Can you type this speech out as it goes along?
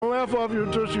half off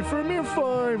your Tushy for a mere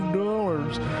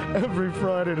 $5 every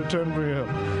Friday to 10 p.m.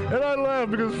 And I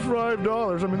laugh because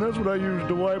 $5, I mean, that's what I use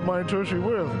to wipe my Tushy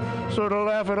with. So to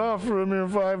laugh it off for a mere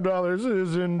 $5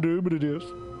 is indubitious.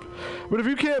 But if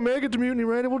you can't make it to Mutiny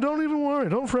Radio, well, don't even worry.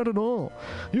 Don't fret at all.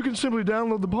 You can simply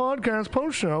download the podcast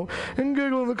post-show and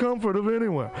giggle in the comfort of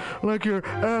anywhere, like your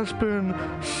Aspen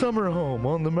summer home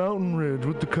on the mountain ridge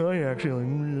with the kayak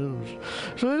ceiling.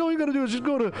 So all you got to do is just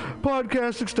go to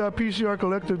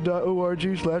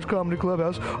podcastics.pcrcollective.org/comedy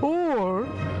clubhouse, or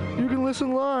you can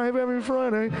listen live every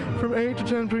Friday from 8 to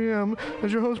 10 p.m.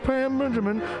 as your host Pam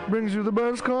Benjamin brings you the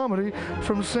best comedy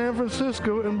from San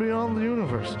Francisco and beyond the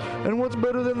universe. And what's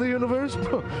better than the universe?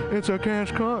 It's a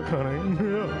cash cock, honey.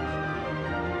 Yeah.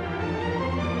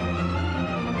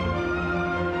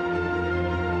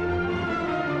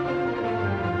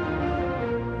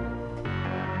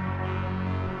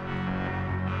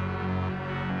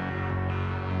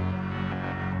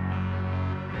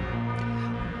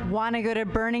 Want to go to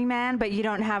Burning Man, but you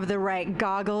don't have the right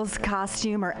goggles,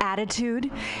 costume, or attitude?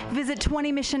 Visit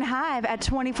 20 Mission Hive at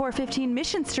 2415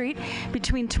 Mission Street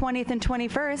between 20th and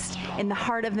 21st in the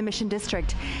heart of the Mission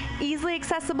District. Easily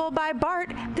accessible by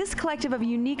BART, this collective of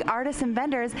unique artists and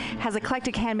vendors has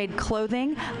eclectic handmade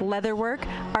clothing, leatherwork,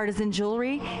 artisan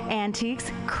jewelry,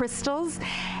 antiques, crystals,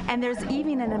 and there's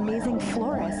even an amazing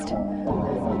florist.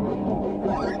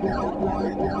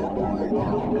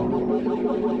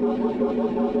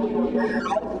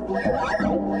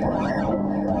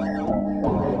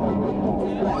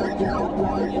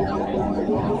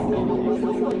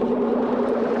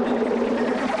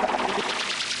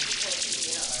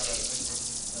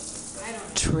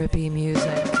 Trippy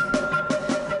music.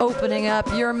 Opening up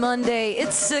your Monday.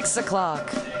 It's 6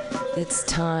 o'clock. It's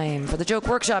time for the Joke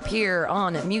Workshop here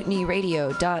on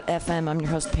MutinyRadio.fm. I'm your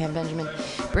host, Pam Benjamin,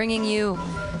 bringing you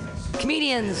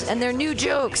comedians and their new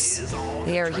jokes.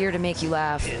 They are here to make you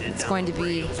laugh. It's going to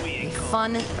be a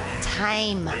fun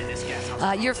time.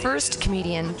 Your first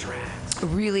comedian, a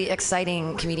really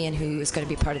exciting comedian who is going to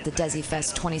be part of the Desi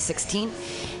Fest 2016.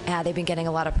 They've been getting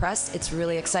a lot of press. It's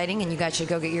really exciting, and you guys should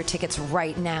go get your tickets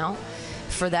right now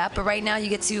for that. But right now, you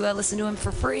get to listen to him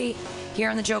for free here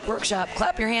on the Joke Workshop.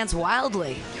 Clap your hands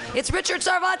wildly. It's Richard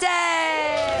Sarvate!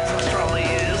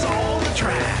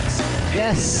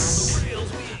 Yes.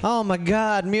 Oh my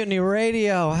God, Mutiny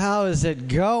Radio, how is it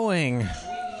going?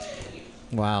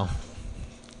 Wow.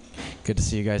 Good to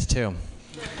see you guys too.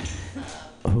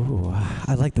 Ooh,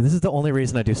 I like that. This is the only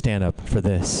reason I do stand-up, for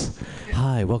this.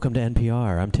 Hi, welcome to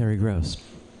NPR. I'm Terry Gross.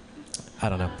 I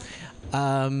don't know.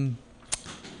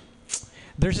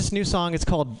 There's this new song. It's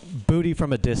called Booty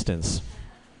from a Distance.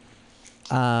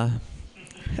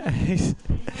 This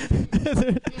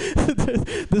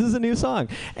is a new song.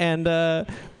 And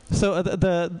so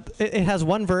it has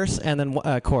one verse and then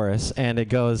a chorus, and it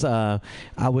goes, I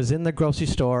was in the grocery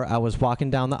store, I was walking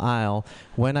down the aisle,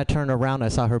 when I turned around I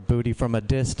saw her booty from a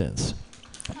distance.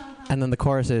 And then the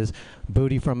chorus is,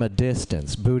 booty from a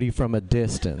distance, booty from a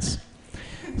distance.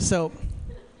 So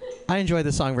I enjoy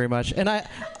this song very much, and I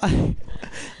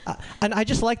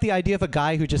just like the idea of a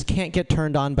guy who just can't get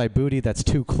turned on by booty that's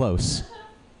too close.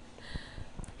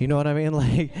 You know what I mean?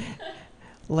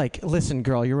 Like, listen,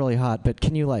 girl, you're really hot, but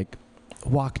can you,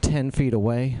 walk 10 feet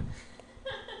away?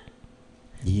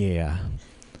 Yeah.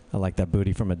 I like that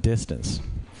booty from a distance.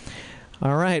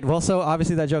 All right. Well, so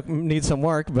obviously that joke needs some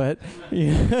work, but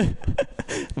yeah.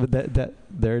 But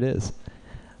there it is.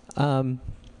 I'm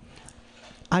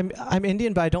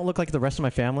Indian, but I don't look like the rest of my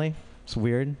family. It's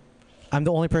weird. I'm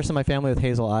the only person in my family with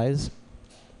hazel eyes.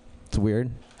 It's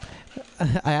weird.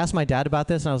 I asked my dad about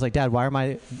this, and I was like, Dad, why am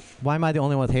I the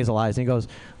only one with hazel eyes? And he goes,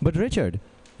 but Richard,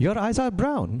 your eyes are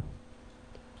brown.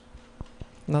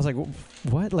 And I was like,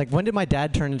 what? When did my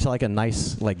dad turn into a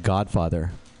nice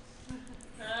godfather?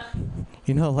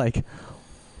 You know,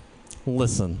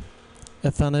 listen,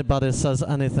 if anybody says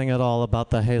anything at all about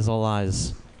the hazel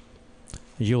eyes,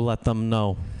 you let them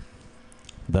know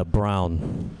they're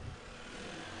brown.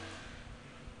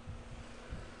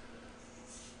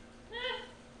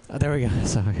 There we go.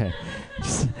 So, okay.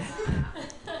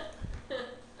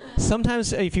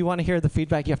 Sometimes if you want to hear the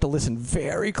feedback, you have to listen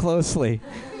very closely.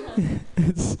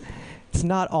 It's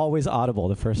not always audible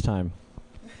the first time.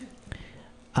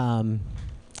 I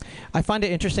find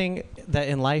it interesting that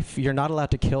in life you're not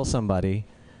allowed to kill somebody,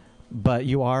 but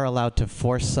you are allowed to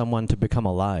force someone to become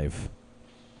alive.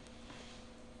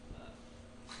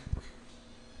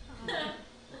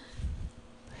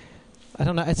 I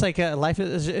don't know. It's like life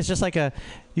is. It's just like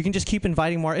you can just keep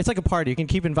inviting more. It's like a party. You can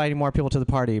keep inviting more people to the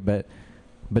party, but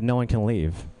no one can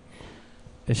leave.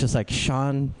 It's just like,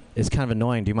 Sean is kind of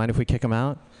annoying. Do you mind if we kick him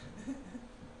out?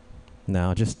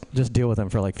 No, just deal with them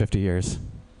for like 50 years.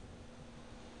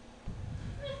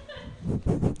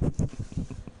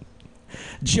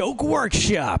 Joke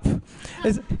Workshop.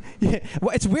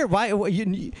 It's weird. Why?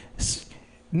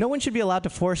 No one should be allowed to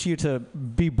force you to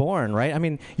be born, right? I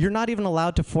mean, you're not even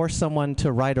allowed to force someone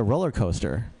to ride a roller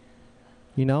coaster,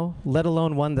 let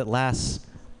alone one that lasts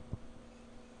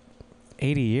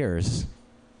 80 years.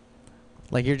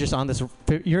 Like, you're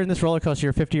in this roller coaster,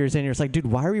 you're 50 years in, you're just like, dude,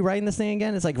 why are we riding this thing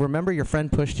again? It's like, remember your friend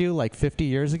pushed you like 50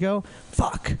 years ago?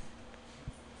 Fuck.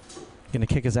 Gonna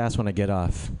kick his ass when I get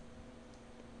off.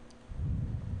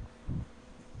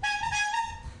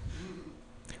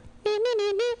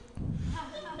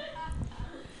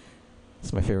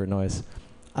 It's my favorite noise.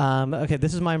 Okay,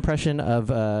 this is my impression of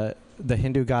the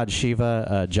Hindu god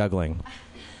Shiva juggling.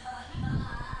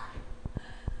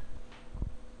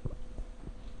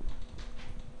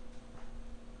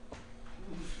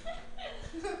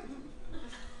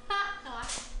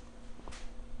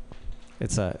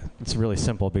 It's really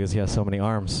simple because he has so many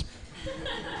arms.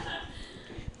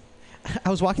 I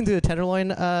was walking through the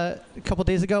Tenderloin a couple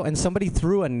days ago, and somebody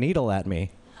threw a needle at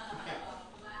me.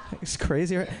 It's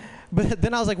crazy, right? But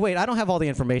then I was like, wait, I don't have all the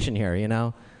information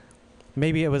here,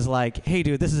 Maybe it was like, hey,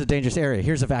 dude, this is a dangerous area.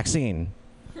 Here's a vaccine.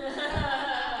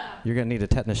 You're going to need a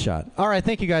tetanus shot. All right,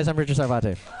 thank you, guys. I'm Richard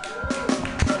Sarvate.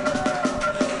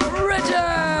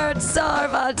 Richard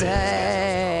Sarvate.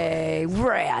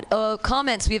 Rad. Oh,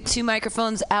 comments. We have 2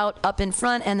 microphones up in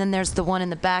front, and then there's the one in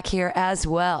the back here as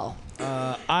well.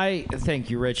 I thank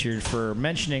you, Richard, for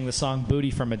mentioning the song Booty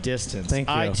from a Distance. Thank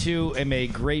you. I, too, am a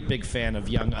great big fan of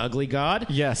Young Ugly God.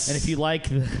 Yes. And if you like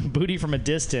the Booty from a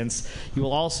Distance, you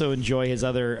will also enjoy his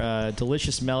other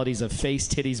delicious melodies of face,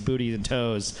 titties, booties, and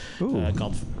toes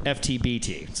called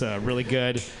FTBT. It's really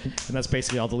good, and that's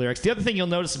basically all the lyrics. The other thing you'll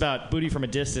notice about Booty from a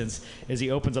Distance is he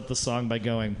opens up the song by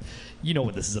going, you know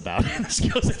what this is about. This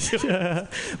goes into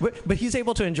But he's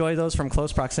able to enjoy those from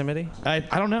close proximity? I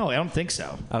don't know. I don't think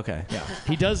so. Okay. Yeah.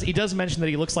 He does mention that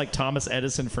he looks like Thomas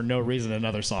Edison for no reason in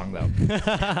another song, though,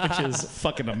 which is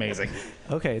fucking amazing.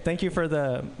 Okay. Thank you for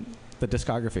the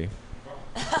discography.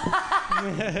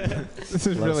 This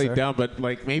is really dumb, but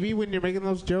like maybe when you're making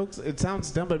those jokes, it sounds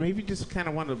dumb, but maybe you just kind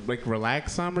of want to like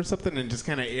relax some or something and just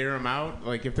kind of air them out.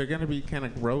 Like if they're gonna be kind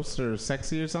of gross or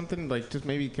sexy or something, like just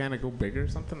maybe kind of go big or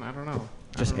something. I don't know.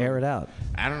 Just air it out.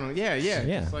 I don't know. Yeah.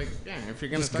 Just like if you're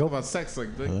gonna Just talk go about sex, like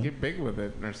get big with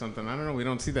it or something. I don't know. We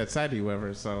don't see that side of you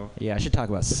ever, so. Yeah, I should talk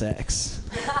about sex.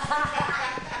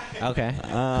 Okay.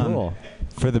 Cool.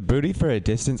 For the booty for a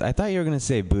distance, I thought you were going to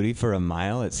say booty for a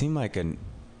mile. It seemed like an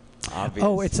obvious.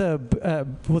 Oh, it's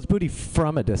it's booty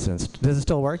from a distance. Does it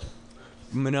still work?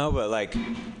 No, but like,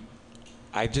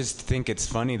 I just think it's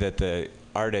funny that the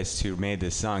artist who made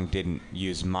this song didn't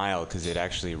use mile because it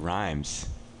actually rhymes.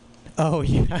 Oh,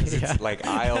 yeah. It's like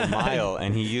aisle, mile,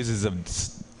 and he uses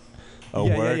a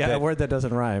word that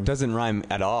doesn't rhyme. Doesn't rhyme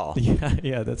at all.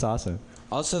 Yeah, that's awesome.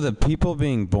 Also, the people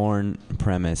being born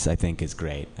premise, I think, is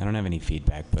great. I don't have any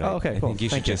feedback, but I cool. think you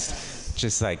should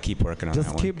just like keep working on that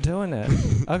one. Just keep doing it.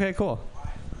 Okay, cool.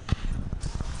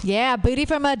 Yeah, booty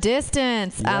from a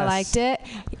distance. Yes. I liked it.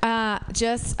 I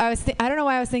don't know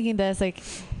why I was thinking this,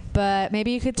 but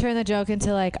maybe you could turn the joke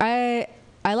into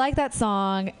I like that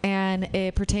song, and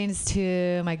it pertains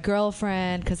to my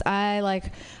girlfriend because I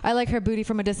like her booty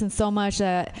from a distance so much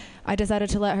that I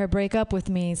decided to let her break up with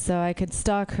me so I could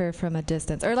stalk her from a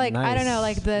distance. Or nice. I don't know,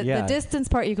 the distance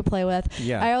part you could play with.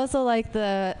 Yeah. I also like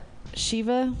the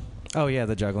Shiva. Oh yeah,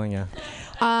 the juggling. Yeah.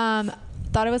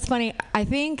 Thought it was funny. I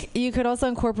think you could also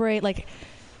incorporate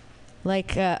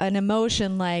an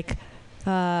emotion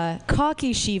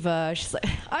cocky Shiva. She's like,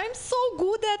 I'm so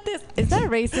good at this. Is that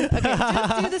racist? Okay,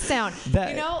 just do the sound.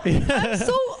 I'm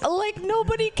so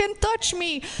nobody can touch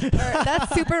me.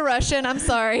 That's super Russian. I'm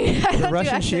sorry. The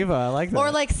Russian Shiva. I like that.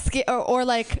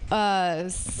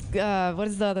 What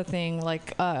is the other thing?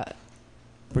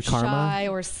 Shy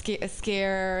or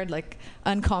scared,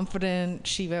 unconfident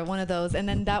Shiva, one of those. And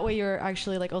then that way you're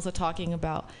actually also talking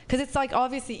about, because it's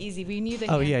obviously easy. We knew the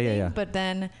hand thing, but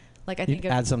then I think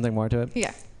add something more to it.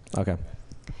 Yeah. Okay.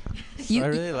 I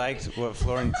really liked what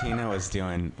Florentina was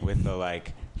doing with the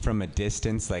from a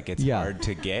distance, it's hard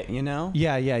to get,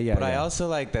 Yeah. But I also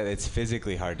like that it's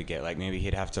physically hard to get. Maybe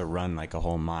he'd have to run a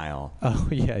whole mile. Oh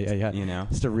yeah.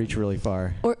 Just to reach really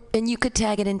far. And you could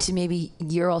tag it into maybe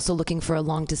you're also looking for a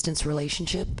long distance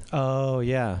relationship. Oh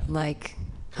yeah.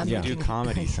 You do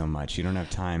comedy so much, you don't have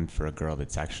time for a girl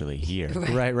that's actually here.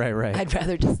 Right. I'd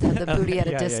rather just have the booty at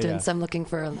a Yeah. distance. I'm looking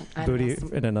for a booty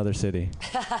in another city.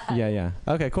 Yeah.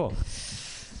 Okay, cool.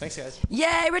 Thanks, guys.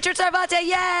 Yay, Richard Sarvate, yay!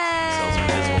 Cells are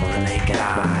visible to the naked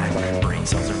eye. Brain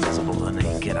cells are visible to the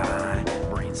naked eye.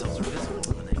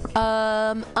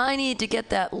 I need to get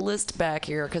that list back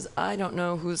here because I don't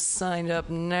know who's signed up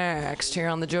next here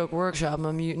on the Joke Workshop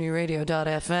on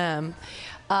MutinyRadio.fm.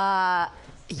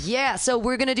 Yeah, so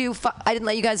we're going to do... I didn't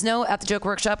let you guys know, at the Joke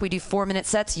Workshop, we do 4-minute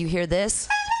sets. You hear this.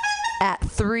 At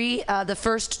 3, the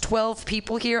first 12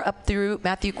 people here up through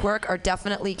Matthew Quirk are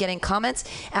definitely getting comments.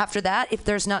 After that, if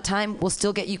there's not time, we'll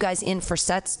still get you guys in for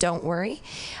sets. Don't worry.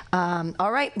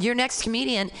 All right, your next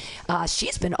comedian,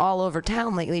 she's been all over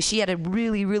town lately. She had a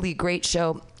really, really great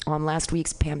show on last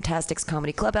week's Pamtastics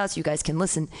Comedy Clubhouse. You guys can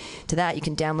listen to that. You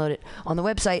can download it on the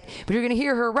website. But you're going to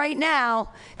hear her right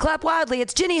now. Clap wildly.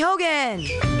 It's Ginny Hogan.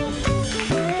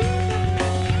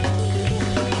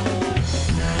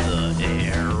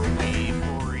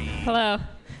 Hello.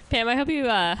 Pam, I hope you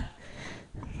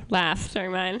laugh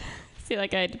during mine. I feel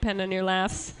like I depend on your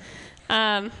laughs.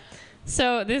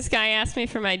 So this guy asked me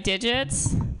for my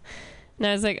digits. And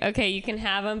I was like, okay, you can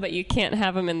have them, but you can't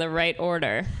have them in the right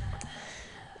order.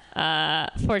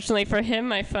 Fortunately for him,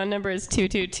 my phone number is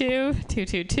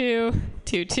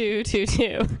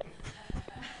 222-222-2222.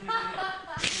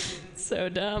 So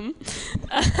dumb.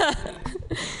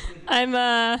 I'm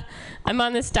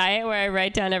on this diet where I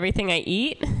write down everything I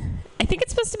eat. I think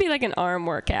it's supposed to be like an arm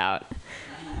workout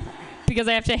because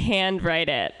I have to handwrite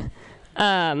it.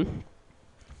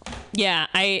 Yeah,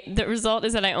 the result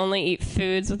is that I only eat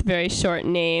foods with very short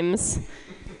names.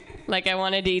 Like I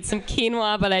wanted to eat some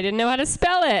quinoa, but I didn't know how to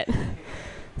spell it.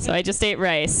 So I just ate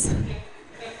rice.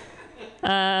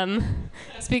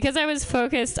 It's because I was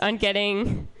focused on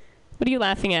getting... What are you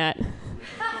laughing at?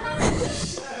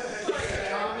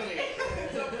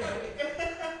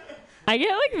 I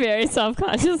get like very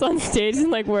self-conscious on stage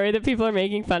and like worried that people are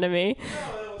making fun of me.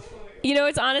 You know,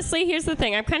 it's honestly, here's the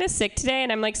thing. I'm kind of sick today,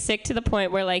 and I'm like sick to the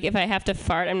point where like if I have to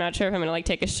fart, I'm not sure if I'm gonna like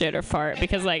take a shit or fart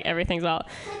because like everything's all.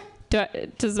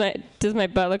 Does my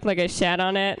butt look like I shat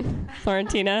on it,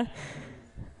 Florentina?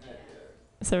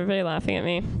 Is everybody laughing at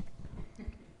me?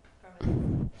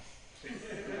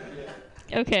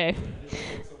 Okay.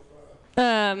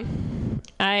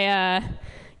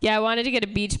 I wanted to get a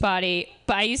beach body,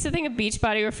 but I used to think a beach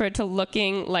body referred to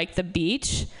looking like the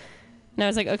beach. And I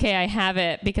was like, okay, I have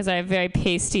it because I have very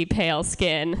pasty, pale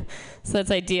skin, so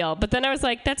that's ideal. But then I was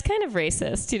like, that's kind of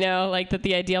racist, you know, like that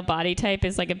the ideal body type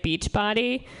is like a beach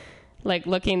body, like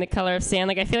looking the color of sand.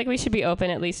 Like I feel like we should be open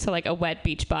at least to like a wet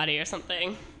beach body or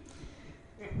something.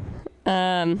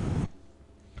 What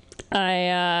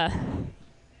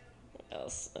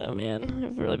else? Oh man, I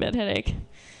have a really bad headache.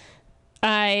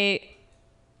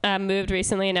 I moved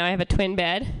recently, and now I have a twin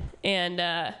bed, and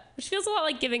which feels a lot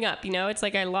like giving up, you know? It's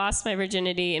like I lost my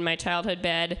virginity in my childhood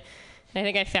bed, and I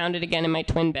think I found it again in my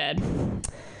twin bed.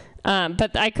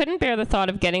 But I couldn't bear the thought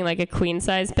of getting like a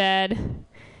queen-size bed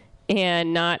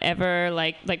and not ever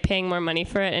like paying more money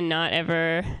for it and not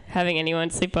ever having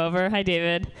anyone sleep over. Hi,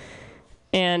 David.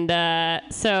 And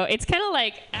so it's kind of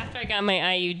like after I got my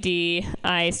IUD,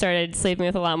 I started sleeping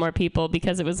with a lot more people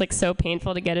because it was like so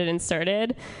painful to get it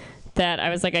inserted that I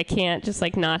was like, I can't just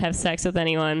like not have sex with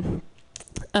anyone.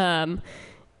 And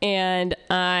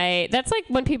that's like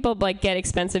when people like get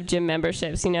expensive gym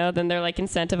memberships, you know, then they're like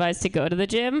incentivized to go to the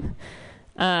gym,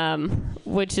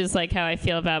 which is like how I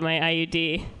feel about my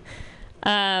IUD.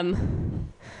 I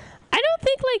don't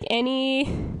think like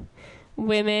any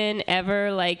women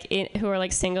ever like who are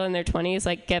like single in their 20s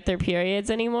like get their periods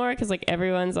anymore because like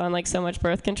everyone's on like so much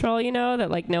birth control, you know,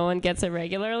 that like no one gets it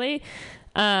regularly.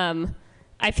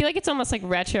 I feel like it's almost like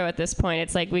retro at this point.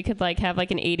 It's like we could like have like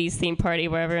an 80s theme party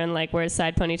where everyone like wears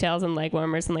side ponytails and leg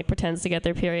warmers and like pretends to get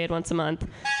their period once a month.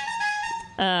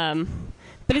 But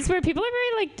it's where people are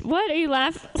very like, what are you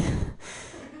laughing?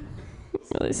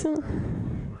 Really so?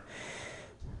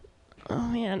 Oh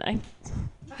man, I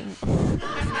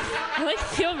like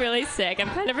feel really sick. I'm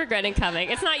kind of regretting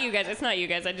coming. It's not you guys.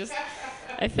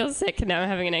 I feel sick now. I'm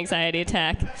having an anxiety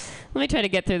attack. Let me try to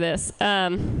get through this.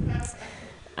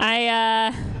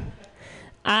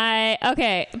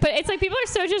 Okay, but it's like people are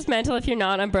so judgmental if you're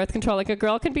not on birth control. Like a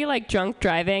girl can be like drunk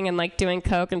driving and like doing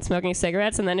coke and smoking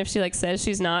cigarettes, and then if she like says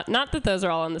she's not that those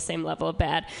are all on the same level of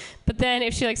bad, but then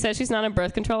if she like says she's not on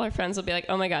birth control, her friends will be like,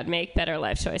 oh my god, make better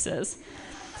life choices.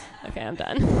 Okay, I'm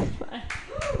done. Bye.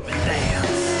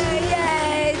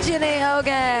 Yay, Ginny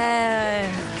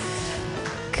Hogan.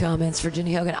 Comments for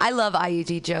Ginny Hogan. I love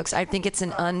IUD jokes. I think it's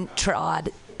an untrod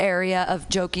area of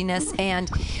jokiness, and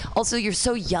also you're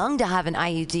so young to have an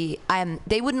IUD.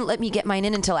 They wouldn't let me get mine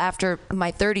in until after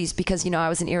my 30s because, you know, I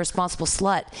was an irresponsible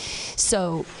slut.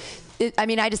 So,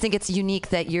 I just think it's unique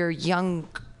that you're young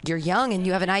and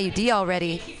you have an IUD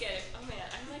already.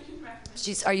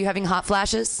 Are you having hot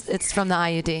flashes? It's from the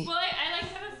IUD. Well, I like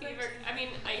have a fever. I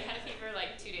had a fever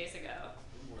like like 2 days ago.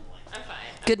 I'm fine.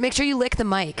 Good. Make sure you lick the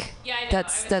mic. Yeah, I know.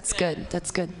 That's good.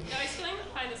 That's good. No, I was feeling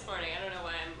fine this morning. I don't know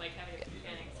why I'm like having a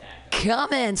panic attack.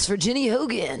 Comments for Jenny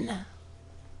Hogan.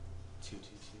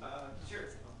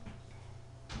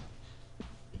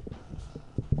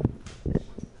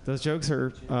 Those jokes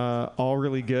are all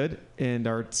really good and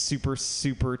are super,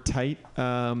 super tight.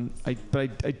 I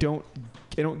don't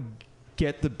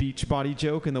get the beach body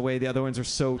joke and the way the other ones are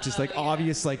so just like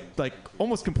obvious, like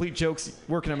almost complete jokes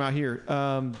working them out here.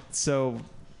 I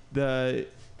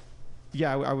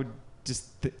would just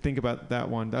think about that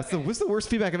one. What's the worst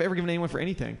feedback I've ever given anyone for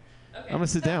anything? Okay. I'm gonna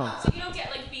sit down. So you don't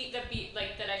get like the beat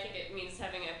like that. I think it means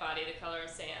having a body the color of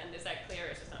sand. Is that clear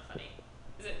or is it just not funny?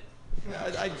 Is it?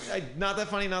 I not that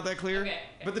funny, not that clear. Okay.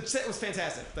 But the set was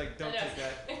fantastic. Like, don't take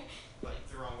that like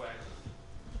the wrong way.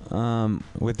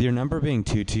 With your number being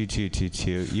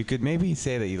 22222, you could maybe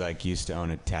say that you like used to own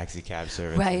a taxi cab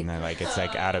service, Right. and that, like it's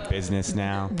like out of business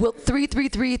now. Well,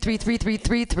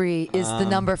 333-33333 is the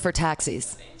number for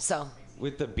taxis. So.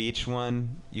 With the beach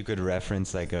one, you could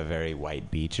reference like a very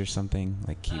white beach or something,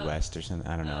 like Key West or something.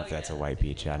 I don't know if that's a white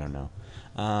beach. I don't know.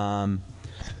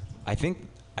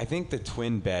 I think the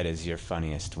twin bed is your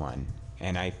funniest one,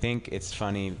 and I think it's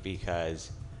funny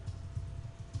because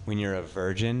when you're a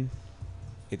virgin,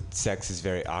 sex is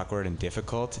very awkward and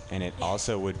difficult, and it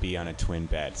also would be on a twin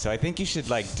bed. So I think you should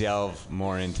like delve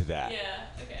more into that. Yeah.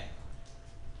 Okay.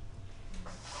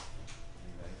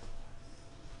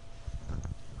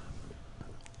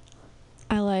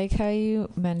 I like how you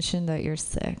mentioned that you're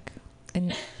sick,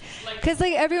 and because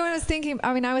like everyone was thinking.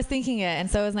 I mean, I was thinking it, and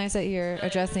so it was nice that you're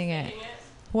addressing it.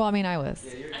 Well, I mean, I was.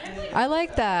 I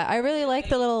like that. I really like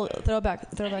the little throwback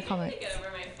comment. Get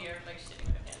over my fear of like shitting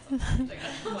my pants.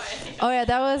 Oh yeah,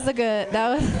 that was a good.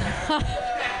 That was. I've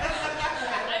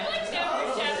like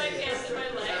never shat my pants in my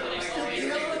life,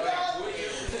 and I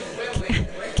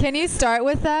always Can you start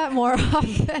with that more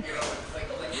often?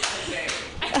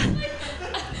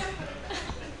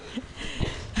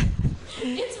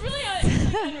 It's really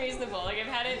unreasonable. Like I've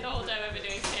had it the whole time I've been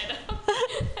doing stand-up.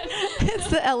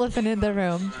 It's the elephant in the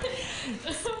room.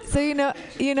 So you know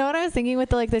what I was thinking with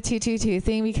the 222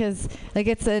 thing, because like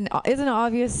it's an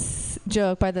obvious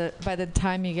joke by the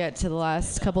time you get to the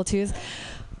last couple twos,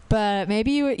 but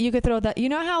maybe you could throw that. You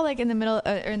know how like in the middle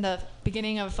or in the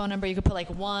beginning of a phone number you could put like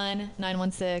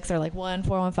 1-916 or like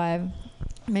 1-415.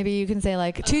 Maybe you can say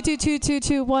like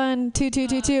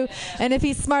 222212222, and if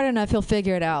he's smart enough, he'll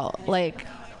figure it out. Like,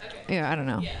 I don't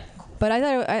know. But I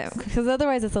thought because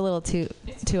otherwise it's a little too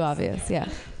obvious. Yeah.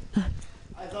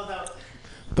 I thought that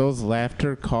those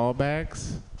laughter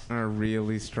callbacks are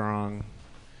really strong.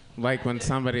 Like when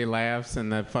somebody laughs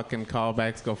and the fucking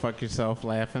callbacks go fuck yourself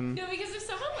laughing. No, because if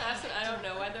someone laughs and I don't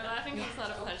know why they're laughing because it's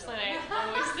not a punchline, I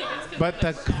always think it's because. But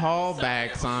the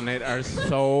callbacks on it are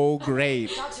so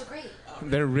great. Dogs are great.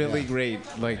 They're really great.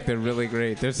 Like, they're really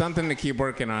great. There's something to keep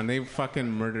working on. They fucking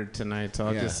murdered tonight, so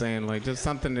I'm just saying, like, just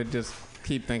something to just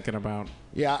keep thinking about.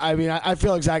 Yeah, I mean, I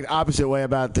feel exact opposite way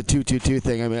about the 222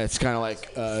 thing. I mean, it's kind of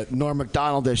like Norm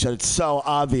Macdonald-ish. It's so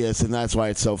obvious, and that's why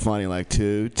it's so funny. Like,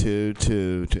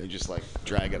 222, just like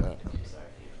drag it up.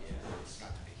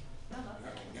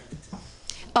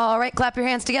 All right, clap your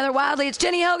hands together wildly. It's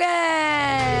Jenny Hogan!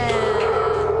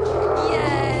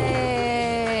 Yay!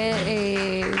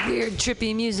 Weird,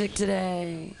 trippy music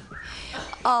today.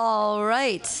 All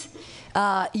right.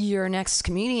 Your next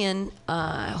comedian,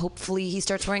 hopefully he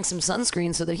starts wearing some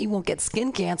sunscreen so that he won't get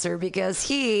skin cancer, because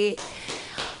he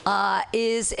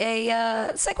is a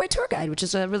Segway tour guide, which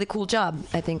is a really cool job,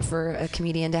 I think, for a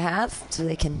comedian to have, so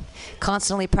they can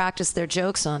constantly practice their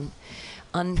jokes on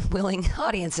unwilling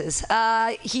audiences.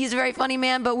 He's a very funny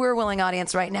man, but we're a willing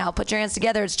audience right now. Put your hands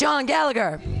together. It's John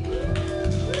Gallagher.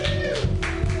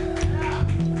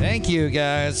 Thank you,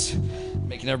 guys.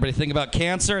 Making everybody think about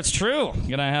cancer. It's true.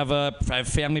 I have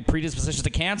family predisposition to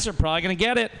cancer. Probably going to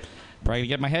get it. Probably going to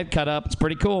get my head cut up. It's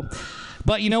pretty cool.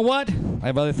 But you know what? I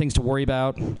have other things to worry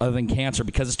about other than cancer,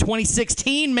 because it's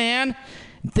 2016, man.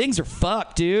 Things are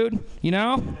fucked, dude. You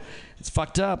know? It's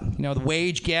fucked up. You know, the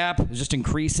wage gap is just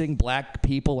increasing. Black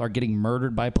people are getting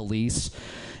murdered by police.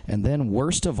 And then,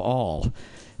 worst of all,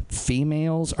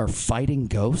 females are fighting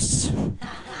ghosts.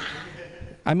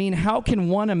 I mean, how can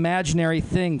one imaginary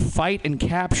thing fight and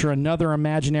capture another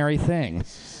imaginary thing?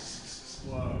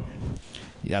 Whoa.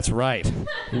 That's right.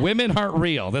 Women aren't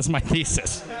real. That's my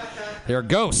thesis. They're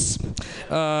ghosts.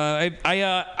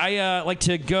 I like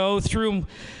to go through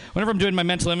Whenever I'm doing my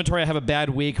mental inventory, I have a bad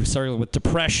week, starting with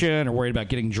depression or worried about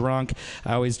getting drunk.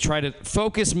 I always try to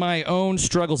focus my own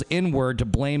struggles inward to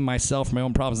blame myself for my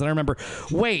own problems. And I remember,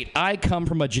 wait, I come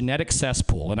from a genetic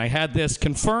cesspool. And I had this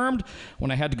confirmed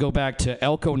when I had to go back to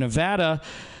Elko, Nevada,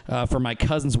 for my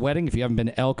cousin's wedding. If you haven't been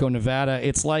to Elko, Nevada,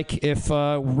 it's like if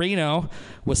Reno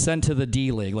was sent to the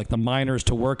D League, like the minors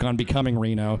to work on becoming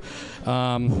Reno.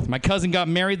 My cousin got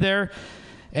married there.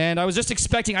 And I was just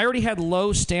expecting, I already had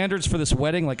low standards for this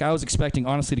wedding. Like, I was expecting,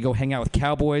 honestly, to go hang out with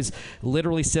cowboys,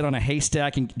 literally sit on a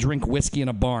haystack and drink whiskey in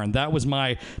a barn. That was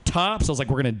my top. So I was like,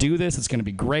 we're going to do this. It's going to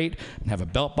be great. I'm going to have a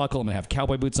belt buckle. I'm going to have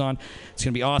cowboy boots on. It's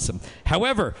going to be awesome.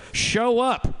 However, show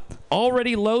up.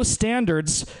 Already low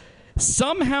standards.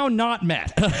 Somehow not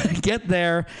met. Get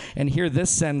there and hear this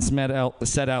sentence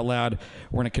said out loud.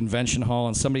 We're in a convention hall,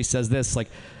 and somebody says this, like,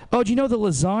 oh, do you know the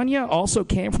lasagna also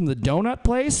came from the donut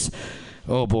place?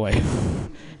 Oh, boy.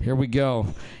 Here we go.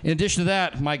 In addition to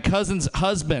that, my cousin's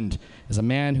husband is a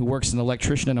man who works as an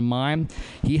electrician in a mine.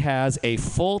 He has a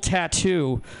full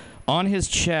tattoo on his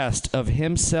chest of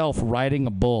himself riding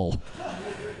a bull.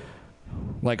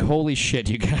 Like, holy shit,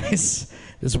 you guys.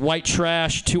 This white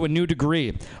trash to a new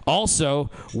degree.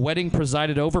 Also, wedding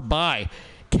presided over by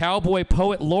cowboy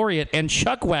poet laureate and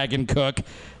chuck wagon cook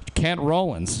Kent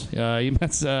Rollins.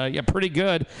 That's pretty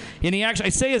good. And I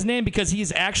say his name because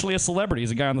he's actually a celebrity.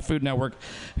 He's a guy on the Food Network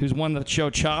who's won the show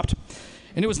Chopped.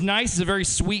 And it was nice. He's a very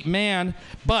sweet man.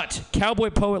 But cowboy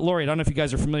poet laureate, I don't know if you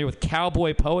guys are familiar with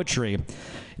cowboy poetry.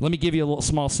 Let me give you a little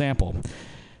small sample.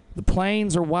 The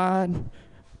plains are wide,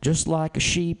 just like a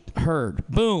sheep herd.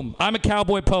 Boom. I'm a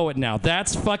cowboy poet now.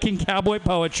 That's fucking cowboy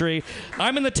poetry.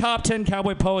 I'm in the top 10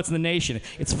 cowboy poets in the nation.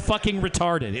 It's fucking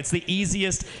retarded. It's the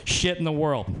easiest shit in the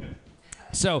world.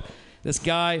 So this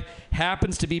guy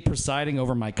happens to be presiding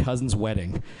over my cousin's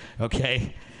wedding.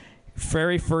 Okay?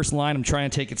 Very first line, I'm trying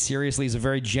to take it seriously. He's a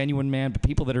very genuine man, but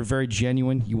people that are very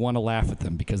genuine, you want to laugh at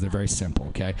them because they're very simple,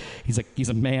 okay? He's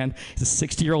a man, he's a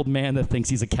 60-year-old man that thinks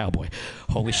he's a cowboy.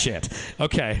 Holy shit.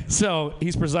 Okay, so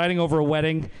he's presiding over a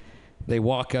wedding. They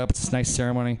walk up. It's this nice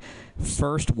ceremony.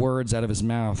 First words out of his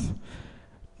mouth.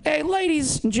 Hey,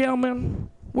 ladies and gentlemen,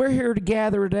 we're here to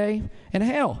gather today. And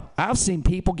hell, I've seen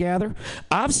people gather.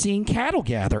 I've seen cattle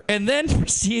gather. And then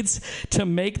proceeds to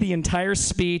make the entire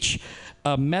speech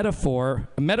a metaphor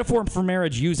for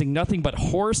marriage using nothing but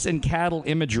horse and cattle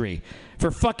imagery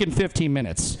for fucking 15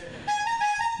 minutes.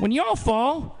 When y'all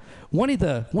fall, one of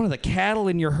the cattle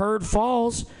in your herd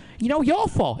falls, y'all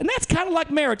fall. And that's kind of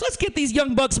like marriage. Let's get these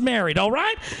young bucks married, all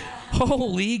right?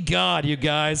 Holy God, you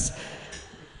guys.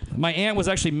 My aunt was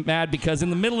actually mad because in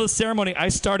the middle of the ceremony, I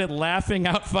started laughing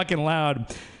out fucking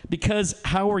loud. Because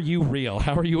how are you real?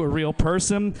 How are you a real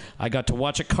person? I got to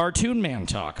watch a cartoon man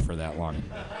talk for that long.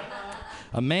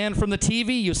 A man from the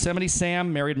TV, Yosemite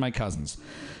Sam, married my cousins.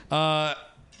 That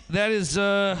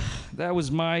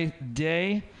was my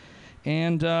day,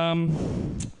 and I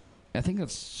think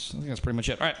that's pretty much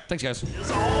it. All right, thanks, guys.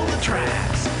 All the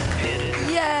tracks.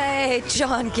 Yay,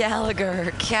 John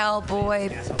Gallagher, cowboy,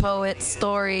 poet,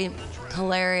 story,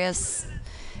 hilarious.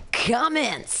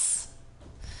 Comments.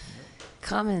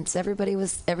 Everybody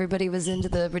was into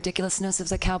the ridiculousness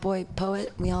of a cowboy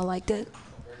poet. We all liked it.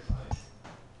 All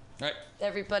right.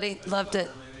 Everybody loved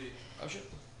it. Oh, shit.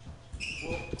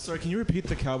 Well, sorry, can you repeat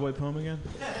the cowboy poem again?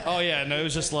 Oh, yeah. No, it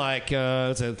was just like,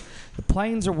 the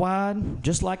plains are wide,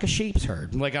 just like a sheep's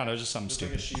herd. Like, I don't know, just something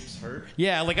stupid. Like a sheep's herd?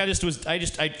 Yeah, like I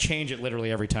change it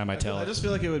literally every time I tell it. I just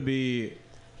feel like it would be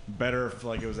better if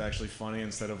like it was actually funny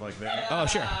instead of like that. Oh,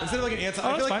 sure. Instead of like an anti.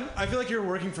 I feel like you're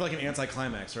working for like an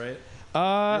anticlimax, right?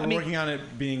 You're working on it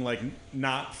being like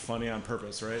not funny on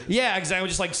purpose, right? Yeah, exactly.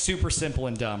 Just like super simple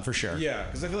and dumb, for sure. Yeah,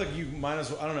 because I feel like you might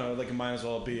as well. I don't know. Like it might as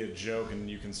well be a joke, and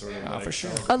you can sort of. Like, for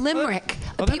sure. A limerick.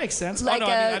 Oh, that makes sense. Like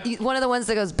one of the ones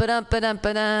that goes ba-dum ba-dum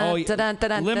ba-dum. Oh,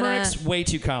 yeah. Limerick's way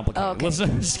too complicated. Okay. Let's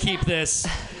just keep this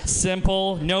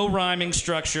simple, no rhyming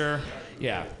structure.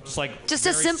 Yeah, just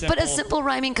a simple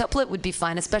rhyming couplet would be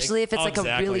fine, especially if it's like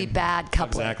a really bad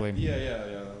couplet. Exactly.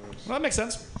 Yeah. Well, that makes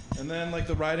sense. And then like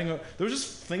the writing, there were just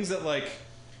things that like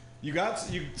you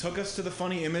took us to the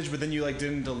funny image, but then you like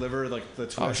didn't deliver like the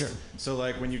twist. Oh, sure. So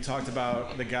like when you talked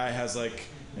about the guy has like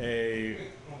a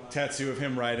tattoo of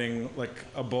him riding like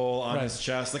a bull on his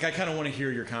chest, like I kind of want to hear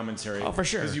your commentary. Oh, for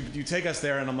sure. Because you take us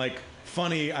there, and I'm like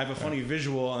funny. I have a funny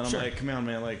visual, and I'm like, come on,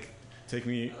 man, like take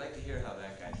me. I'd like to hear how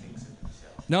that guy thinks of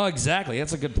himself. No, exactly.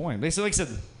 That's a good point. Basically, like I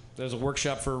said, there's a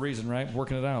workshop for a reason, right?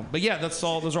 Working it out. But yeah, that's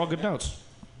all. Those are all good notes.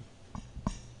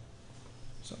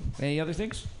 So, any other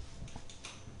things?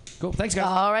 Cool. Thanks, guys.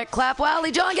 All right, clap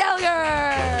wildly, John Gallagher.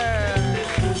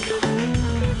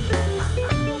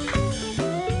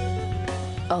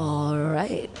 All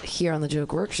right, here on the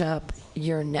Joke Workshop.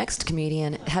 Your next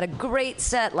comedian had a great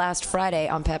set last Friday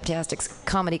on Paptastic's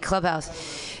Comedy Clubhouse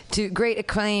to great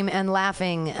acclaim and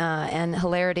laughing and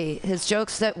hilarity. His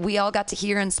jokes that we all got to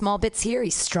hear in small bits here, he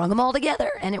strung them all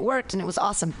together, and it worked, and it was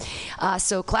awesome.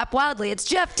 So clap wildly. It's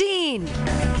Jeff Dean. The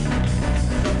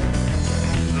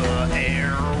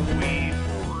air we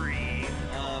breathe.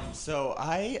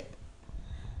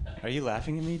 Are you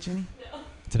laughing at me, Jenny? No.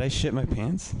 Did I shit my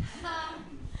pants?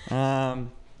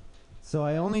 So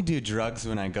I only do drugs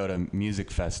when I go to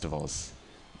music festivals.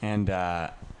 And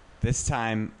this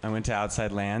time I went to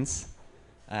Outside Lands,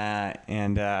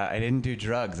 and I didn't do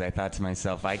drugs. I thought to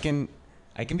myself, I can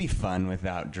be fun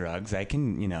without drugs. I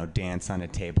can, dance on a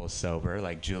table sober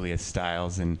like Julia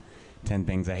Stiles in 10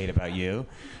 Things I Hate About You.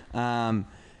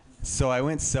 So I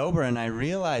went sober, and I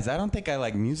realized I don't think I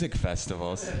like music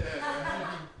festivals.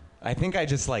 I think I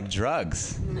just like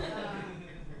drugs.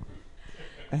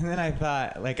 And then I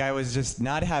thought, I was just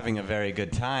not having a very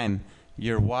good time.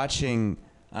 You're watching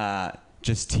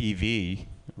just TV,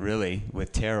 really,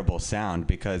 with terrible sound,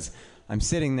 because I'm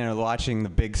sitting there watching the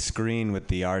big screen with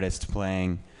the artist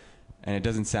playing, and it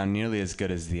doesn't sound nearly as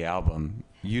good as the album.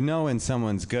 You know when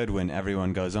someone's good when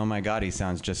everyone goes, oh my God, he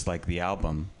sounds just like the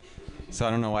album. So I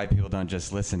don't know why people don't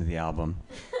just listen to the album.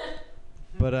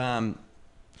 But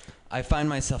I find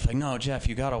myself like, no, Jeff,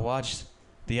 you gotta watch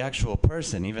the actual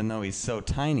person, even though he's so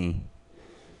tiny.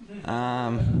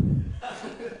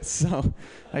 So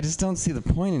I just don't see the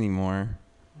point anymore.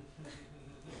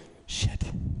 Shit.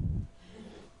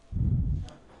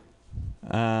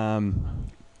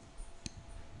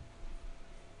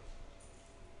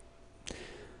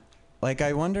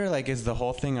 I wonder, is the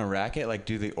whole thing a racket?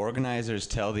 Do the organizers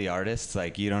tell the artists,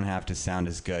 you don't have to sound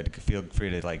as good. Feel free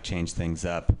to, change things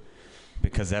up,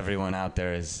 because everyone out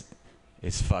there is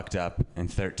fucked up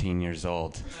and 13 years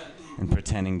old and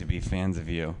pretending to be fans of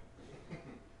you.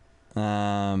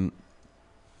 So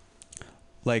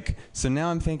now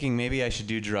I'm thinking maybe I should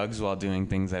do drugs while doing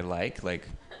things I like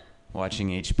watching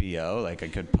HBO. I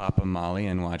could pop a Molly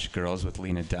and watch Girls with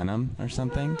Lena Dunham or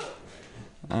something.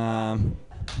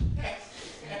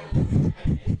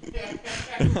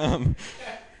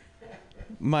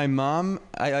 My mom,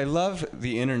 I love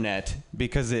the internet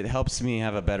because it helps me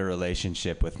have a better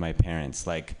relationship with my parents.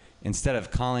 Instead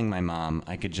of calling my mom,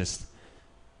 I could just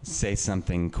say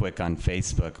something quick on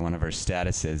Facebook, one of her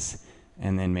statuses,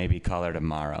 and then maybe call her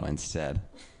tomorrow instead.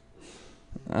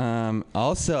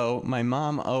 Also, my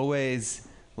mom always,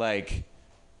 I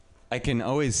can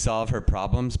always solve her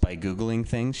problems by Googling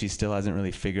things. She still hasn't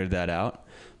really figured that out.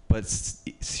 But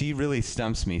she really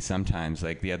stumps me sometimes.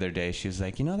 The other day, she was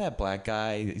like, that black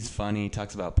guy, he's funny, he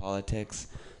talks about politics.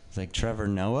 It's like, Trevor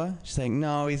Noah? She's like,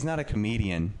 no, he's not a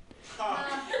comedian.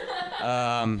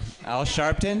 Al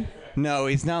Sharpton? No,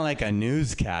 he's not a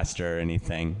newscaster or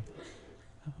anything.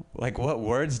 What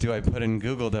words do I put in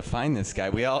Google to find this guy?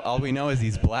 All we know is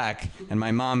he's black, and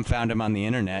my mom found him on the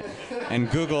internet,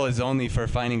 and Google is only for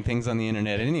finding things on the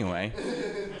internet anyway.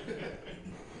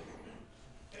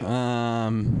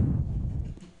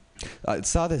 I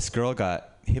saw this girl got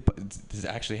hit. This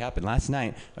actually happened last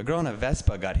night. A girl in a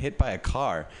Vespa got hit by a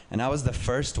car, and I was the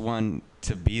first one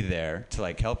to be there to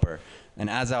help her. And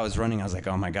as I was running, I was like,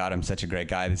 "Oh my God, I'm such a great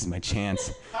guy. This is my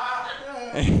chance."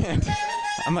 And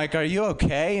I'm like, "Are you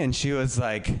okay?" And she was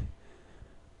like,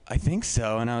 "I think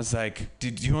so." And I was like, "Do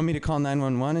you want me to call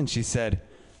 911?" And she said,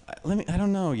 I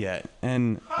don't know yet.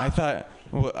 And I thought.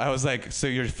 Well, I was like, so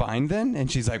you're fine then?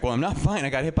 And she's like, well, I'm not fine. I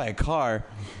got hit by a car.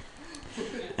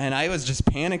 And I was just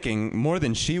panicking more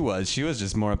than she was. She was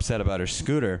just more upset about her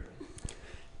scooter.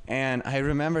 And I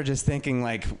remember just thinking,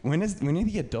 when are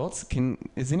the adults?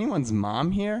 Is anyone's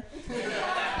mom here?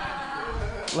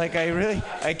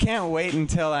 I can't wait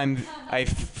until I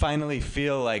finally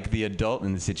feel like the adult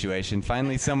in the situation.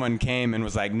 Finally, someone came and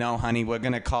was like, no, honey, we're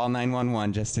going to call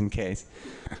 911 just in case.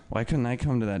 Why couldn't I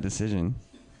come to that decision?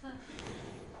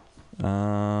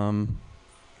 I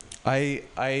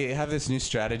have this new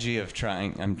strategy of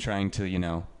I'm trying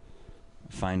to,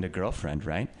 find a girlfriend,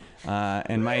 right?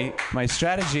 And my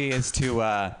strategy is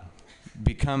to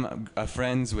become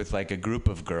friends with a group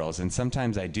of girls, and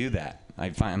sometimes I do that.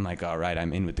 I'm like, all right,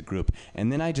 I'm in with the group,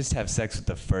 and then I just have sex with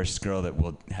the first girl that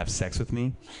will have sex with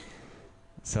me.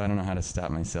 So I don't know how to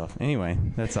stop myself. Anyway,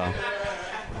 that's all.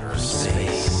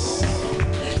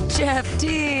 Jeff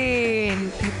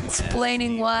Dean,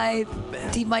 explaining why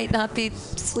he might not be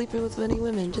sleeping with many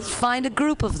women. Just find a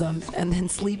group of them and then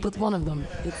sleep with one of them.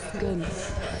 It's good.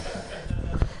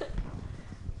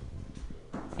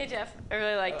 Hey, Jeff. I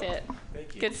really liked it.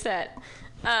 Thank you. Good set.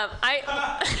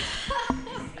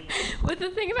 With the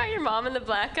thing about your mom and the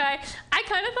black guy, I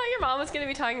kind of thought your mom was going to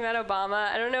be talking about Obama.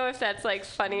 I don't know if that's like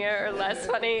funnier or less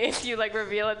funny if you like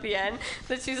reveal at the end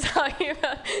that she's talking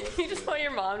about. You just want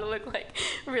your mom to look like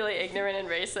really ignorant and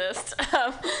racist.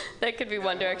 That could be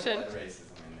one direction.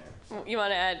 You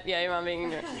want to add, yeah, your mom being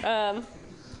ignorant.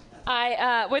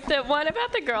 With the one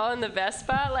about the girl in the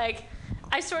Vespa, like,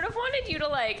 I sort of wanted you to,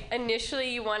 like,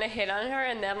 initially you want to hit on her,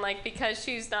 and then, like, because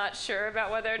she's not sure about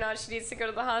whether or not she needs to go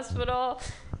to the hospital,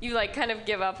 you, like, kind of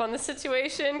give up on the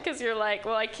situation, because you're like,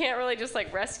 well, I can't really just,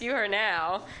 like, rescue her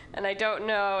now, and I don't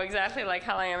know exactly, like,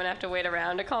 how long I'm going to have to wait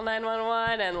around to call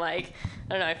 911, and, like,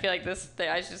 I don't know, I feel like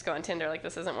I should just go on Tinder, like,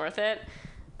 this isn't worth it.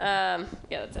 Yeah,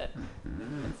 that's it.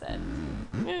 That's it.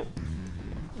 Yeah.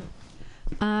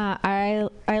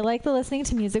 I like the listening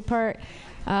to music part.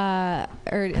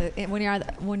 When you're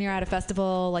at a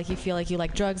festival, like you feel like you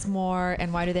like drugs more,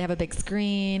 and why do they have a big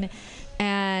screen?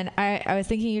 And I was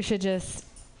thinking you should just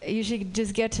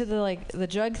get to the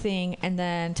drug thing, and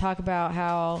then talk about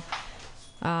how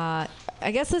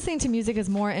I guess listening to music is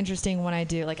more interesting when I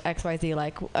do like XYZ,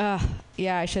 like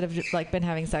yeah, I should have like been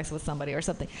having sex with somebody or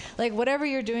something. Like whatever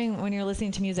you're doing when you're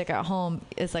listening to music at home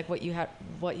is like what you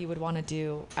would want to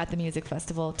do at the music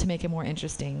festival to make it more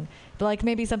interesting. But like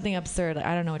maybe something absurd. Like,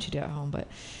 I don't know what you do at home, but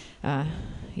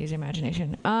use your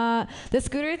imagination. The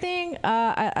scooter thing,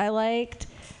 I liked.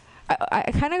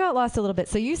 I kind of got lost a little bit.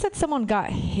 So you said someone got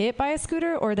hit by a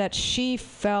scooter, or that she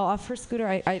fell off her scooter?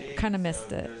 I kind of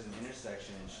missed it. There's an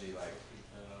intersection, and she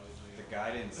the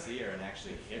guy didn't see her and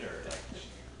actually hit her.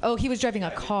 Oh, he was driving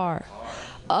a car.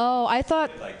 Oh, I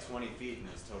thought. Like 20 feet and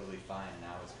was totally fine.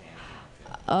 Now it's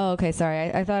panicking. Oh, okay,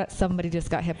 sorry. I thought somebody just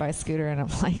got hit by a scooter, and I'm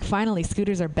like, finally,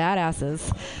 scooters are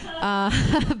badasses.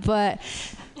 But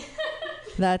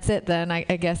that's it then. I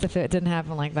guess if it didn't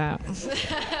happen like that.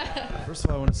 First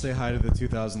of all, I want to say hi to the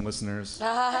 2,000 listeners.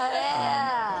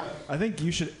 Yeah. I think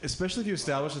you should, especially if you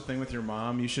establish a thing with your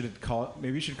mom, you should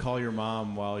call your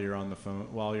mom while you're on the phone,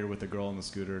 while you're with the girl on the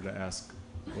scooter, to ask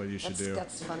what you should do.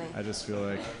 That's funny. I just feel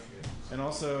like, and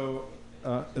also,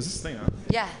 is this thing on?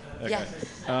 Yeah. Okay. Yeah.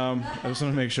 I just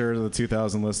want to make sure the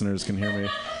 2,000 listeners can hear me.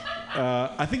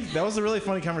 I think that was a really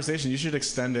funny conversation. You should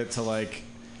extend it to like,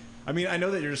 I mean, I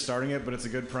know that you're just starting it, but it's a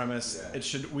good premise. It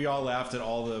should. We all laughed at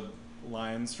all the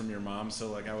lines from your mom,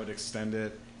 so like I would extend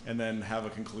it and then have a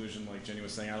conclusion, like Jenny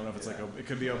was saying. I don't know if it's like it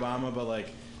could be Obama, but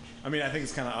like, I mean, I think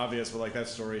it's kind of obvious, but like that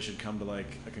story should come to like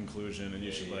a conclusion, and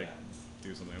you should like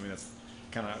do something. I mean, that's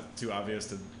kind of too obvious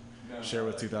to share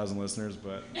with 2,000 listeners,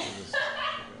 but.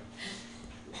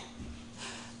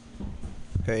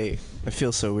 Hey, I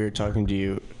feel so weird talking to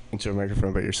you into a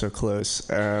microphone, but you're so close.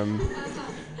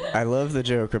 I love the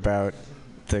joke about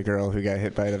the girl who got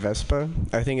hit by the Vespa.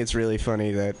 I think it's really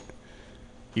funny that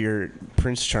your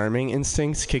Prince Charming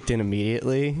instincts kicked in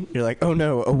immediately. You're like, oh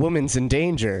no, a woman's in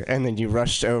danger. And then you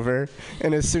rushed over.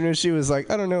 And as soon as she was like,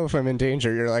 I don't know if I'm in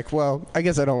danger, you're like, well, I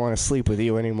guess I don't want to sleep with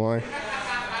you anymore.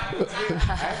 I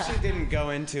actually didn't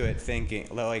go into it thinking,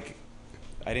 like,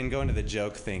 I didn't go into the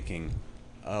joke thinking,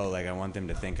 oh, like, I want them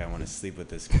to think I want to sleep with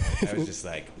this guy. I was just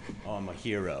like, oh, I'm a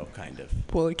hero, kind of.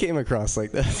 Well, it came across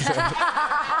like that. So.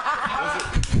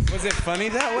 Was it funny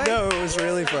that way? No, it was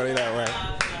really funny that way.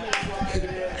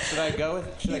 Should I go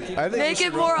with? Should I keep? Make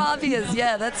it more obvious.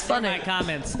 Yeah, that's funny. My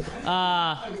comments.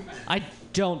 I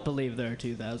don't believe there are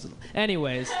 2,000.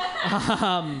 Anyways,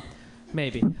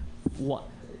 maybe. What?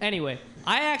 Anyway,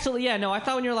 I thought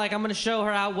when you're like, I'm gonna show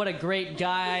her out what a great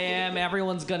guy I am.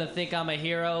 Everyone's gonna think I'm a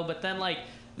hero. But then like,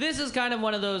 this is kind of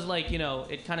one of those like,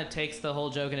 it kind of takes the whole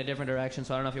joke in a different direction.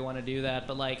 So I don't know if you want to do that.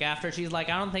 But like, after she's like,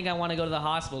 I don't think I want to go to the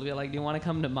hospital. Be like, do you want to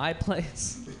come to my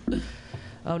place?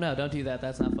 Oh no, don't do that.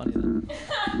 That's not funny then.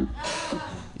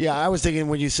 Yeah, I was thinking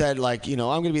when you said like, I'm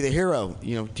going to be the hero. Do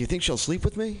you think she'll sleep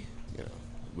with me?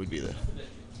 Would be the.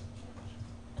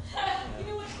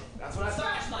 That's what I thought.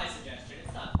 That's my suggestion.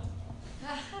 It's not.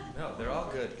 No, they're all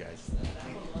good, guys.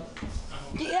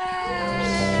 Yay!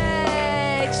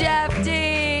 Jeff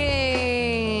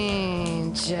Dean!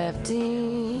 Jeff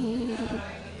Dean.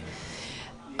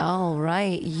 All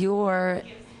right, your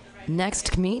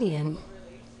next comedian.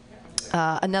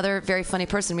 Another very funny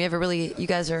person. We have you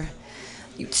guys are,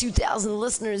 you 2,000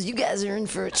 listeners, you guys are in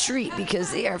for a treat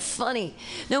because they are funny.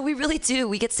 No, we really do.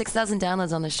 We get 6,000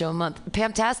 downloads on the show a month.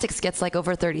 Pamtastics gets like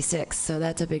over 36, so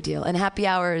that's a big deal. And Happy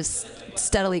Hour is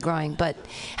steadily growing, but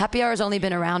Happy Hour has only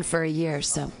been around for a year,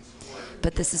 so.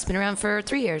 But this has been around for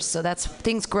 3 years, so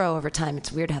things grow over time.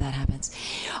 It's weird how that happens.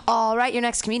 All right, your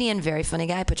next comedian, very funny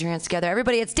guy. Put your hands together.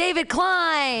 Everybody, it's David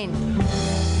Klein.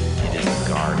 It is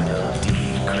guard of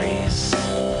decrease.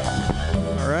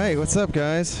 All right, what's up,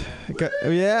 guys?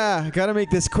 Gotta make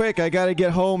this quick. I gotta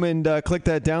get home and click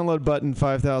that download button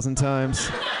 5,000 times.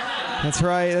 That's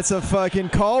right. That's a fucking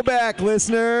callback,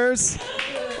 listeners.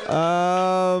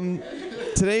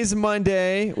 Today's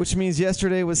Monday, which means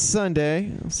yesterday was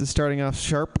Sunday. This is starting off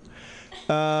sharp.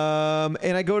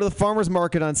 And I go to the farmer's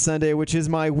market on Sunday, which is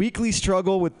my weekly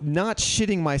struggle with not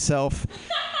shitting myself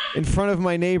in front of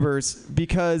my neighbors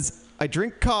because I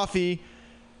drink coffee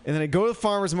and then I go to the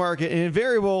farmer's market and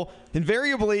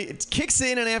invariably it kicks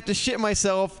in and I have to shit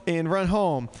myself and run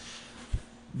home.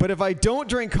 But if I don't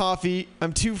drink coffee,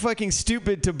 I'm too fucking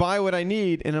stupid to buy what I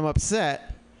need and I'm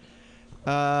upset.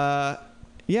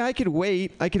 Yeah, I could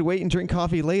wait. I could wait and drink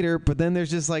coffee later, but then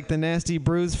there's just like the nasty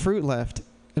bruised fruit left.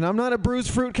 And I'm not a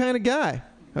bruised fruit kind of guy,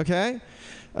 okay?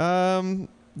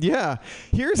 Yeah.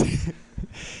 Here's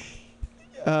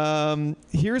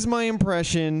my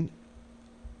impression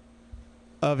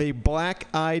of a Black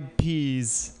Eyed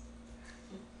Peas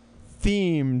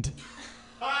themed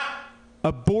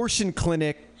abortion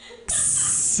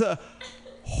clinic's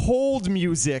hold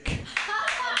music.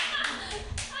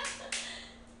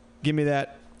 Give me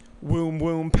that. Woom,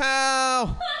 woom,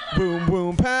 pow. Woom,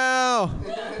 woom, pow.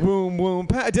 Woom, woom,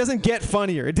 pow. It doesn't get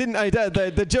funnier. It didn't.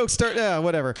 The jokes start.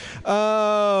 Whatever.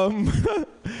 I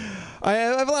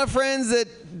have a lot of friends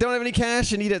that don't have any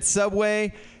cash and eat at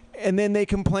Subway, and then they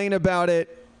complain about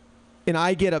it, and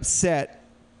I get upset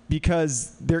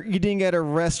because they're eating at a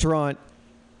restaurant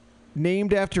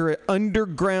named after an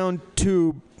underground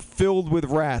tube filled with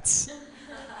rats.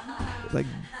 Like,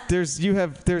 there's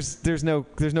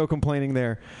no complaining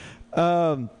there.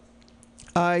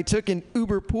 I took an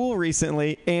Uber pool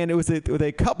recently, and it was with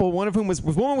a couple. One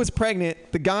woman was pregnant.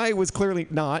 The guy was clearly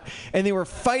not, and they were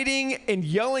fighting and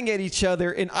yelling at each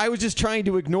other. And I was just trying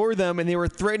to ignore them, and they were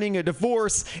threatening a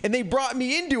divorce. And they brought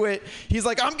me into it. He's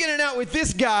like, "I'm getting out with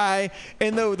this guy,"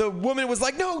 and the woman was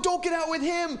like, "No, don't get out with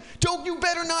him. You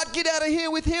better not get out of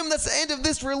here with him. That's the end of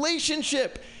this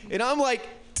relationship." And I'm like,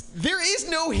 "There is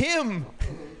no him.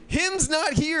 Him's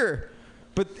not here."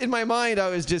 But in my mind, I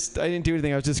didn't do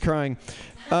anything. I was just crying.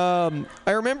 I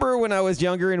remember when I was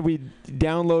younger and we'd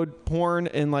download porn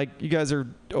and like you guys are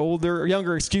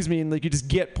younger, and like you just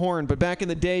get porn. But back in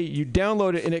the day, you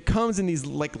download it and it comes in these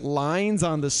like lines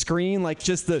on the screen, like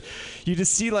you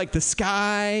just see like the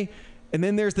sky, and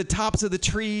then there's the tops of the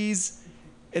trees,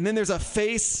 and then there's a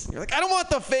face. You're like, I don't want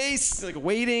the face. You're like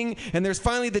waiting, and there's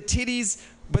finally the titties,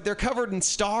 but they're covered in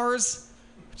stars.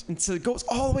 And so it goes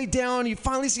all the way down. You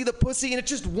finally see the pussy, and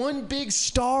it's just one big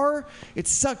star. It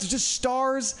sucks. It's just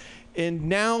stars. And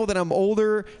now that I'm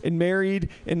older and married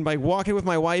and by walking with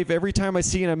my wife, every time I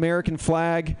see an American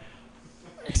flag,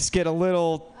 I just get a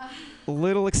little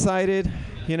excited.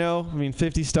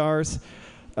 50 stars.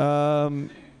 I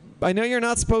know you're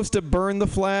not supposed to burn the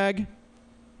flag,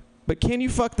 but can you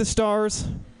fuck the stars?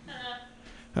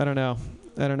 I don't know.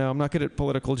 I'm not good at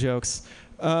political jokes.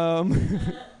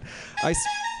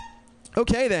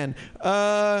 Okay then.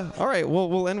 All right. Well,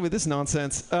 we'll end with this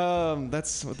nonsense.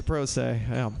 That's what the pros say.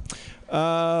 Yeah.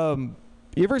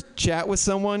 You ever chat with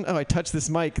someone? Oh, I touched this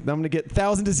mic. I'm gonna get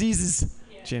 1,000 diseases,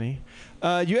 yeah. Jenny.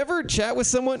 You ever chat with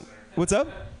someone? What's up?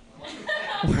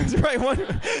 That's right.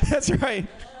 That's right.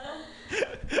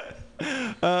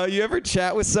 You ever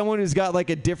chat with someone who's got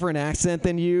like a different accent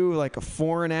than you, like a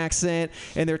foreign accent,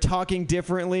 and they're talking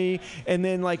differently, and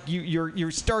then like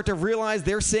you start to realize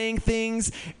they're saying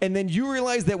things, and then you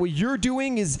realize that what you're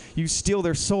doing is you steal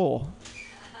their soul.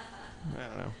 I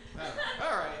don't know.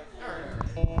 All right.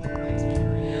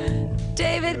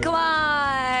 David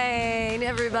Klein,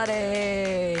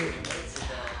 everybody.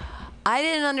 I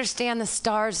didn't understand the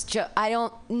stars. I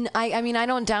don't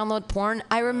download porn.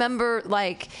 I remember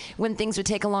like when things would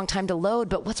take a long time to load,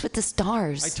 but what's with the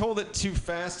stars? I told it too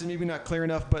fast and maybe not clear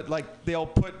enough, but like they'll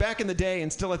put back in the day,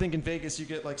 and still I think in Vegas you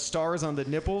get like stars on the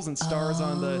nipples and stars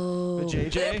on the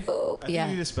JJ. I think you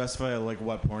need to specify like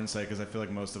what porn site, because I feel like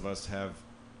most of us have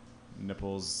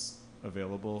nipples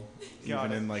available,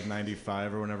 even in like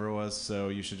 95 or whenever it was. So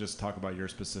you should just talk about your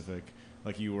specific.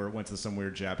 Like you went to some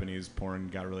weird Japanese porn,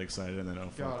 got really excited, and then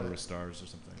there were stars or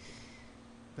something.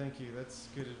 Thank you. That's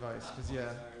good advice. Because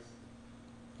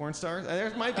porn stars.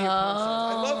 There might be a porn stars.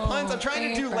 I love puns. I'm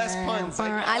trying to do less puns.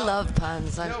 I love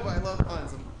puns. No, but I love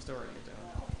puns. I'm still writing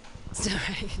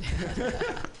it down.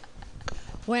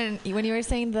 When you were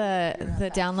saying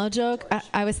the download joke,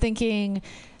 I was thinking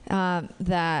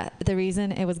that the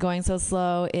reason it was going so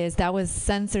slow is that was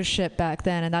censorship back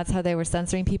then, and that's how they were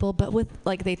censoring people. But with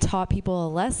like they taught people a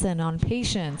lesson on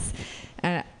patience,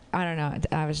 and I don't know.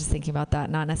 I was just thinking about that.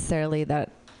 Not necessarily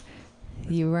that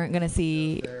you weren't gonna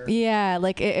see. Yeah,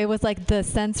 like it was like the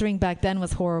censoring back then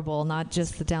was horrible, not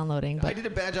just the downloading. But I did a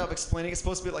bad job explaining. It's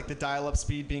supposed to be like the dial-up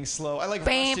speed being slow. I like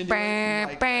Bam, rushed into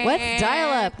it. Like, what's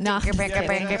dial-up? No.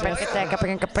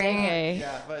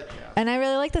 Yeah, but And I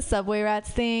really like the Subway Rats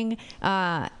thing.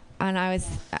 And I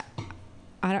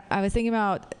was thinking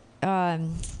about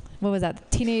what was that?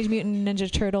 Teenage Mutant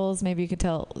Ninja Turtles. Maybe you could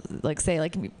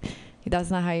say that's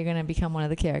not how you're gonna become one of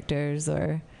the characters,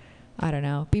 or I don't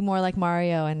know, be more like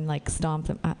Mario and like stomp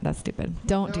them. That's stupid.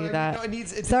 Don't do that. No, it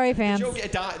needs, Sorry, fans.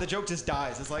 The joke just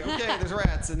dies. It's like, okay, there's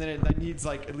rats, and then it needs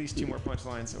like at least 2 more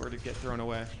punchlines in order to get thrown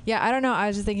away. Yeah, I don't know. I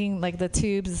was just thinking like the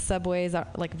tubes, the subways are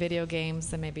like video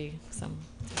games, and maybe some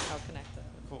how connect them.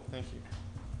 Cool, thank you.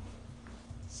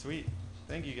 Sweet,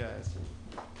 thank you guys.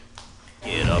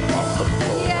 Get up off the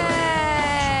floor.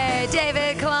 Yay!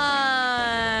 David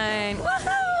Klein!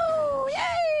 Woohoo!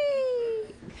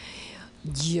 Yay!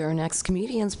 Your next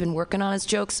comedian's been working on his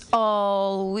jokes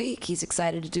all week. He's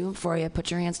excited to do them for you.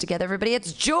 Put your hands together, everybody.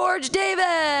 It's George Davis!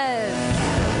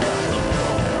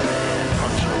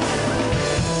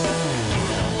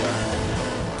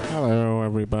 Hello,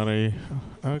 everybody.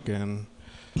 Again.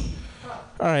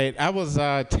 All right, I was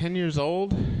 10 years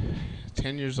old,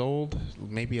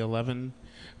 maybe 11.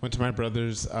 Went to my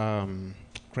brother's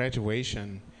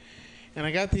graduation, and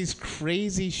I got these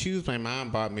crazy shoes my mom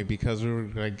bought me because we were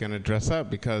like gonna dress up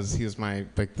because he was my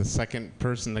the second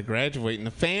person to graduate in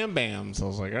the Fam Bam. So I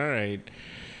was like, all right,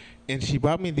 and she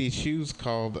bought me these shoes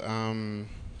called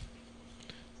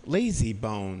Lazy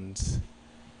Bones.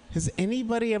 Has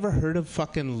anybody ever heard of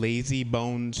fucking Lazy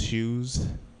Bones shoes?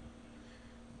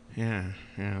 Yeah.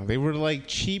 They were like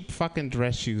cheap fucking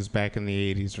dress shoes back in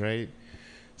the 80s, right?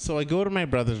 So I go to my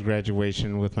brother's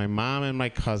graduation with my mom and my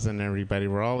cousin and everybody.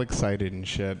 We're all excited and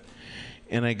shit.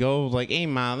 And I go like, hey,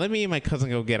 Mom, let me and my cousin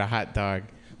go get a hot dog.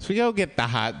 So we go get the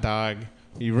hot dog.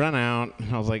 You run out.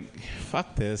 And I was like,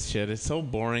 fuck this shit. It's so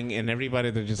boring. And everybody,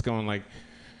 they're just going like,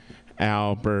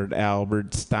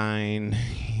 Albert Stein,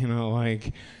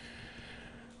 like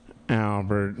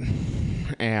Albert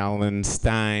Allen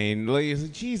Stein.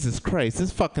 Like, Jesus Christ,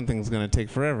 this fucking thing's gonna take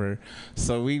forever.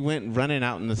 So we went running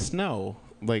out in the snow.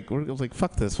 Like, we're like,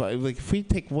 fuck this. Like, if we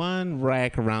take one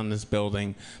rack around this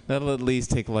building, that'll at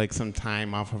least take like some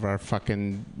time off of our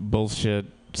fucking bullshit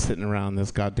sitting around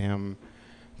this goddamn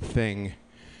thing.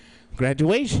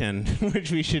 Graduation,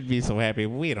 which we should be so happy.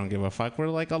 We don't give a fuck. We're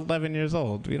like 11 years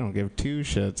old. We don't give 2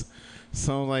 shits.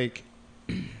 So like,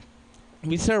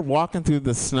 we start walking through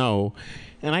the snow,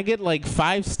 and I get like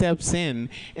 5 steps in,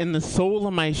 and the sole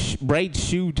of my right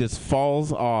shoe just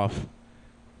falls off.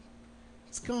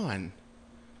 It's gone.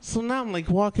 So now I'm like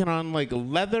walking on like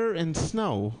leather and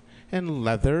snow, and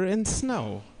leather and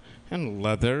snow, and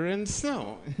leather and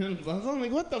snow. And I'm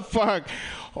like, what the fuck?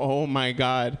 Oh my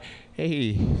God.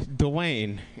 Hey,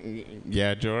 Dwayne.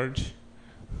 Yeah, George?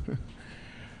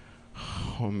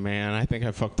 Oh man, I think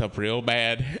I fucked up real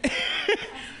bad.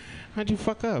 How'd you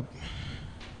fuck up?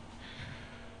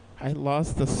 I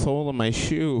lost the sole of my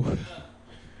shoe.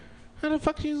 How the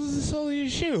fuck do you lose the sole of your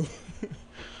shoe?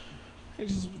 I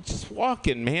just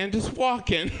walking, man, just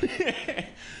walking.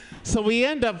 So we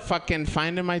end up fucking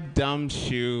finding my dumb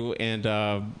shoe, and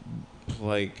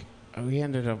we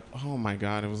ended up, oh my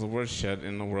God, it was the worst shit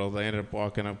in the world. I ended up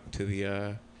walking up to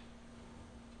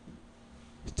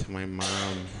to my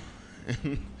mom.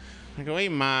 I go, hey,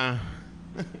 Ma.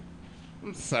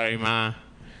 I'm sorry, Ma.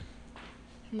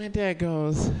 My dad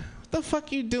goes, what the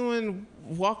fuck you doing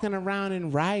walking around in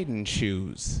riding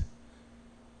shoes?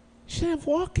 You should have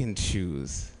walking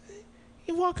shoes.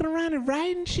 You walking around in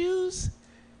riding shoes?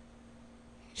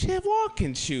 You should have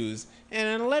walking shoes.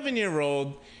 And an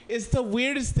 11-year-old is the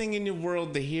weirdest thing in the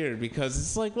world to hear, because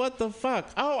it's like, what the fuck?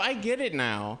 Oh, I get it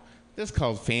now. That's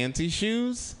called fancy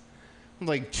shoes.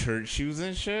 Like church shoes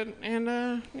and shit. And,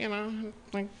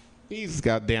 like these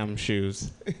goddamn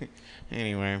shoes.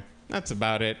 Anyway, that's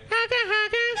about it.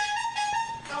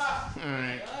 All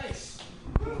right.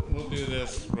 We'll do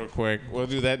this real quick. We'll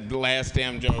do that last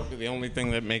damn joke. The only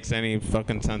thing that makes any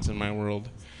fucking sense in my world.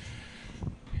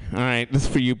 All right, this is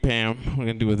for you, Pam. We're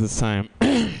going to do it this time.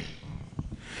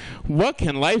 What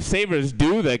can lifesavers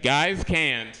do that guys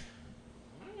can't?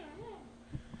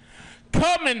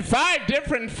 Come in 5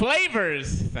 different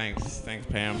flavors. Thanks,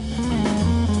 Pam.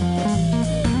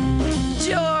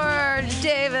 George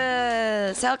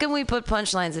Davis. How can we put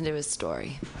punchlines into his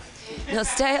story? No,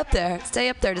 stay up there.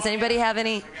 Does anybody have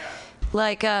any,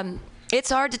 it's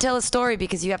hard to tell a story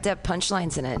because you have to have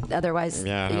punchlines in it. Otherwise,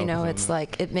 it's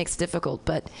like, it makes it difficult.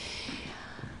 But,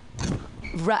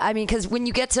 I mean, because when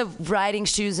you get to riding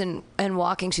shoes and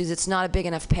walking shoes, it's not a big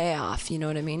enough payoff. You know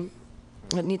what I mean?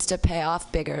 It needs to pay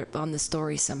off bigger on the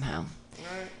story somehow.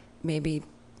 Maybe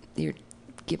your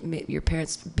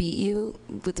parents beat you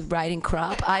with the riding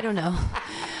crop. I don't know.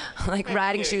 Like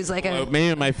riding shoes, like a.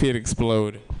 Maybe my feet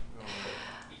explode.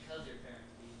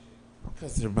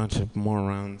 Because they're a bunch of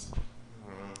morons.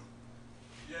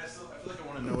 Yeah, so I feel like I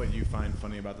want to know what you find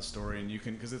funny about the story, and you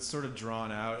can, because it's sort of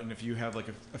drawn out, and if you have like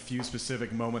a few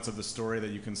specific moments of the story that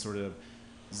you can sort of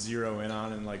zero in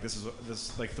on, and like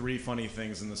this like 3 funny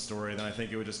things in the story, then I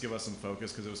think it would just give us some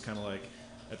focus, because it was kind of like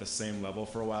at the same level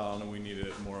for a while, and we needed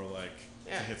it more like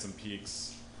to hit some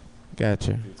peaks.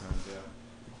 Gotcha. A few times,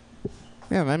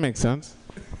 Yeah, that makes sense.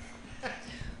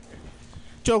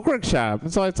 Joke workshop.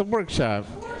 So it's a workshop.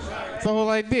 It's the whole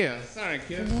idea. Sorry,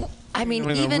 kid. I mean,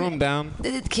 Bring even the room down.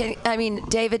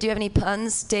 David, do you have any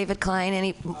puns? David Klein,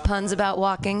 any puns about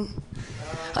walking?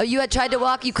 Oh, you had tried to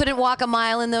walk. You couldn't walk a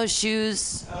mile in those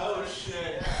shoes. Oh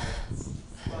shit!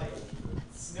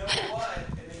 Snow White.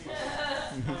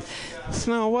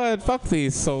 Snow White. Fuck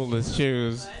these soulless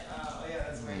shoes.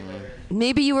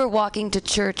 Maybe you were walking to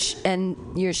church and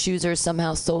your shoes are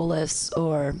somehow soulless,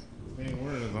 or.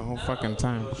 The whole fucking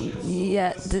time.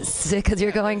 Yeah, because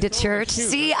you're going to church.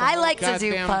 See, I like to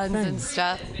do puns and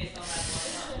stuff.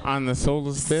 On the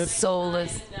soulless bit?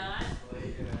 Soulless.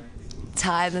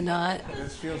 Tie the knot.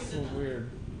 This feels so weird.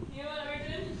 You know what,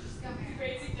 Arjun?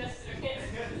 Great suggestion, okay?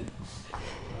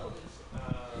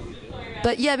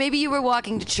 But yeah, maybe you were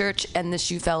walking to church and the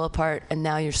shoe fell apart, and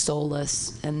now you're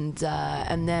soulless. And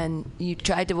then you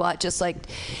tried to walk just like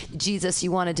Jesus.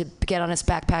 You wanted to get on his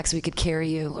backpack so he could carry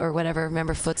you, or whatever.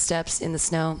 Remember footsteps in the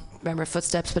snow? Remember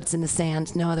footsteps, but it's in the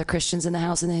sand. No other Christians in the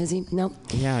house in the hizzy? Nope.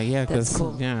 Yeah, That's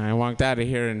cool. Yeah, I walked out of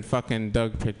here and fucking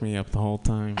Doug picked me up the whole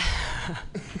time.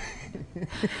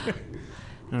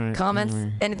 All right, Comments?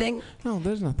 anyway. Anything? No,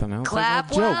 there's nothing else.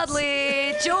 Clap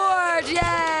wildly, George!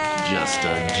 Yay! Just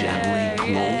a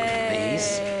gently woke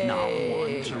face, not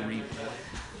one to replay.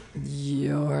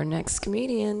 Your next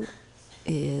comedian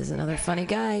is another funny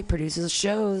guy, produces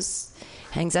shows,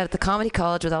 hangs out at the comedy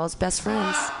college with all his best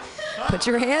friends. Put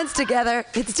your hands together.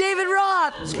 It's David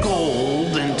Roth.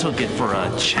 Gold and took it for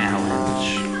a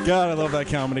challenge. God, I love that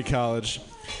comedy college.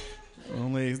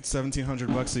 Only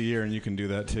 $1,700 a year, and you can do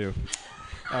that too.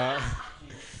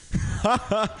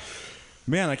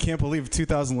 Man, I can't believe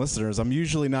 2,000 listeners. I'm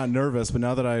usually not nervous, but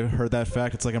now that I heard that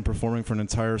fact, it's like I'm performing for an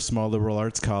entire small liberal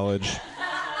arts college.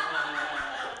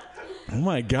 Oh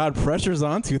my God, pressure's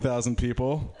on 2,000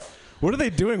 people. What are they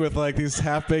doing with like these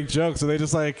half-baked jokes? Are they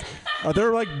just like, are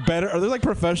there like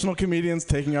professional comedians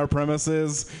taking our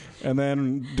premises and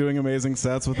then doing amazing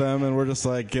sets with them, and we're just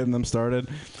like getting them started?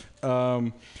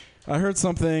 I heard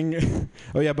something.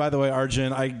 Oh yeah, by the way,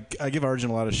 Arjun, I give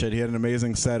Arjun a lot of shit. He had an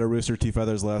amazing set at Rooster Teeth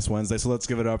Feathers last Wednesday, so let's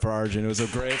give it up for Arjun. It was a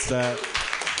great set.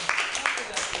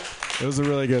 It was a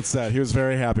really good set. He was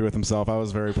very happy with himself. I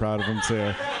was very proud of him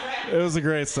too. It was a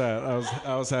great set.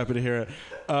 I was happy to hear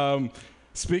it.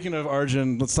 Speaking of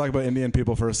Arjun, let's talk about Indian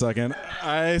people for a second.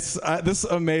 This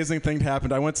amazing thing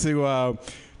happened. I went to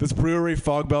this brewery,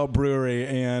 Fog Belt Brewery,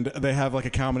 and they have like a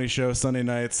comedy show Sunday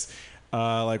nights,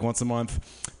 like once a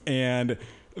month. And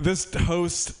this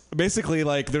host, basically,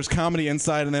 like, there's comedy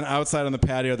inside, and then outside on the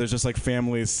patio, there's just like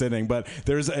families sitting. But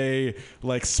there's a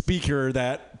like speaker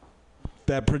that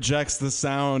projects the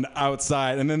sound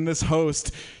outside, and then this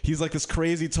host, he's like this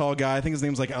crazy tall guy. I think his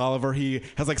name's like Oliver. He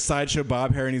has like sideshow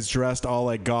bob hair, and he's dressed all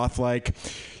like goth like.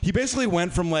 He basically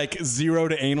went from like 0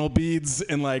 to anal beads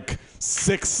in like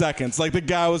 6 seconds. Like the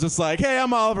guy was just like, "Hey,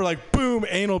 I'm Oliver," like boom,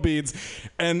 anal beads.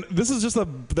 And this is just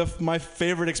my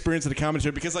favorite experience at a comedy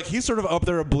show, because like he's sort of up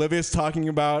there oblivious talking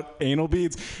about anal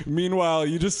beads. Meanwhile,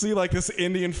 you just see like this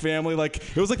Indian family, like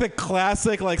it was like the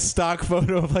classic like stock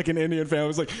photo of like an Indian family. It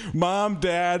was like mom,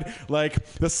 dad, like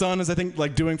the son is I think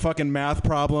like doing fucking math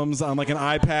problems on like an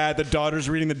iPad. The daughter's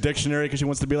reading the dictionary because she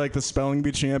wants to be like the spelling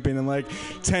bee champion in like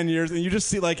 10 years. And you just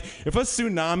see like if a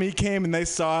tsunami came and they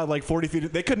saw it like 40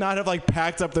 feet, they could not have like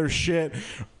packed up their shit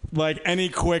like any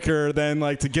quicker than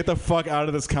like to get the fuck out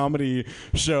of this comedy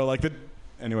show.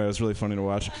 Anyway, it was really funny to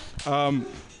watch.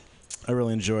 I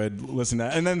really enjoyed listening to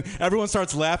that. And then everyone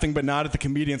starts laughing, but not at the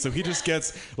comedian. So he just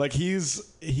gets like he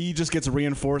just gets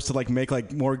reinforced to like make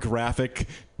like more graphic,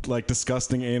 like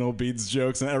disgusting anal beads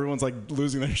jokes, and everyone's like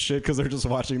losing their shit because they're just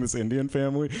watching this Indian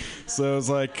family. So it was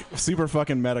like super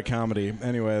fucking meta comedy.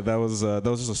 Anyway, that was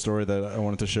just a story that I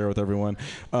wanted to share with everyone.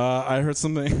 I heard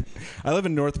something. I live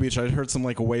in North Beach. I heard some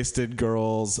like wasted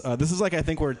girls. This is like I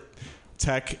think where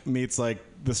tech meets like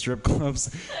the strip clubs,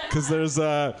 because there's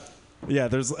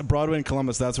Broadway in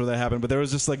Columbus. That's where that happened. But there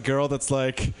was just like girl that's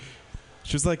like,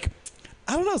 she was like,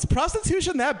 I don't know. Is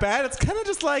prostitution that bad? It's kind of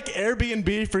just like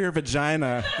Airbnb for your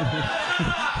vagina.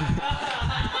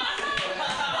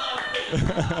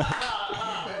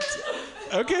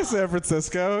 Okay, San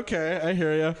Francisco. Okay, I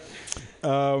hear you.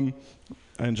 I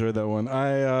enjoyed that one.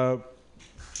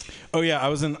 Oh yeah, I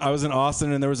was in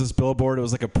Austin, and there was this billboard. It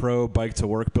was like a pro bike to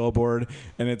work billboard,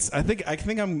 and I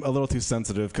think I'm a little too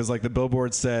sensitive because like the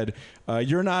billboard said,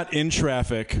 "You're not in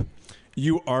traffic,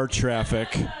 you are traffic."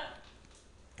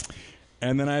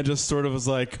 And then I just sort of was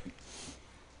like,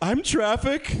 "I'm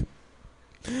traffic?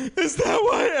 Is that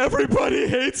why everybody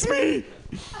hates me?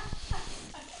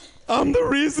 I'm the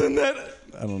reason that..."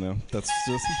 I don't know. That's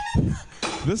just...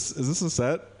 Is this a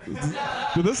set?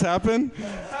 Did this happen?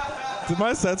 Did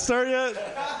my set start yet?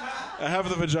 I have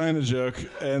the vagina joke,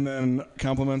 and then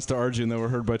compliments to Arjun that were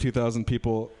heard by 2,000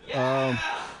 people. Yeah.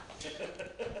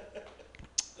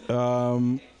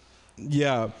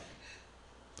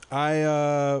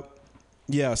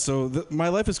 So my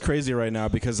life is crazy right now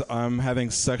because I'm having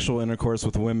sexual intercourse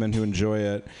with women who enjoy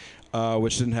it,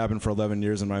 which didn't happen for 11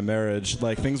 years in my marriage.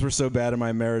 Like, things were so bad in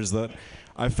my marriage that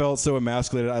I felt so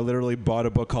emasculated, I literally bought a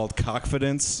book called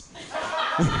Cockfidence.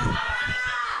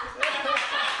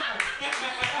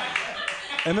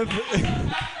 And then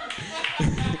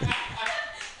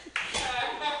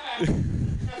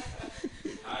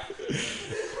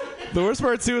the worst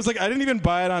part too is like I didn't even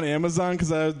buy it on Amazon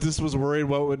because I just was worried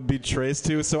what it would be traced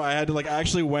to. So I had to I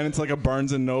actually went into like a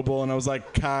Barnes and Noble and I was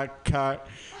like cock,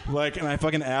 and I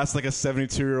fucking asked like a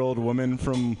 72-year-old woman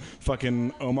from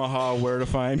fucking Omaha where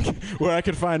I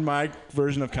could find my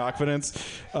version of Cockfidence.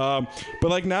 But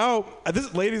like now,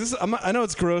 I know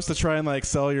it's gross to try and like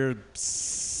sell your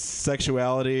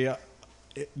sexuality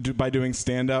by doing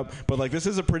stand-up, but like this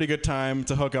is a pretty good time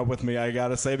to hook up with me, I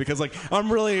gotta say, because like I'm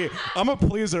a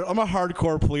pleaser. I'm a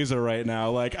hardcore pleaser right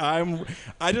now. Like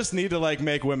I just need to like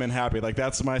make women happy. Like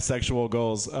that's my sexual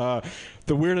goals.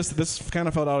 The weirdest, this kind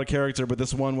of felt out of character, but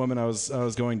this one woman I was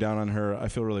going down on her. I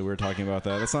feel really weird talking about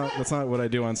that. That's not what I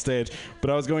do on stage,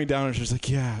 but I was going down and she was like,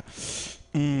 yeah,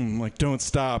 like don't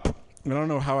stop. And I don't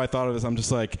know how I thought of this. I'm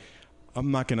just like,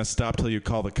 I'm not gonna stop till you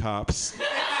call the cops.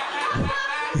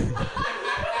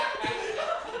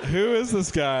 Who is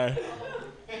this guy?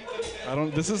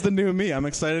 This is the new me. I'm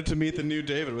excited to meet the new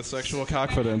David with sexual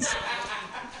confidence.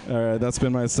 All right, that's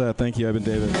been my set. Thank you. I've been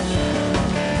David.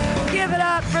 Give it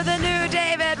up for the new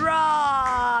David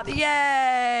Robb.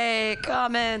 Yay!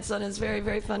 Comments on his very,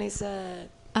 very funny set.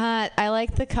 I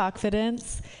like the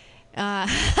confidence.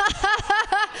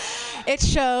 It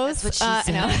shows. That's what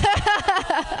she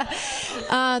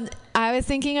said. I was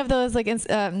thinking of those like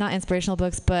not inspirational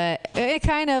books, but it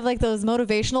kind of like those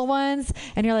motivational ones.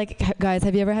 And you're like, guys,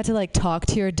 have you ever had to like talk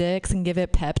to your dicks and give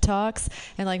it pep talks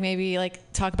and like maybe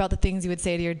like talk about the things you would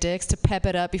say to your dicks to pep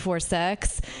it up before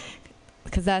sex?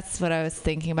 Because that's what I was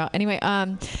thinking about. Anyway,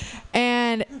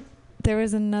 and there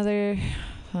was another.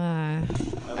 I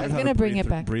was gonna bring it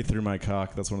back. Breathe through my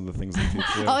cock. That's one of the things they teach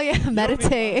you. Oh yeah,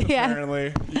 meditate. Yeah.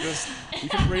 Apparently, you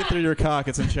can breathe through your cock.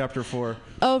 It's in chapter 4.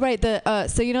 Oh right.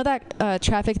 So you know that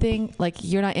traffic thing? Like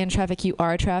you're not in traffic, you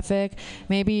are traffic.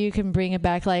 Maybe you can bring it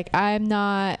back. Like I'm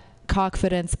not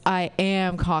cockfidence, I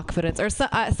am cockfidence, or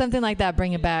something like that.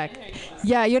 Bring it back.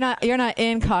 Yeah, you're not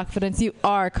in cockfidence. You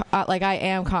are like I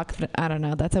am cockfident. I don't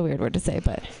know. That's a weird word to say,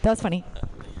 but that was funny.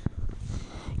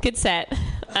 Good set.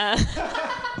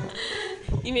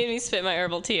 You made me spit my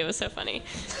herbal tea. It was so funny.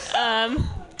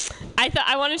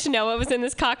 I wanted to know what was in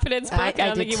this Cockfidence book. I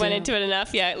don't think you went into it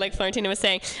enough. Yeah, like Florentina was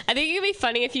saying. I think it would be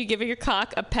funny if you give your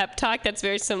cock a pep talk that's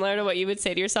very similar to what you would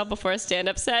say to yourself before a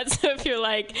stand-up set. So if you're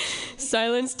like,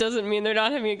 silence doesn't mean they're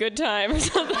not having a good time or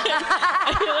something.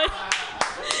 I feel like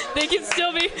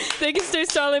they can stay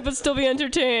silent but still be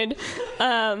entertained. Do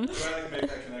I like make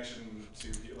that connection to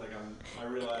like I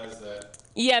realize that.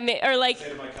 Yeah, or like. Say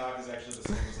to my cock is actually the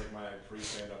same as like my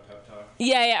pre-stand-up pep talk.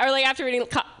 Yeah, or like after reading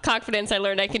Cockfidence, I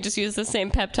learned I could just use the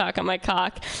same pep talk on my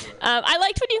cock. I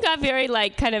liked when you got very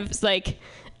like kind of like.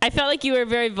 I felt like you were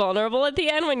very vulnerable at the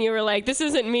end when you were like, "This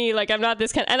isn't me. Like I'm not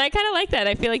this kind." And I kind of like that.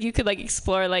 I feel like you could like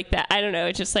explore like that. I don't know.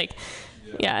 It's just like.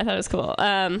 Yeah, I thought it was cool.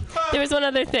 There was one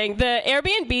other thing. The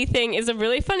Airbnb thing is a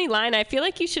really funny line. I feel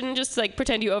like you shouldn't just like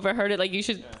pretend you overheard it. Like you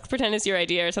should pretend it's your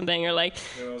idea or something. Or like.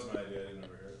 It was my idea. I didn't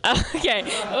overhear it. Okay.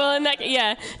 Well, in that,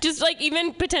 yeah, just like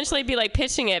even potentially be like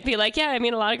pitching it. Be like, yeah, I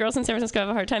mean, a lot of girls in San Francisco have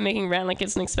a hard time making rent. Like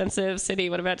it's an expensive city.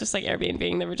 What about just like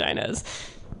Airbnb-ing their vaginas?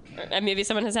 Or maybe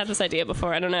someone has had this idea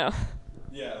before. I don't know.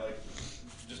 Yeah, like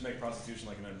just make prostitution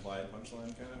like an implied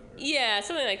punchline kind of. Yeah,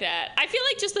 something like that. I feel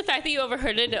like just the fact that you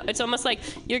overheard it, it's almost like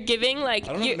you're giving like.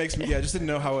 I don't know what it makes me. Yeah, I just didn't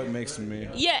know how it makes me.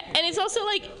 Yeah, and it's also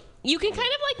like you can kind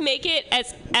of like make it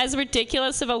as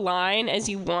ridiculous of a line as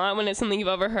you want when it's something you've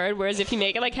overheard. Whereas if you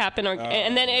make it like happen,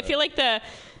 and then I feel like the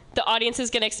audience is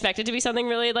going to expect it to be something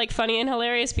really like funny and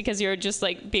hilarious because you're just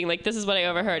like being like, this is what I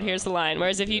overheard, here's the line.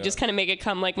 Whereas if you just kind of make it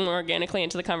come like more organically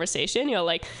into the conversation, you'll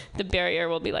like the barrier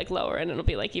will be like lower and it'll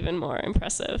be like even more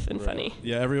impressive and funny.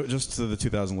 Yeah, just to the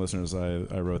 2,000 listeners,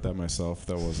 I wrote that myself.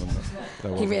 That wasn't.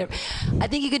 I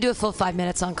think you could do a full 5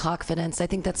 minutes on confidence. I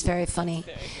think that's very funny.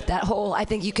 That whole, I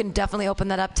think you can definitely open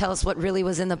that up. Tell us what really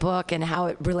was in the book and how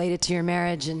it related to your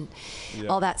marriage and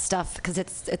all that stuff because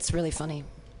it's really funny.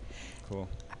 Cool.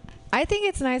 I think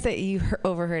it's nice that you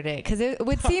overheard it because it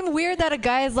would seem weird that a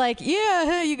guy is like, yeah,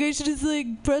 hey, you guys should just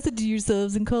like prostitute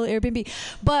yourselves and call it Airbnb.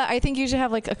 But I think you should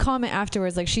have like a comment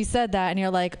afterwards, like she said that, and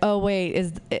you're like, oh wait,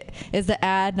 is the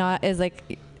ad not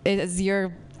is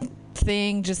your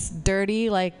thing just dirty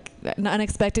like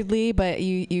unexpectedly, but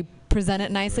you present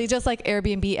it nicely, just like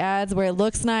Airbnb ads where it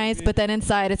looks nice, but then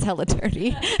inside it's hella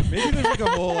dirty. Maybe there's like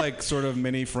a whole like sort of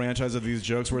mini franchise of these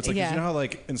jokes where it's like, 'cause you know how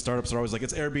like in startups are always like,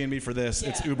 it's Airbnb for this,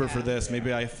 it's Uber for this.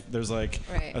 Maybe there's like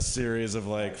a series of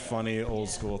like funny old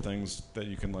school things that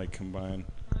you can like combine.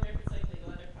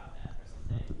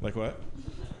 Like what?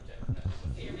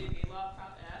 Airbnb law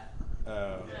prop ad.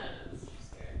 Oh.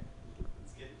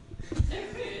 I'm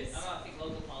not think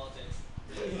local politics.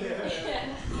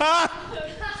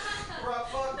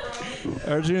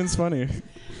 Arjune's funny.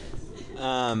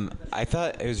 I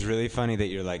thought it was really funny that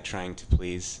you're like trying to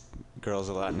please girls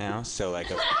a lot now. So like,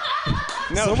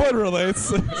 someone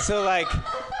relates. So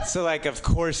like, of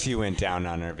course you went down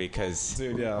on her because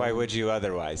why would you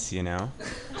otherwise? You know.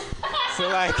 So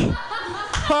like,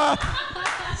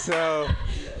 so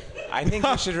I think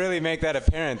we should really make that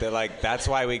apparent that like that's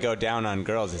why we go down on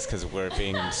girls is because we're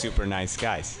being super nice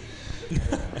guys.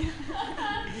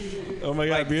 Oh my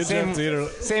God! Like,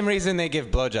 same reason they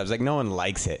give blowjobs. Like no one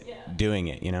likes it doing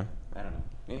it, you know. I don't know.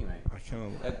 Anyway,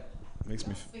 that makes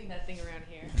me. Swing that thing around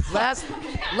here.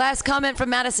 Last comment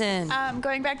from Madison.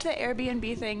 Going back to the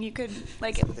Airbnb thing, you could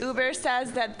like Uber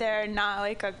says that they're not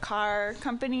like a car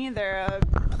company; they're a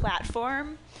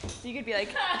platform. So you could be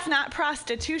like, it's not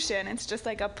prostitution; it's just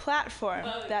like a platform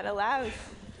that allows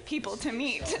people to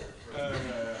meet.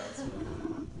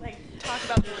 Like talk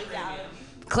about the legality.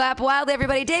 Clap wildly,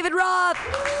 everybody. David Roth.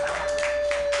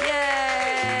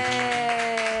 Yay.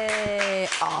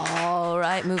 All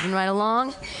right, moving right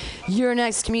along. Your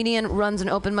next comedian runs an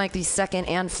open mic the 2nd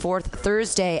and 4th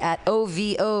Thursday at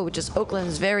OVO, which is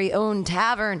Oakland's very own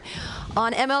tavern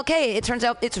on MLK. It turns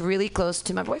out it's really close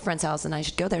to my boyfriend's house, and I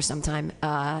should go there sometime.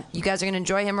 You guys are going to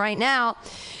enjoy him right now.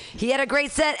 He had a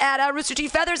great set at Rooster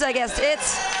Teeth Feathers, I guess.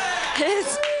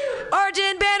 It's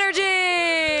Arjun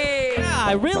Banerjee! Yeah,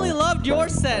 I really loved your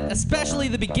set, especially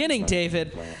the beginning,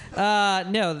 David.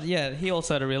 He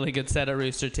also had a really good set at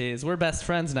Rooster Teeth. We're best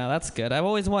friends now. That's good. I've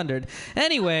always wondered.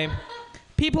 Anyway,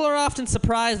 people are often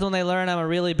surprised when they learn I'm a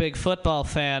really big football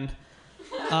fan.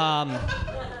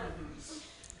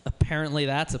 Apparently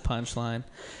that's a punchline.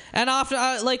 And often,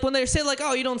 like, when they say, like,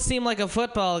 oh, you don't seem like a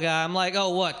football guy, I'm like, oh,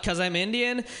 what, because I'm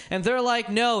Indian? And they're like,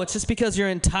 no, it's just because your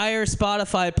entire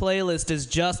Spotify playlist is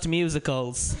just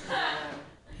musicals.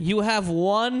 You have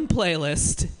one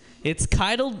playlist. It's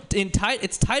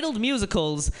titled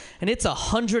Musicals, and it's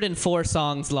 104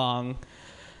 songs long.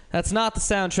 That's not the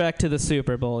soundtrack to the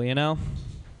Super Bowl, you know?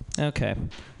 Okay.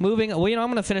 I'm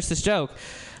going to finish this joke.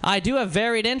 I do have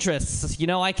varied interests. You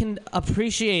know, I can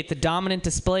appreciate the dominant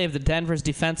display of the Denver's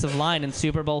defensive line in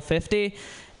Super Bowl 50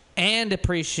 and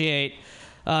appreciate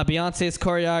Beyonce's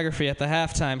choreography at the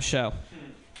halftime show.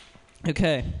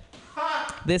 Okay.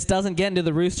 This doesn't get into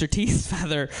the Rooster Teeth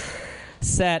feather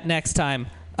set next time.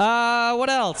 What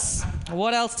else?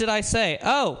 What else did I say?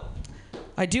 Oh,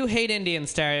 I do hate Indian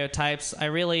stereotypes. I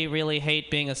really, really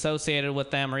hate being associated with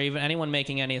them or even anyone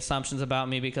making any assumptions about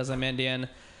me because I'm Indian.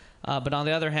 But on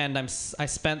the other hand, I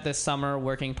spent this summer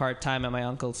working part-time at my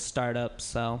uncle's startup,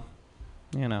 so,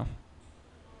 you know.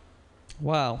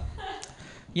 Wow.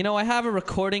 You know, I have a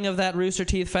recording of that Rooster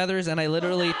Teeth Feathers, and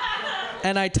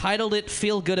I titled it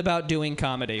Feel Good About Doing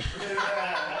Comedy.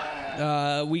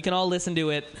 We can all listen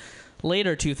to it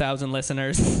later, 2,000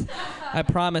 listeners. I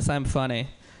promise I'm funny.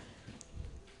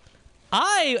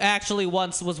 I actually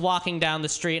once was walking down the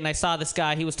street and I saw this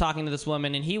guy. He was talking to this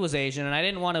woman and he was Asian, and I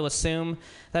didn't want to assume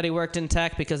that he worked in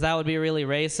tech because that would be really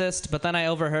racist. But then I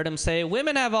overheard him say,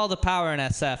 "Women have all the power in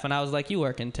SF," and I was like, "You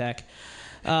work in tech."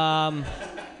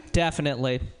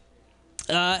 Definitely.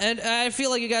 And I feel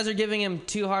like you guys are giving him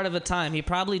too hard of a time. He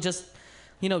probably just,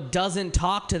 doesn't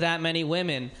talk to that many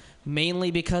women,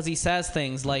 mainly because he says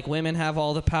things like women have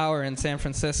all the power in San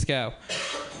Francisco.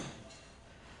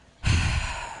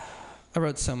 I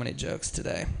wrote so many jokes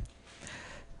today,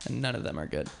 and none of them are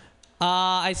good.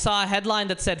 I saw a headline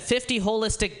that said 50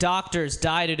 holistic doctors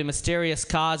die due to mysterious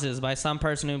causes by some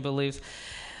person who believes.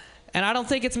 And I don't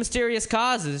think it's mysterious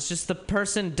causes. It's just the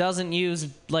person doesn't use,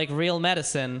 like, real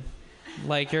medicine.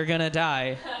 Like, you're going to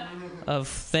die of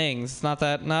things.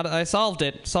 I solved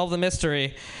it. Solved the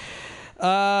mystery.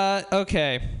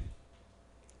 Okay.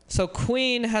 So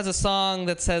Queen has a song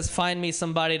that says, "Find me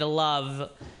somebody to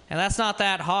love." And that's not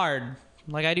that hard.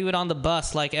 Like, I do it on the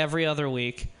bus, like, every other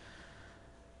week.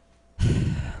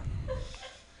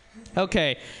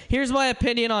 Okay, here's my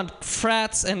opinion on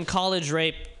frats and college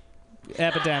rape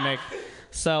epidemic.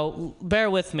 So, bear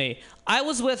with me. I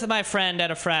was with my friend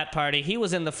at a frat party. He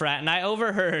was in the frat, and I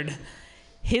overheard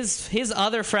his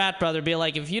other frat brother be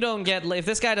like, if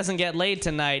this guy doesn't get laid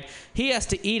tonight, he has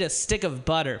to eat a stick of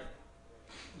butter.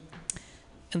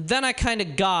 And then I kind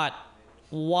of got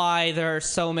why there are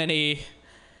so many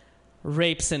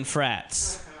rapes in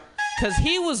frats. Because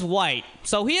he was white,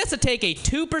 so he has to take a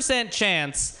 2%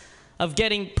 chance of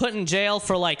getting put in jail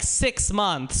for like 6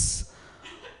 months,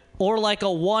 or like a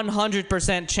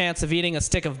 100% chance of eating a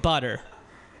stick of butter.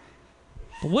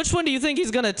 Which one do you think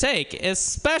he's going to take?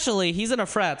 Especially, he's in a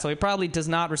frat, so he probably does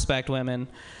not respect women.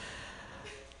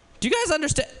 Do you guys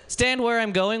understand where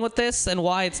I'm going with this and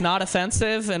why it's not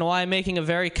offensive and why I'm making a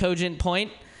very cogent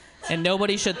point and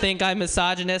nobody should think I'm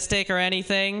misogynistic or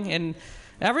anything? And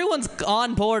everyone's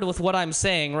on board with what I'm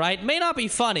saying, right? May not be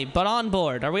funny, but on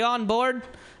board. Are we on board?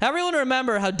 Everyone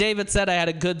remember how David said I had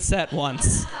a good set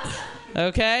once.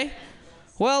 Okay?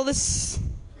 Well,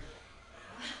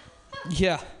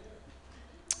 yeah.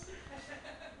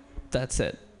 That's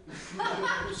it.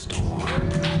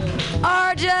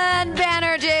 Arjun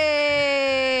Banerjee!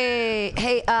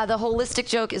 Hey, the holistic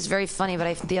joke is very funny, but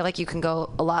I feel like you can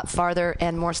go a lot farther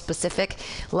and more specific.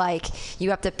 Like, you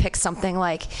have to pick something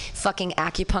like fucking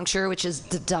acupuncture, which is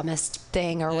the dumbest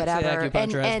thing or whatever.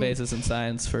 Acupuncture has basis in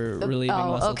science for relieving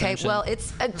muscle tension. Well,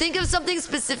 think of something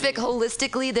specific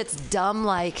holistically that's dumb,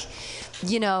 like,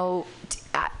 you know,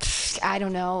 I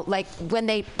don't know, like when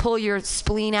they pull your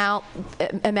spleen out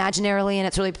imaginarily and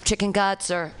it's really chicken guts,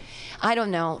 or I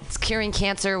don't know, it's curing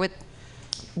cancer with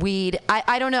weed.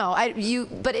 I don't know.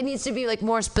 But it needs to be like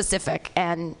more specific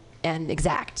and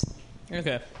exact.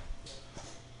 Okay.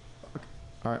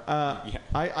 All right.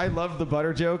 I love the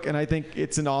butter joke, and I think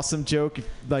it's an awesome joke.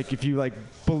 If you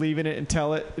believe in it and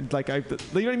tell it, you know what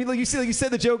I mean. Like you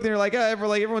said the joke, and you're like,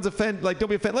 everyone's offended. Like, don't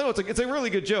be offended. No, it's a really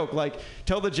good joke. Like,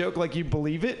 tell the joke like you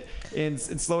believe it, and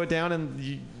slow it down,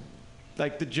 and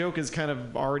the joke is kind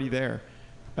of already there.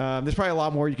 There's probably a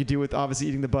lot more you could do with obviously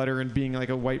eating the butter and being like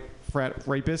a white frat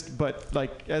rapist, but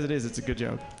like as it is, it's a good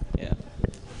joke. Yeah.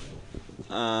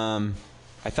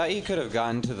 I thought you could have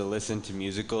gotten to the listen to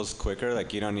musicals quicker.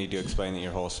 Like, you don't need to explain that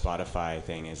your whole Spotify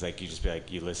thing is like, you just be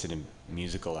like, you listen to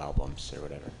musical albums or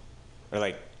whatever. Or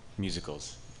like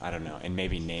musicals. I don't know. And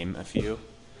maybe name a few.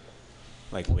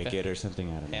 Like Wicked or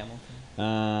something. I don't know.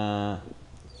 Hamilton.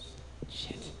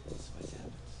 Shit. What's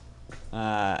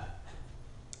happening?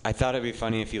 I thought it'd be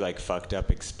funny if you like fucked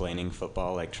up explaining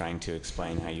football, like trying to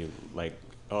explain how you like,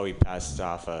 oh, he passed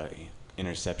off a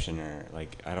interception, or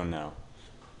like, I don't know.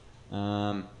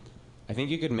 I think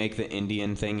you could make the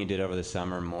Indian thing you did over the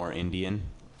summer more Indian.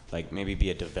 Like, maybe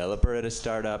be a developer at a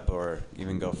startup, or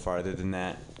even go farther than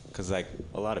that. Because, like,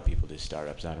 a lot of people do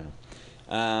startups. I don't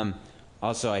know.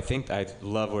 Also, I think I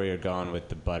love where you're going with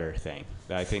the butter thing.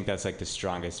 I think that's, like, the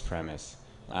strongest premise.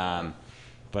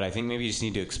 But I think maybe you just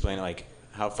need to explain it, like,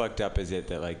 how fucked up is it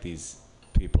that, like, these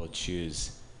people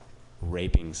choose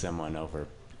raping someone over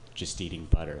just eating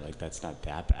butter? Like, that's not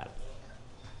that bad.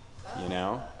 You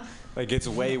know? Like, it's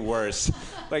way worse.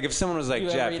 Like, if someone was like,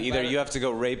 Jeff, either you have to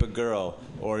go rape a girl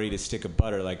or eat a stick of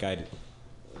butter, like, I'd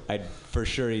for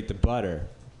sure eat the butter.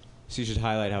 So you should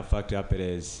highlight how fucked up it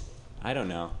is. I don't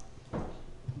know.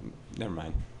 Never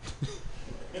mind.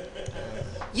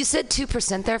 You said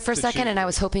 2% there for a second, and I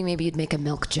was hoping maybe you'd make a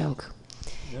milk joke.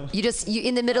 No. You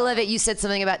in the middle of it, you said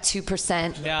something about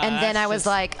 2%, yeah, and then I was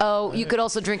like, oh, you could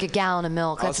also drink a gallon of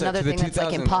milk. That's another thing that's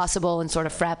like impossible and sort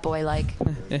of frat boy like.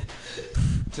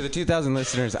 To the 2,000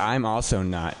 listeners, I'm also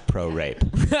not pro-rape.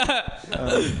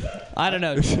 I don't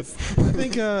know.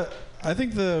 I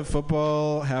think the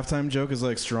football halftime joke is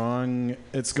like strong.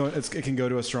 It can go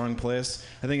to a strong place.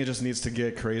 I think it just needs to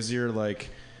get crazier. Like,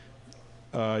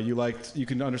 you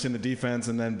can understand the defense,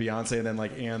 and then Beyonce, and then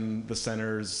and the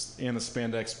centers and the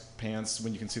spandex pants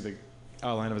when you can see the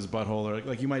outline of his butthole, or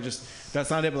like you might just, that's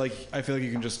not it, but like I feel like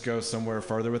you can just go somewhere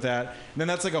farther with that. And then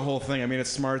that's like a whole thing. I mean, it's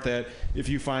smart that if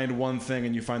you find one thing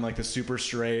and you find like the super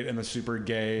straight and the super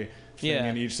gay thing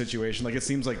in each situation, like it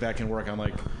seems like that can work on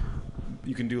like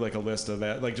you can do like a list of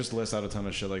that, like just list out a ton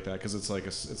of shit like that, because it's like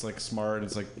smart,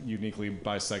 it's like uniquely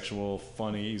bisexual,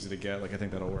 funny, easy to get. Like I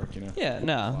think that'll work, you know. Yeah,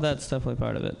 no, that's definitely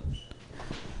part of it.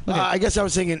 Okay. I guess I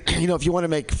was thinking, if you want to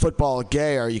make football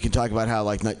gayer, you can talk about how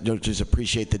like not just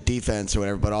appreciate the defense or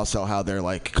whatever, but also how their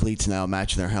like cleats now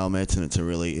match their helmets, and it's a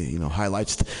really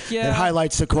highlights it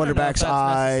highlights the quarterback's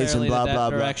eyes and blah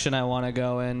blah blah. Direction I want to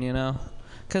go in,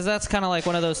 because that's kind of like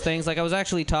one of those things. Like I was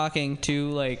actually talking to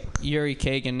like Yuri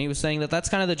Kagan, and he was saying that that's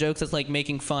kind of the jokes that's like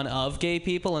making fun of gay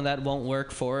people, and that'll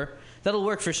work for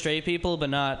straight people, but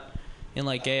not in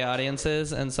like gay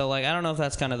audiences. And so like I don't know if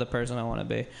that's kind of the person I want to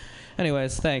be.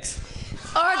 Anyways, thanks.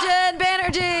 Arjun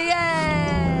Banerjee,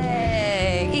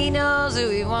 yay! He knows who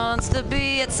he wants to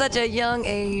be at such a young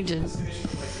age.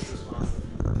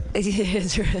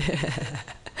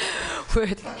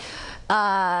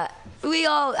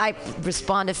 I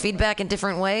respond to feedback in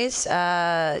different ways.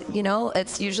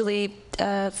 It's usually,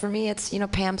 for me, it's,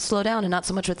 Pam, slow down, and not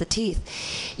so much with the teeth.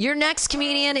 Your next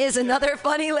comedian is another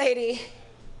funny lady.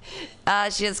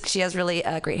 She has really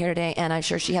great hair today, and I'm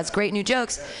sure she has great new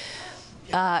jokes.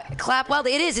 Clap. Well,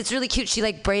 it is. It's really cute. She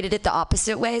like braided it the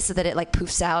opposite way so that it like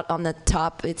poofs out on the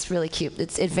top. It's really cute.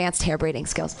 It's advanced hair braiding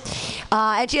skills.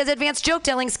 And she has advanced joke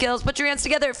telling skills. Put your hands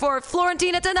together for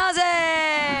Florentina Tanaze.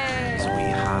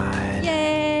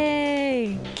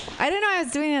 Yay! I didn't know I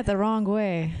was doing it the wrong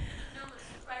way. No, it's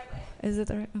the right way. Is it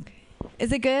the right? Okay.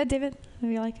 Is it good, David? Do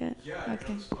you like it? Yeah.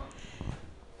 Okay.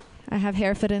 I have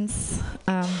hair fittance.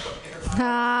 All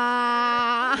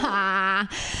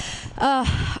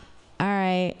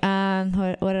right.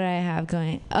 What did I have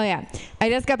going? Oh, yeah. I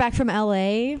just got back from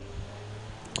LA.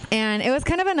 And it was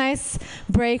kind of a nice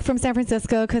break from San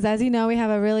Francisco because, as you know, we have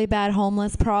a really bad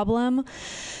homeless problem.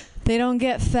 They don't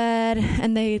get fed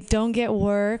and they don't get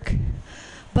work.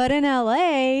 But in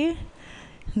LA,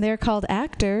 they're called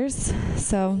actors.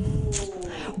 So,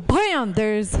 bam,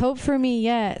 there's hope for me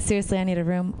yet. Seriously, I need a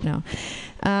room. No.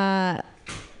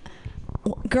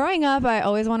 Growing up, I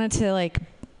always wanted to, like,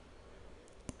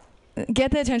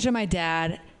 get the attention of my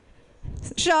dad.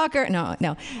 Shocker. No.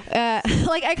 Like,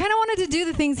 I kind of wanted to do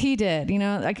the things he did,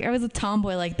 like I was a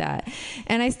tomboy like that.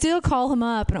 And I still call him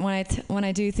up and when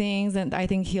I do things and I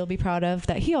think he'll be proud of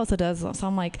that he also does. So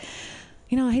I'm like,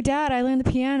 hey Dad, I learned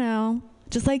the piano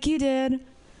just like you did.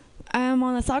 I'm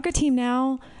on the soccer team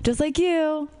now, just like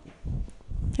you.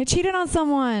 I cheated on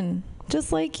someone,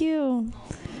 just like you.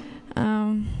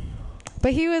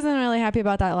 But he wasn't really happy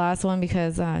about that last one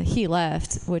because he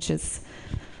left, which is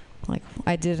like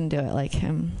I didn't do it like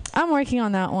him. I'm working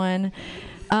on that one.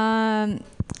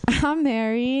 I'm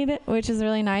married, which is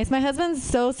really nice. My husband's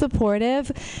so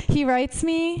supportive. He writes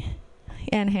me,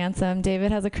 and handsome.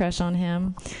 David has a crush on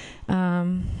him.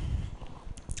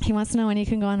 He wants to know when you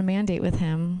can go on a man date with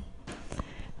him.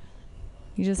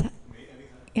 You just,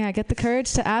 get the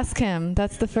courage to ask him.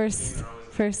 That's the first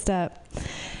step.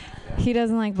 He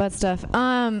doesn't like butt stuff.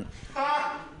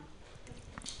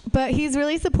 But he's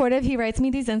really supportive. He writes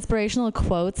me these inspirational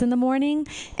quotes in the morning.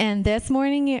 And this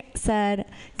morning it said,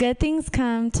 "Good things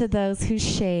come to those who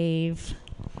shave."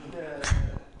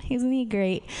 Isn't he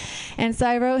great? And so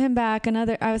I wrote him back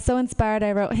I was so inspired.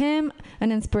 I wrote him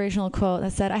an inspirational quote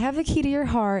that said, "I have the key to your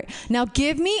heart. Now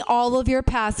give me all of your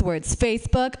passwords.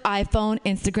 Facebook, iPhone,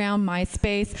 Instagram,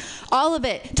 MySpace, all of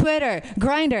it. Twitter,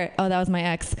 Grindr." Oh, that was my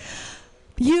ex.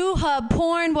 YouHub,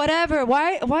 porn, whatever.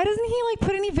 Why doesn't he like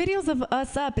put any videos of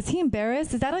us up? Is he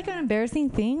embarrassed? Is that like an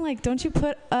embarrassing thing? Like, don't you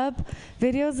put up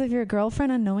videos of your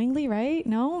girlfriend unknowingly, right?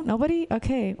 No? Nobody?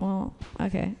 Okay. Well,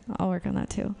 okay. I'll work on that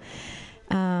too.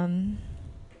 I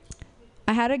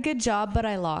had a good job, but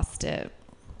I lost it.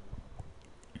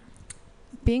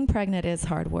 Being pregnant is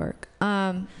hard work.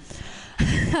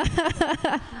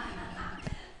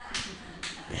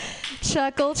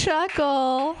 Chuckle,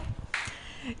 chuckle.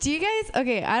 Do you guys,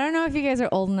 okay, I don't know if you guys are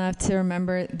old enough to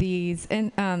remember these,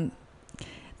 and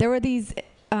there were these,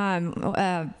 I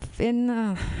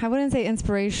wouldn't say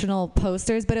inspirational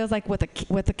posters, but it was like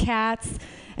with the cats,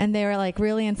 and they were like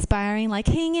really inspiring, like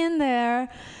hang in there,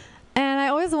 and I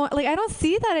always want, like I don't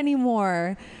see that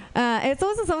anymore. It's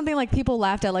also something like people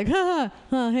laughed at, like,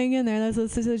 hang in there,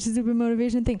 that's such a super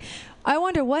motivation thing. I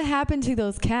wonder what happened to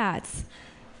those cats.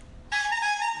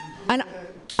 And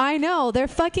I know, they're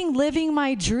fucking living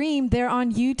my dream. They're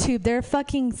on YouTube. They're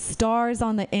fucking stars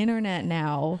on the internet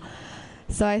now.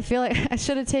 So I feel like I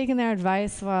should have taken their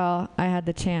advice while I had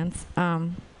the chance.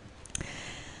 I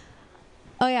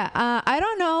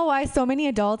don't know why so many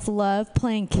adults love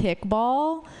playing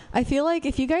kickball. I feel like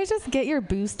if you guys just get your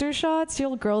booster shots,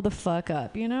 you'll grow the fuck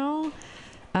up,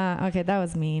 Okay, that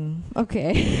was mean.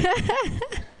 Okay.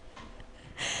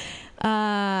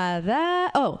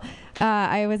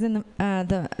 I was in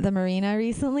the marina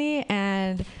recently,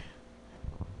 and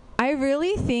I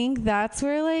really think that's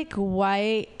where like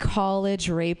white college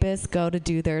rapists go to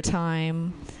do their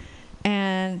time.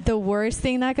 And the worst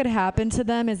thing that could happen to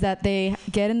them is that they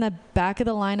get in the back of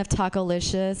the line of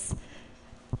Tacolicious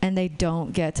and they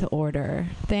don't get to order.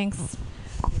 Thanks.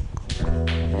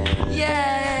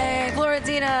 Yay,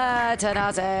 Florentina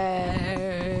Tenace.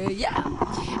 Yeah.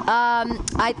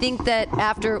 I think that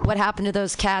after what happened to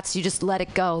those cats, you just let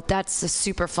it go. That's a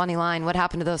super funny line. What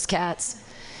happened to those cats?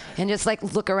 And just like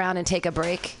look around and take a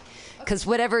break. Because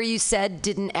whatever you said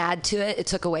didn't add to it. It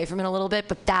took away from it a little bit.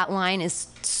 But that line is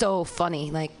so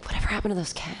funny. Like, whatever happened to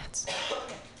those cats?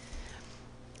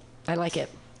 I like it.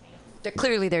 They're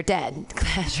dead.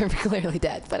 They're clearly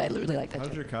dead. But I really like that. How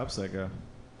did your cop set go?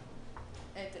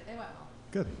 It went well.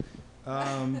 Good.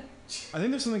 I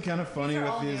think there's something kind of funny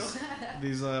with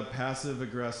these passive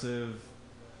aggressive,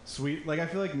 sweet. Like I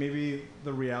feel like maybe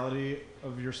the reality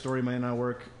of your story might not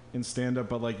work in stand-up,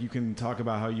 but like you can talk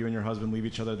about how you and your husband leave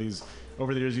each other these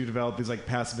over the years. You develop these like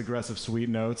passive aggressive sweet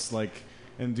notes, like,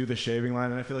 and do the shaving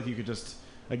line. And I feel like you could just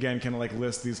again kind of like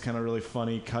list these kind of really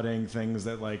funny cutting things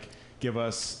that like give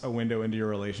us a window into your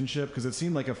relationship, because it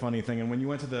seemed like a funny thing. And when you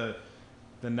went to the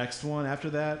next one after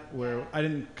that, where I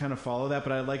didn't kind of follow that,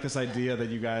 but I like this idea that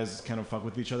you guys kind of fuck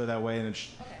with each other that way, and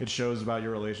it shows about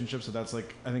your relationship. So that's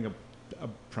like I think a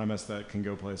premise that can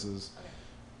go places.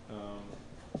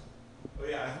 But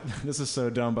yeah, this is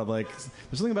so dumb, but like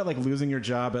there's something about like losing your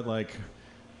job at like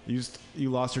you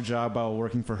lost your job while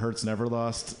working for Hertz Never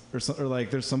Lost, or like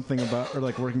there's something about, or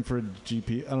like working for a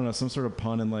GP. I don't know, some sort of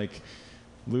pun, and like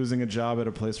losing a job at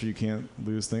a place where you can't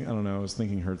lose things. I don't know. I was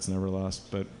thinking Hertz Never Lost,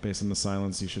 but based on the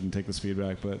silence, you shouldn't take this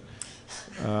feedback. But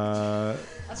I'll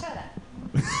try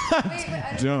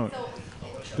that. Don't.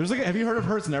 There's like, have you heard of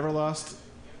Hertz Never Lost?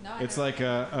 No. It's like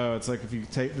it's like if you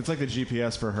take, it's like the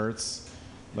GPS for Hertz,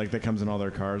 like that comes in all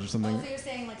their cars or something. Oh, so you're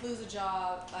saying like lose a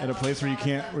job at a place where you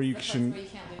can't, where you shouldn't. Where you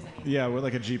can't lose anything. Yeah, with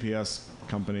like a GPS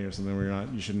company or something where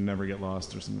you should never get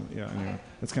lost or something. Yeah, anyway,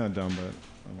 it's kind of dumb, but.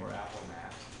 Or Apple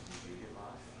Maps. Do you get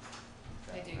lost?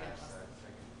 I do get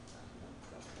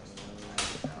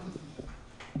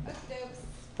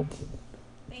lost.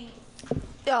 Thanks.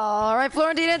 All right,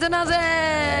 Florentina Tenace.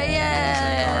 Yay!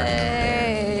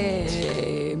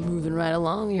 Moving right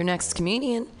along, your next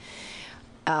comedian.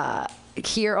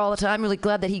 Here all the time. Really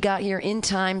glad that he got here in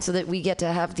time so that we get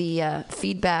to have the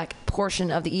feedback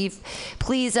portion of the eve.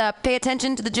 Please pay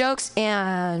attention to the jokes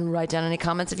and write down any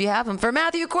comments if you have them. For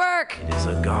Matthew Quirk. It is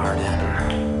a garden.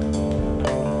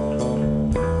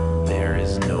 There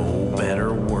is no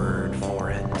better word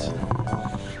for it.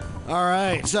 All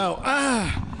right, so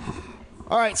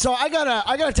I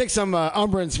gotta take some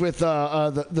umbrance with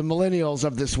the millennials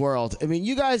of this world. I mean,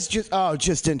 you guys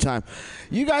just in time.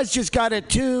 You guys just got it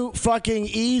too fucking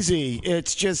easy.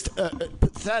 It's just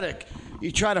pathetic.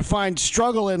 You try to find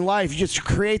struggle in life. You just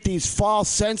create these false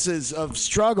senses of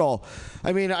struggle.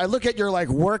 I mean, I look at your like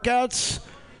workouts,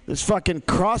 this fucking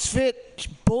CrossFit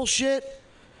bullshit.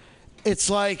 It's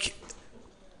like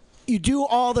you do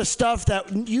all the stuff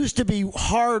that used to be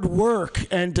hard work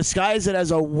and disguise it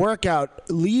as a workout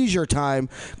leisure time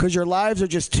because your lives are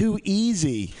just too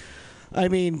easy. I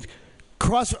mean,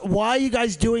 why are you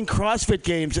guys doing CrossFit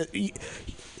games?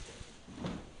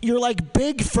 You're like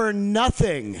big for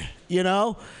nothing, you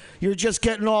know? You're just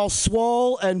getting all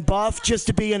swole and buff just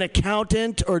to be an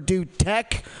accountant or do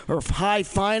tech or high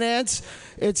finance.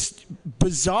 It's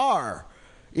bizarre.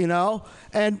 You know,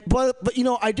 but you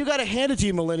know, I do got to hand it to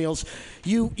you, millennials.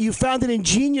 You found an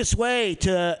ingenious way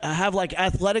to have like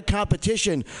athletic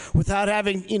competition without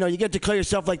having, you know, you get to declare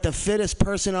yourself like the fittest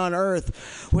person on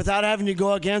earth without having to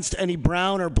go against any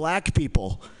brown or black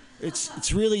people.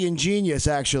 It's really ingenious,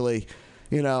 actually,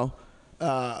 you know.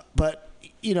 But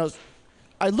you know,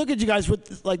 I look at you guys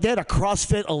with like they had a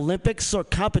CrossFit Olympics sort of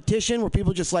competition where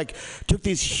people just like took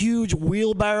these huge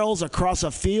wheelbarrows across a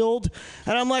field,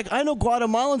 and I'm like, I know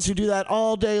Guatemalans who do that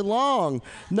all day long.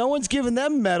 No one's giving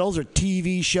them medals or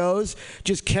TV shows,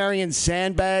 just carrying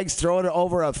sandbags, throwing it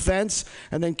over a fence,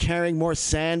 and then carrying more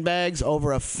sandbags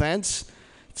over a fence.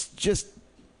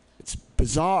 It's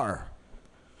bizarre.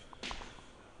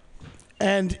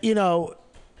 And you know,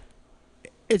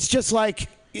 it's just like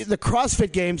the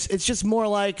CrossFit Games, it's just more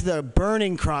like the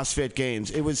burning CrossFit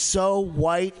Games. It was so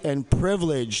white and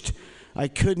privileged, I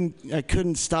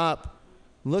couldn't stop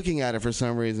looking at it for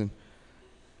some reason.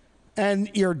 And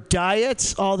your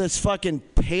diets, all this fucking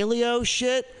paleo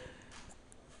shit,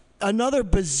 another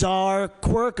bizarre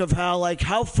quirk of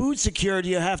how food secure do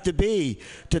you have to be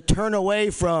to turn away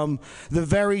from the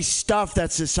very stuff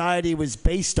that society was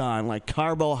based on, like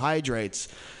carbohydrates.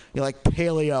 You're like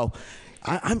paleo.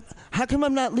 How come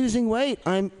I'm not losing weight?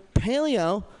 I'm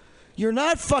paleo. You're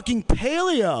not fucking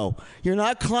paleo. You're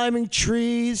not climbing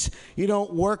trees. You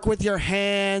don't work with your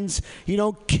hands. You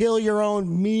don't kill your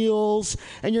own meals.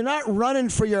 And you're not running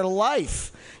for your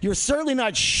life. You're certainly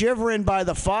not shivering by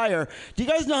the fire. Do you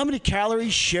guys know how many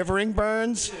calories shivering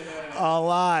burns? A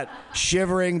lot.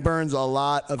 Shivering burns a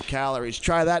lot of calories.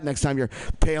 Try that next time you're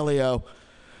paleo.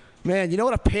 Man, you know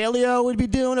what a paleo would be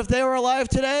doing if they were alive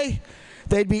today?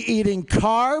 They'd be eating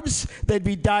carbs, they'd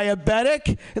be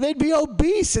diabetic, and they'd be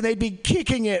obese, and they'd be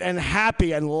kicking it and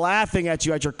happy and laughing at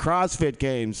you at your CrossFit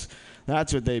games.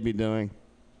 That's what they'd be doing.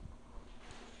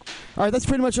 All right, that's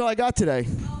pretty much all I got today.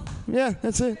 Yeah,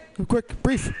 that's it. A quick,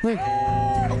 brief thing.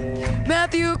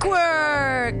 Matthew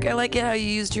Quirk! I like it how you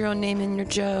used your own name in your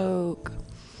joke.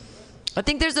 I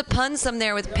think there's a pun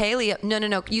somewhere with paleo.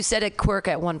 No. You said a quirk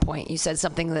at one point. You said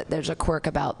something that there's a quirk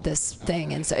about this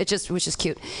thing, and so it just was just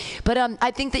cute. But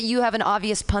I think that you have an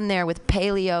obvious pun there with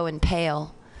paleo and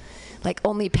pale. Like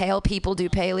only pale people do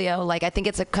paleo. Like I think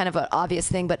it's a kind of an obvious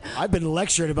thing. But I've been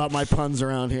lectured about my puns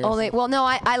around here.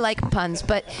 I like puns,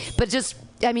 but just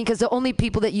I mean because the only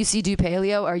people that you see do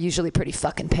paleo are usually pretty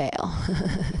fucking pale,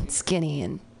 skinny,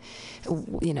 and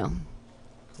you know.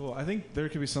 Cool. I think there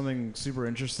could be something super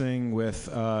interesting with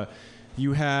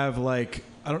you have like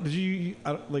did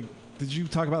you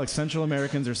talk about like Central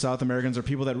Americans or South Americans or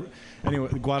people that anyway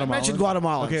Guatemalans? I mentioned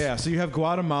Guatemalans. Okay, yeah. So you have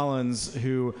Guatemalans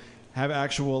who have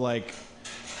actual like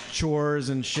chores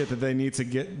and shit that they need to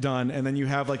get done, and then you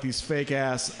have like these fake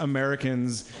ass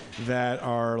Americans that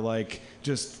are like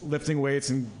just lifting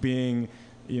weights and being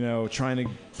trying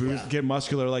to get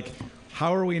muscular like.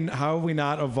 How have we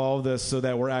not evolved this so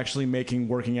that we're actually making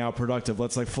working out productive?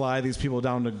 Let's like fly these people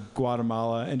down to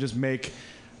Guatemala and just make.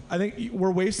 I think we're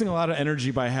wasting a lot of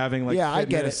energy by having like. Yeah,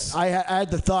 fitness. I get it. I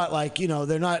had the thought like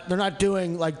they're not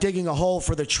doing like digging a hole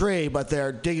for the tree, but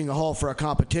they're digging a hole for a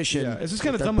competition. Yeah, it's just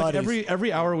kind of dumb. Like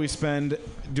every hour we spend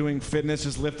doing fitness,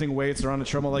 just lifting weights or on a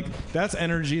treadmill, like that's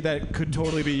energy that could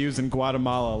totally be used in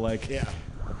Guatemala. Like yeah.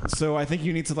 So I think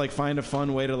you need to like find a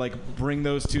fun way to like bring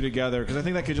those two together because I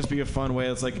think that could just be a fun way.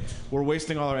 It's like we're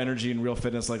wasting all our energy in real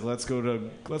fitness. Like let's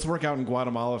work out in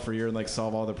Guatemala for a year and like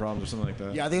solve all the problems or something like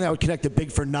that. Yeah, I think that would connect the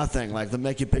big for nothing. Like to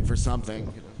make you big for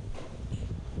something.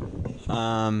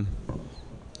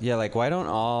 Yeah, like why don't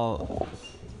all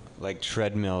like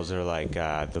treadmills or like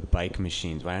the bike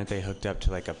machines? Why aren't they hooked up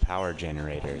to like a power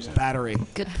generator or something? Battery.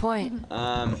 Good point.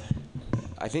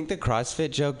 I think the CrossFit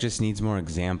joke just needs more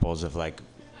examples of like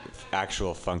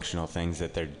actual functional things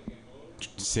that they're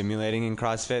simulating in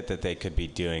CrossFit that they could be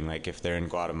doing. Like if they're in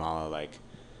Guatemala, like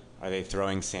are they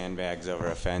throwing sandbags over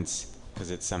a fence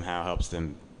because it somehow helps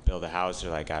them build a house or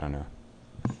like I don't know.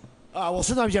 Well,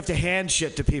 sometimes you have to hand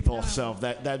shit to people, so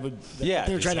that would. Yeah,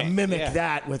 they were trying to mimic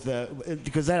that with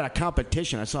because they had a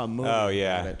competition. I saw a movie. Oh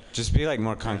yeah, just be like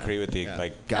more concrete with the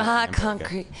like.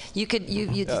 Concrete. You could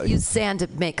use sand to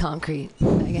make concrete.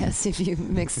 I guess if you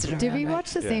mixed it around. Did we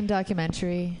watch the same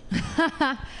documentary?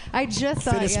 I just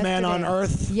saw Fittest it yesterday. Man on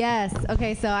Earth. Yes.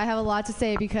 Okay, so I have a lot to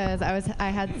say because I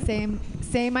had the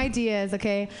same ideas.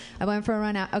 Okay, I went for a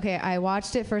run out. Okay, I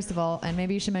watched it first of all, and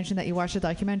maybe you should mention that you watched the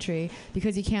documentary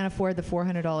because you can't afford the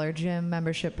 $400 gym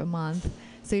membership a month,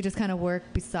 so you just kind of work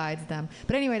besides them.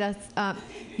 But anyway, that's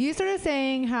you started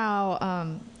saying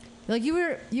how like you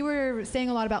were saying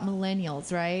a lot about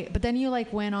millennials, right? But then you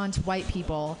like went on to white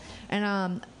people,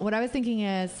 and what I was thinking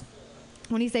is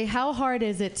when you say how hard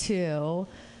is it to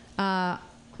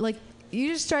like you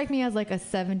just strike me as like a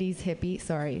 70s hippie,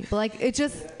 sorry, but like it's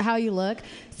just how you look.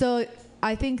 So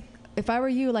I think if I were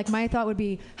you, like my thought would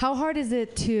be how hard is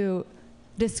it to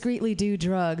discreetly do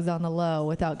drugs on the low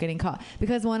without getting caught?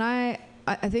 Because when I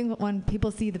think when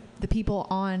people see the people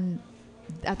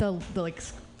at the like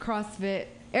CrossFit,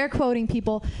 air quoting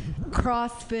people,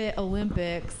 CrossFit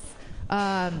Olympics,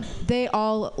 they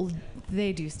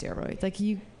do steroids. Like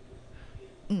you,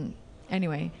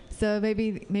 anyway. So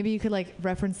maybe you could like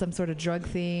reference some sort of drug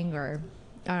thing or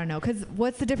I don't know. Because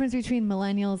what's the difference between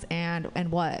millennials and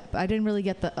what? I didn't really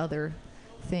get the other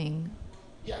thing.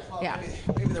 Yeah.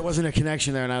 Maybe there wasn't a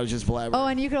connection there, and I was just blabbering. Oh,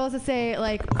 and you could also say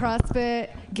like CrossFit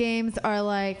games are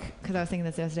like, because I was thinking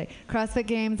this yesterday. CrossFit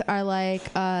games are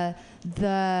like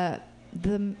the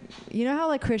you know how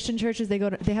like Christian churches they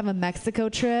have a Mexico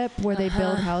trip where they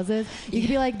build houses. You could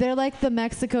be like they're like the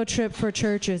Mexico trip for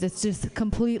churches. It's just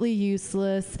completely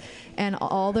useless, and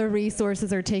all the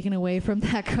resources are taken away from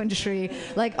that country.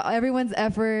 Like everyone's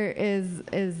effort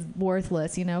is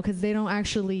worthless, you know, because they don't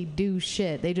actually do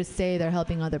shit. They just say they're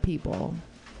helping other people.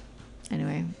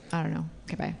 Anyway, I don't know.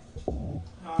 Okay, bye.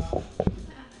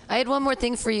 I had one more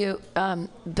thing for you,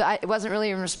 but it wasn't really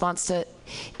in response to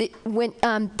it. When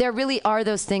there really are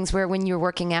those things where when you're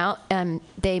working out,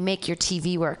 they make your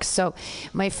TV work. So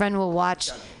my friend will watch.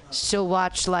 She'll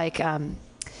watch like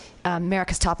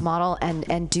America's Top Model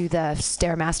and do the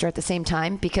Stairmaster at the same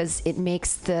time because it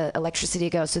makes the electricity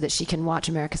go so that she can watch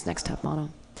America's Next Top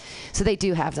Model. So they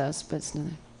do have those, but it's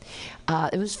another.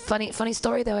 It was funny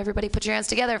story though. Everybody put your hands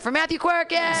together for Matthew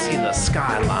Quirk. Yay! See the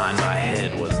skyline, my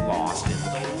head was lost in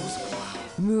those.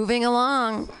 Moving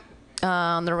along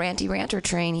on the Ranty Ranter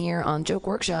train here on Joke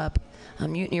Workshop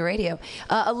on Mutiny Radio.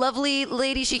 A lovely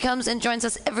lady, she comes and joins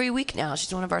us every week now.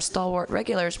 She's one of our stalwart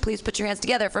regulars. Please put your hands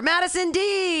together for Madison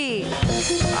D. I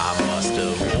must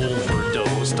have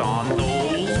overdosed on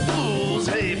those blues.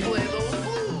 Hey, play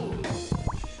those.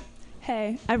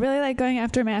 Hey, I really like going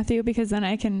after Matthew because then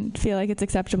I can feel like it's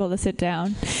acceptable to sit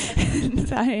down.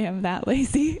 I am that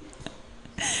lazy.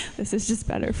 This is just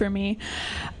better for me.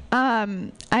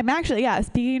 I'm actually,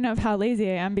 speaking of how lazy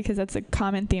I am, because that's a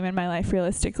common theme in my life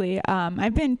realistically,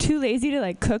 I've been too lazy to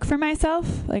like cook for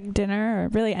myself, like dinner or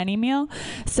really any meal.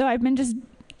 So I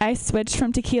switched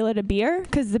from tequila to beer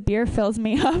because the beer fills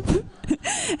me up.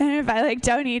 And if I like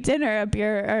don't eat dinner, a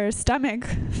beer or a stomach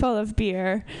full of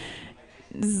beer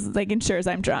like ensures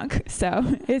I'm drunk.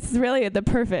 So it's really the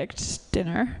perfect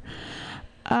dinner.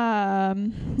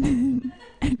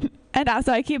 And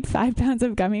also I keep 5 pounds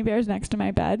of gummy bears next to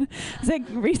my bed. It's like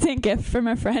a recent gift from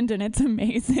a friend and it's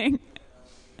amazing.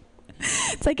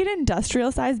 It's like an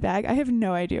industrial sized bag. I have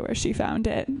no idea where she found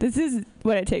it. This is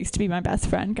what it takes to be my best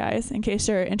friend, guys, in case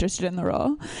you're interested in the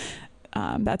role.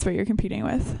 That's what you're competing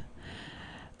with.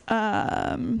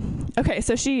 Okay,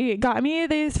 so she got me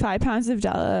these 5 pounds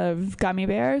of gummy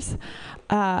bears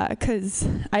because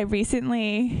I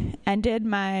recently ended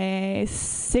my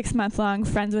 6-month-long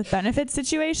friends with benefits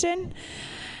situation.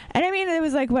 And I mean, it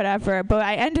was like whatever, but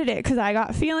I ended it because I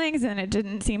got feelings and it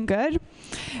didn't seem good.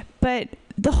 But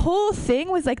the whole thing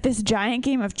was like this giant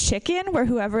game of chicken where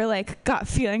whoever like got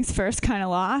feelings first kind of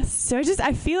lost. So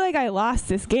I feel like I lost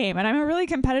this game, and I'm a really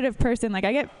competitive person. Like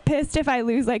I get pissed if I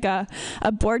lose like a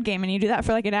board game, and you do that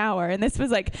for like an hour. And this was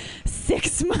like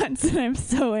 6 months, and I'm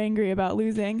so angry about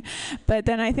losing. But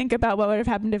then I think about what would have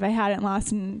happened if I hadn't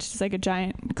lost, and it's just like a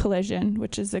giant collision,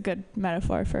 which is a good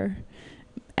metaphor for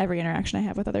every interaction I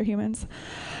have with other humans.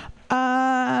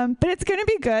 But it's going to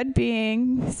be good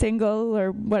being single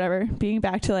or whatever, being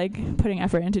back to like putting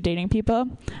effort into dating people.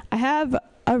 I have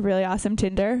a really awesome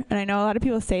Tinder, and I know a lot of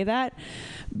people say that,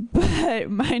 but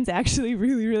mine's actually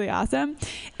really, really awesome.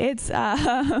 It's,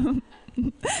 there's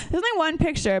only one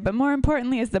picture, but more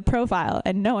importantly is the profile,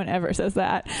 and no one ever says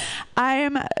that. I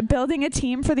am building a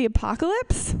team for the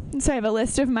apocalypse, so I have a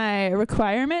list of my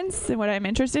requirements and what I'm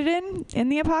interested in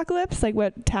the apocalypse, like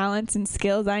what talents and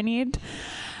skills I need.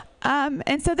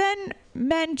 And so then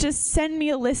men just send me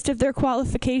a list of their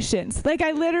qualifications. Like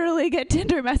I literally get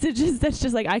Tinder messages that's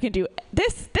just like, I can do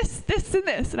this, and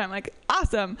this. And I'm like,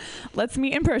 awesome. Let's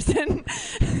meet in person.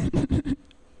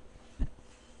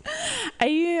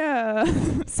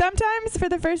 Sometimes for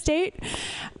the first date,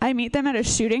 I meet them at a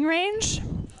shooting range,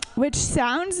 which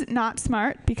sounds not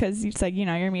smart because it's like,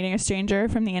 you're meeting a stranger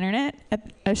from the internet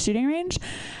at a shooting range.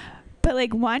 But,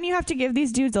 like, one, you have to give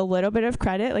these dudes a little bit of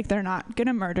credit. Like, they're not going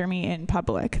to murder me in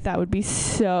public. That would be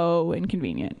so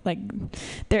inconvenient. Like,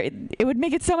 it would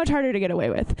make it so much harder to get away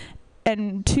with.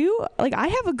 And two, like, I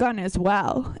have a gun as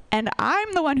well. And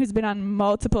I'm the one who's been on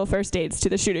multiple first dates to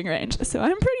the shooting range. So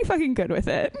I'm pretty fucking good with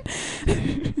it.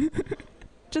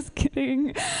 Just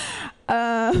kidding.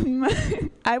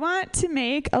 I want to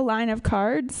make a line of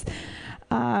cards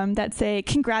that say,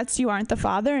 congrats, you aren't the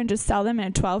father, and just sell them in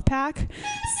a 12-pack.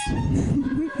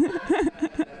 I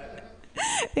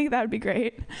think that would be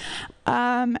great.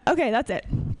 Okay, that's it.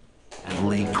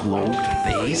 Yay,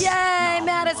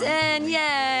 Madison!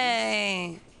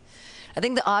 Yay! I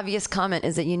think the obvious comment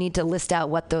is that you need to list out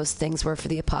what those things were for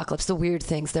the apocalypse. The weird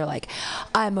things. They're like,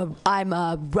 I'm a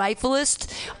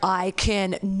rifleist. I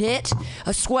can knit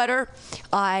a sweater.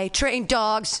 I train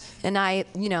dogs, and I,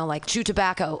 like chew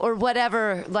tobacco or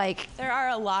whatever. Like there are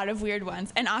a lot of weird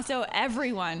ones, and also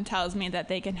everyone tells me that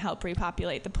they can help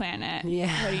repopulate the planet.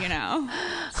 Yeah. What do you know?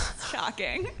 It's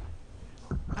shocking.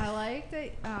 I like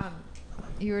that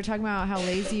you were talking about how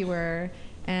lazy you were.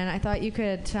 And I thought you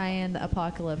could tie in the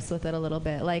apocalypse with it a little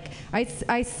bit. Like,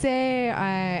 I say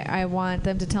I want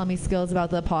them to tell me skills about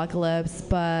the apocalypse,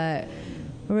 but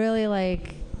really,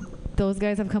 like, those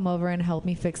guys have come over and helped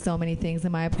me fix so many things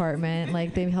in my apartment.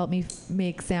 Like, they've helped me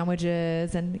make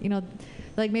sandwiches and,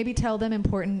 like, maybe tell them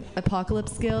important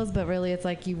apocalypse skills, but really it's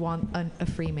like you want a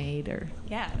free maid or...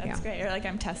 Yeah, that's great. Or, like,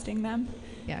 I'm testing them.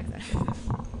 Yeah, exactly.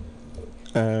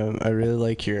 I really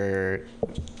like your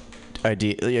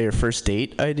your first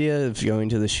date idea of going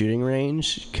to the shooting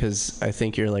range, because I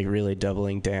think you're like really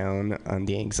doubling down on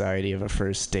the anxiety of a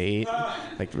first date.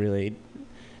 Like really,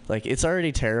 like it's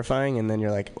already terrifying, and then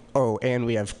you're like, oh, and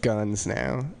we have guns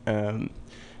now.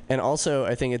 And also,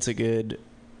 I think it's a good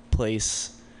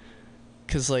place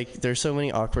because like there's so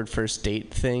many awkward first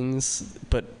date things,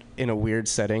 but in a weird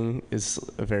setting is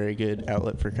a very good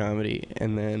outlet for comedy.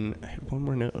 And then I had one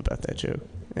more note about that joke.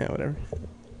 Yeah, whatever.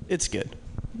 It's good.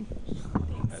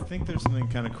 I think there's something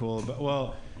kind of cool about,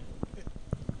 well,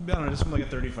 I don't know, just from like a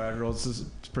 35-year-old's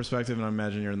perspective, and I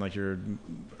imagine you're in like your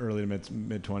early to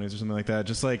mid 20s or something like that.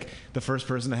 Just like the first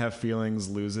person to have feelings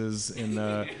loses in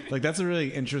the, like that's a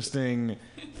really interesting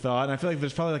thought. And I feel like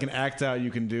there's probably like an act out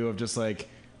you can do of just like,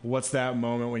 what's that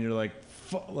moment when you're like,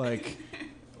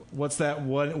 what's that?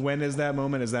 When is that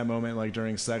moment? Is that moment like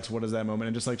during sex? What is that moment?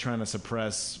 And just like trying to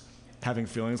suppress having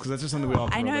feelings, because that's just something we all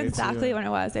can I know relate exactly to. when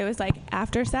it was. It was like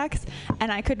after sex,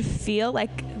 and I could feel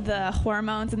like the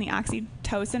hormones and the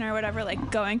oxytocin or whatever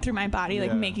like going through my body,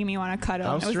 like making me want to cuddle.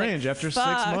 How And it was strange! Like, after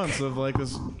fuck. 6 months of like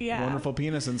this wonderful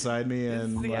penis inside me,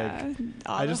 and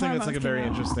I just think it's like a very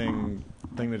interesting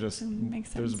thing to just.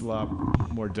 There's a lot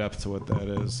more depth to what that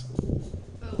is.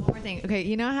 One more thing. Okay,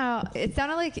 you know how it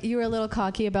sounded like you were a little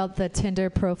cocky about the Tinder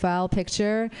profile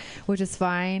picture, which is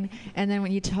fine. And then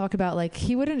when you talk about like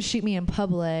he wouldn't shoot me in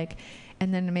public,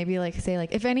 and then maybe like say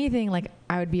like if anything like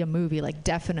I would be a movie, like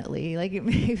definitely like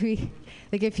maybe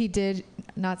like if he did,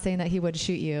 not saying that he would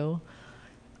shoot you,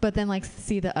 but then like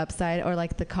see the upside or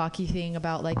like the cocky thing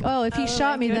about like, oh, if he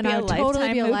shot me, then I would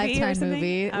totally be a lifetime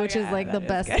movie, which is like the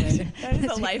best thing. That is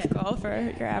a life goal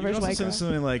for your average white girl.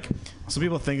 Something like, some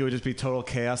people think it would just be total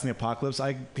chaos in the apocalypse.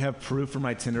 I have proof from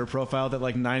my Tinder profile that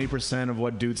like 90% of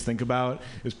what dudes think about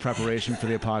is preparation for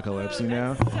the apocalypse, you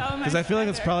know? Because I feel like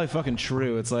it's probably fucking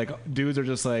true. It's like dudes are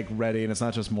just like ready, and it's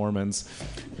not just Mormons.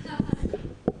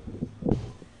 Oh,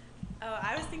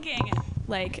 I was thinking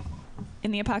like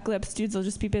in the apocalypse, dudes will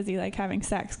just be busy like having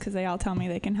sex because they all tell me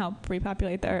they can help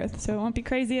repopulate the earth, so it won't be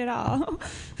crazy at all. I feel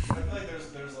like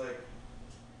there's like,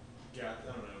 I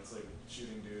don't know, it's like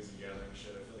shooting dudes and gathering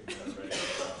shit. I feel like that's ready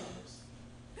for the apocalypse.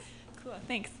 Cool,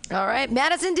 thanks. All right,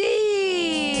 Madison D.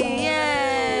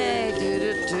 Yay!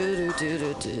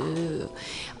 Do-do-do-do-do-do.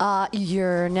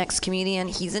 Your next comedian,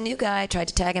 he's a new guy. I tried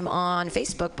to tag him on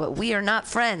Facebook, but we are not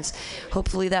friends.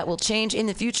 Hopefully that will change in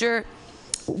the future.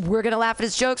 We're going to laugh at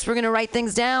his jokes. We're going to write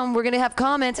things down. We're going to have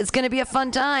comments. It's going to be a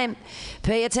fun time.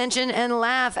 Pay attention and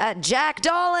laugh at Jack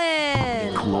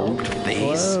Dolan. Cloaked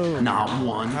face, not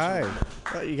one. Hi.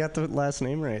 You got the last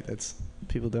name right. That's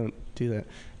people don't do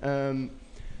that.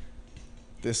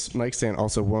 This mic stand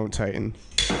also won't tighten.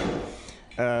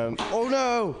 Oh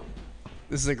no!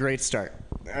 This is a great start.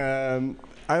 I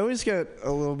always get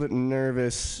a little bit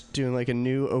nervous doing like a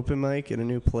new open mic at a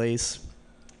new place,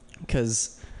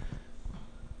 because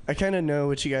I kind of know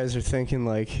what you guys are thinking,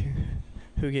 like,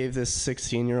 who gave this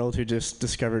 16-year-old who just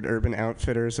discovered Urban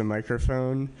Outfitters a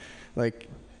microphone? Like,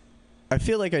 I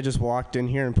feel like I just walked in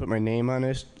here and put my name on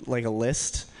it, like a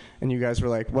list, and you guys were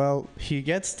like, well, he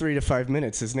gets 3 to 5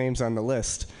 minutes. His name's on the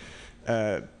list.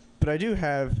 But I do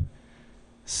have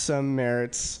some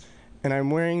merits, and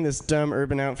I'm wearing this dumb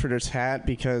Urban Outfitters hat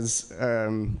because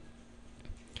I'm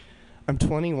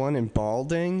 21 and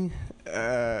balding.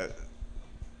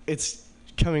 It's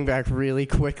coming back really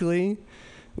quickly,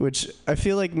 which I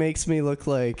feel like makes me look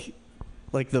like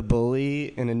the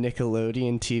bully in a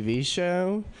Nickelodeon TV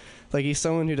show. Like, he's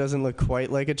someone who doesn't look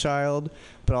quite like a child,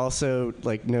 but also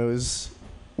like knows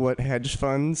what hedge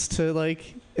funds to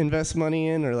like invest money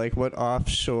in, or like what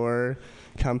offshore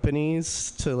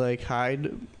companies to like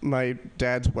hide my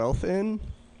dad's wealth in,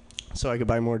 so I could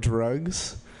buy more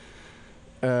drugs.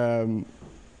 And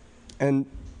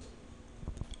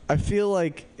I feel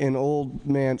like an old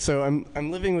man. So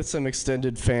I'm living with some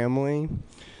extended family,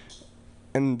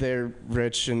 and they're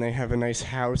rich and they have a nice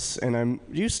house, and I'm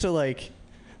used to like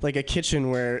a kitchen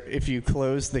where if you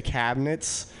close the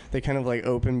cabinets, they kind of like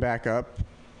open back up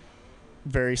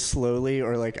very slowly,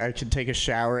 or like I could take a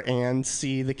shower and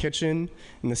see the kitchen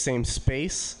in the same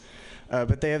space.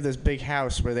 But they have this big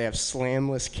house where they have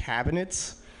slamless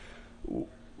cabinets,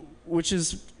 which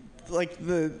is like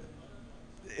the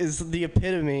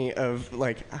epitome of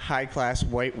like high class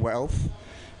white wealth,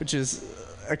 which is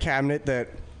a cabinet that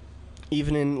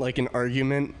even in like an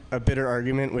argument, a bitter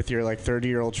argument with your like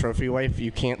 30-year-old trophy wife,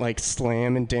 you can't like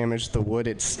slam and damage the wood.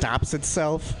 It stops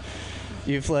itself.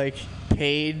 You've like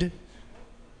paid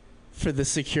for the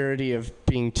security of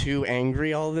being too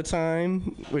angry all the time,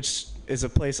 which is a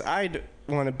place I'd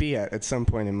want to be at some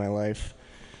point in my life.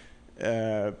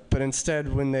 But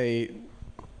instead, when they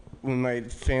when my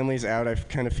family's out, I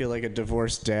kind of feel like a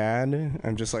divorced dad.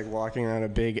 I'm just like walking around a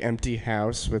big empty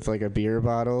house with like a beer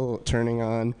bottle, turning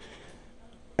on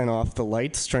and off the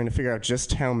lights, trying to figure out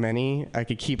just how many I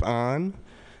could keep on.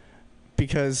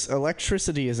 Because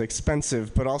electricity is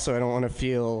expensive, but also I don't want to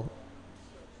feel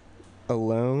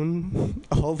alone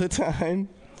all the time.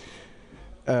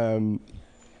 And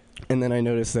then I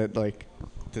noticed that like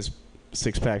this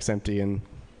 6-pack's empty, and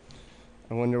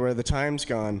I wonder where the time's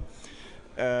gone.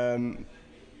 I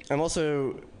went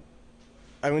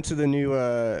to the new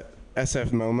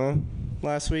SF MoMA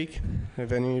last week.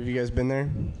 Have any of you guys been there?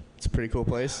 It's a pretty cool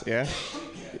place. Yeah?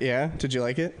 Yeah? Did you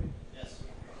like it? Yes.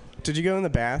 Did you go in the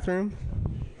bathroom?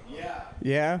 Yeah.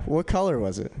 Yeah? What color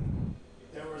was it?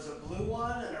 There was a blue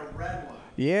one and a red one.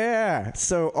 Yeah.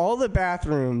 So all the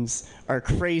bathrooms are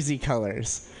crazy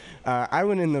colors. I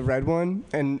went in the red one,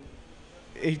 and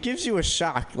it gives you a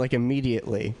shock, like,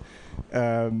 immediately.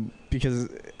 Because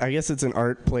I guess it's an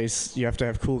art place. You have to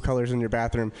have cool colors in your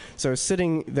bathroom. So I was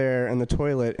sitting there in the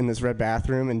toilet in this red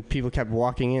bathroom, and people kept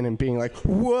walking in and being like,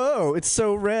 "Whoa, it's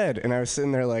so red!" And I was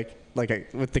sitting there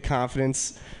with the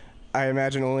confidence I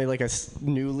imagine only like a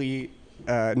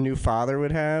new father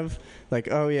would have. Like,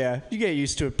 oh yeah, you get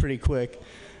used to it pretty quick.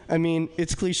 I mean,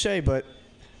 it's cliche, but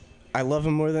I love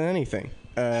him more than anything.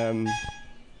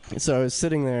 So I was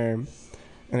sitting there,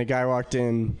 and a guy walked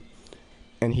in,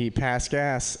 and he passed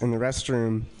gas in the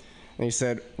restroom, and he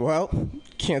said, "Well,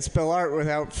 can't spell art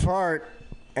without fart,"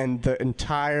 and the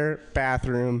entire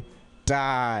bathroom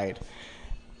died.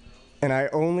 And I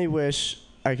only wish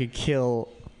I could kill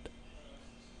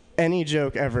any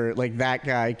joke ever like that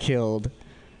guy killed.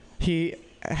 He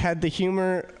had the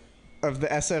humor of the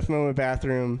SF MoMA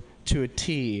bathroom to a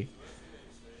T,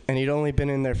 and he'd only been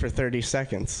in there for 30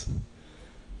 seconds.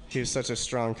 He was such a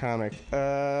strong comic.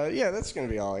 Yeah, that's going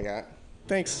to be all I got.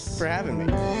 Thanks for having me.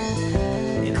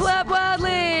 Clap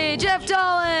wildly, Jeff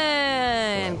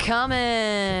Dolan.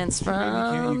 Comments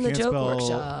from the Joke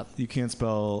Workshop. You can't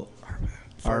spell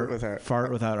fart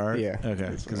without art. Yeah.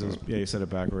 Okay. Because you said it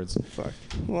backwards. Fuck.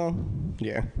 Well,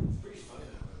 yeah.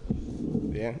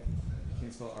 Yeah. You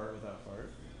can't spell art without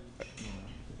fart.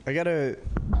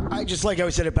 I just like how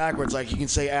he said it backwards. Like, you can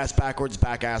say ass backwards,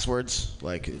 back asswards.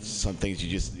 Like, it's some things you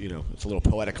just, it's a little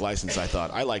poetic license, I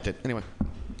thought. I liked it. Anyway.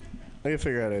 I gotta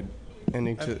figure out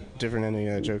different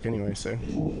ending joke anyway, so.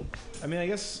 I mean, I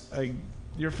guess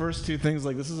your first two things,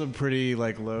 like, this is a pretty,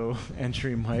 like, low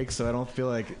entry mic, so I don't feel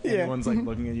like anyone's, like,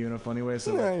 looking at you in a funny way.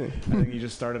 So I think you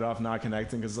just started off not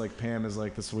connecting because, like, Pam is,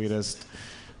 like, the sweetest,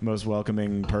 most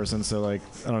welcoming person. So, like,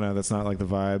 I don't know, that's not, like, the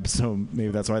vibe. So maybe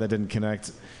that's why that didn't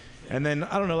connect. And then,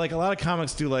 I don't know, like, a lot of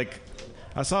comics do, like,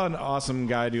 I saw an awesome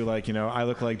guy do, like, I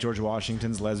look like George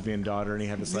Washington's lesbian daughter, and he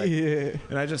had this, like,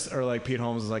 and I just, or like Pete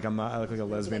Holmes is like, I look like a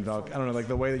lesbian dog. I don't know, like,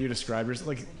 the way that you describe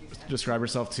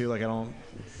yourself too, like, I don't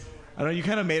know, you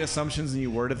kind of made assumptions and you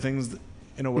worded things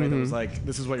in a way that was like,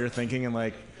 this is what you're thinking, and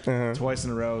like twice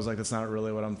in a row I was like, that's not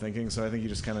really what I'm thinking. So I think you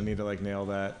just kind of need to like nail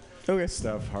that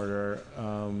stuff harder.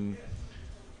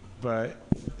 But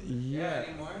yeah.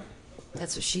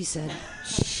 That's what she said.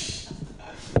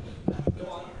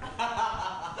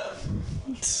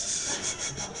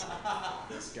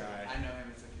 This guy. I know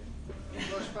him as a kid.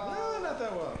 No, not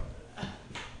that well.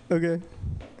 Okay.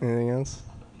 Anything else?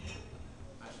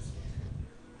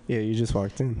 Yeah, you just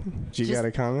walked in. Do you got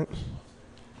a comment?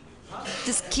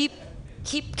 Just keep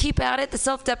at it. The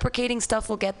self-deprecating stuff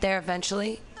will get there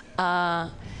eventually.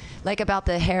 Like about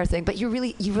the hair thing, but you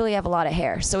really have a lot of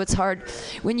hair, so it's hard.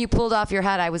 When you pulled off your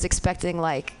hat, I was expecting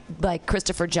like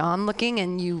Christopher John looking,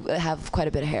 and you have quite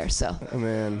a bit of hair. So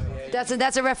man,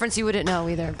 that's a reference you wouldn't know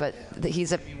either. But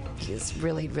he's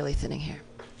really thinning hair.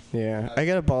 Yeah, I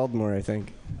got a Baldmore, I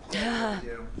think.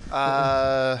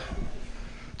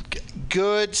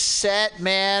 Good set,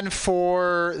 man,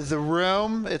 for the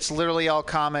room. It's literally all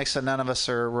comics, and none of us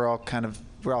we're all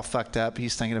fucked up.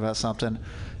 He's thinking about something.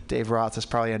 Dave Roth is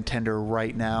probably on Tinder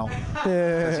right now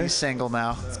because he's single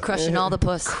now. He's crushing all the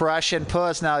puss. Crushing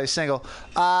puss now he's single.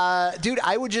 Dude,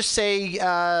 I would just say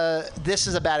this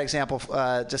is a bad example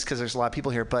just because there's a lot of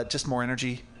people here, but just more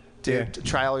energy. Dude,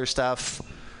 try all your stuff.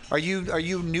 Are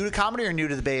you new to comedy or new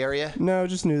to the Bay Area? No,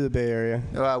 just new to the Bay Area.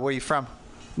 Where are you from?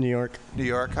 New York. New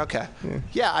York, okay.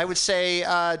 Yeah, I would say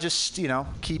just,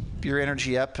 keep your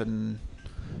energy up and,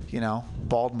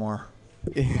 Baltimore.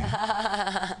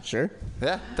 Sure.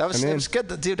 Yeah, that was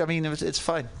good, dude. I mean, it's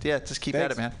fun. Yeah, just keep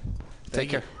at it, man. Take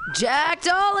care. Jack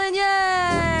Dolan, yay!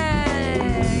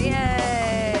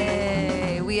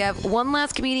 We have one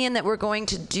last comedian that we're going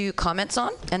to do comments on,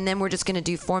 and then we're just going to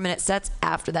do 4-minute sets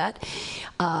after that.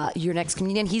 Your next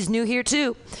comedian, he's new here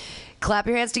too. Clap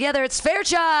your hands together. It's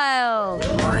Fairchild.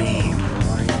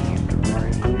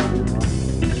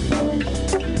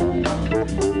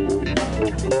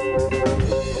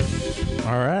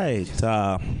 All right.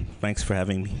 Thanks for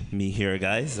having me here,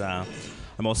 guys. I'm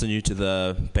also new to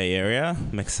the Bay Area.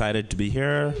 I'm excited to be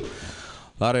here.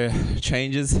 A lot of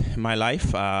changes in my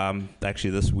life. Actually,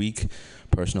 this week,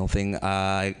 personal thing,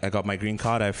 I got my green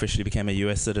card. I officially became a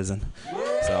U.S. citizen.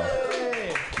 So,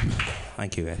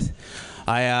 thank you, guys.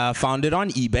 I found it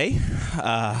on eBay.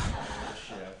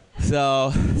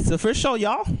 So, it's official,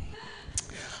 y'all.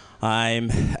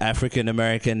 I'm African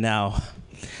American now.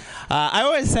 I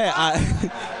always say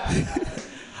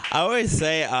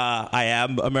I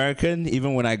am American,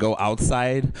 even when I go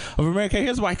outside of America.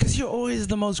 Here's why: because you're always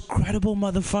the most credible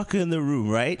motherfucker in the room,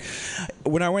 right?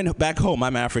 When I went back home,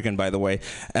 I'm African, by the way,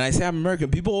 and I say I'm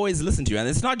American, people always listen to you. And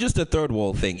it's not just a third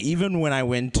world thing. Even when I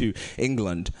went to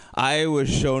England, I was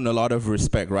shown a lot of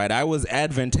respect, right? I was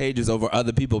advantageous over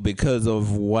other people because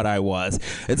of what I was.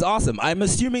 It's awesome. I'm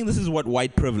assuming this is what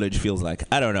white privilege feels like.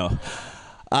 I don't know.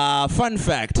 Fun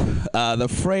fact, the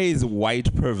phrase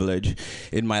white privilege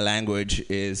in my language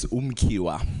is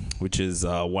umkiwa, which is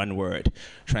one word.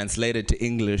 Translated to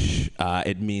English,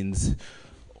 it means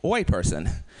white person.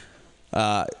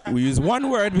 We use one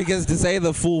word because to say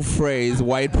the full phrase,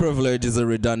 white privilege, is a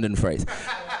redundant phrase.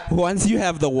 Once you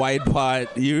have the white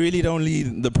part, you really don't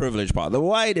need the privilege part. The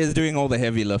white is doing all the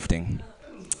heavy lifting.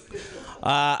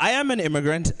 I am an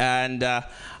immigrant, and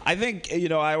I think,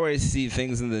 I always see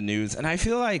things in the news, and I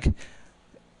feel like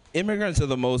immigrants are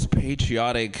the most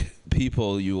patriotic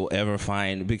people you will ever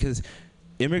find because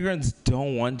immigrants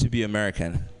don't want to be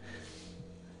American.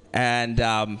 And,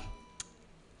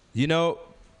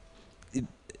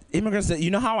 immigrants,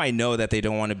 how I know that they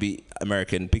don't want to be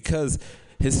American? Because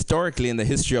historically, in the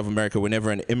history of America, whenever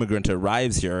an immigrant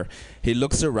arrives here, he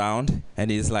looks around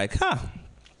and he's like,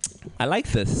 I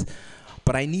like this.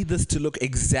 But I need this to look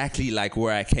exactly like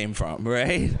where I came from,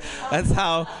 right? That's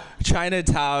how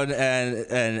Chinatown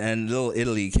and Little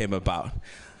Italy came about.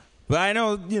 But I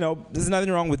know, there's nothing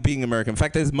wrong with being American. In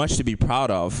fact, there's much to be proud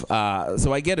of.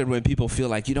 So I get it when people feel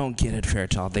like, you don't get it,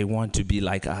 Fairchild. They want to be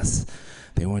like us.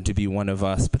 They want to be one of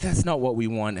us. But that's not what we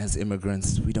want as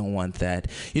immigrants. We don't want that.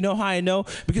 You know how I know?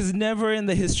 Because never in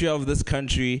the history of this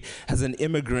country has an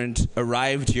immigrant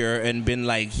arrived here and been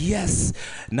like, yes,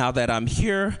 now that I'm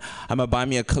here, I'm going to buy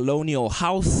me a colonial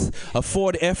house, a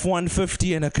Ford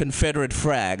F-150, and a Confederate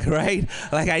flag, right?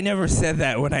 Like, I never said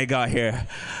that when I got here,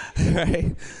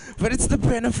 right? But it's the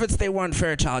benefits they want,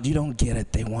 Fairchild. You don't get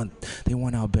it. They want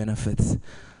our benefits.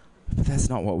 But that's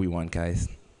not what we want, guys.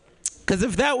 Because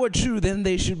if that were true, then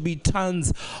there should be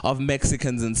tons of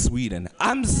Mexicans in Sweden.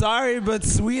 I'm sorry, but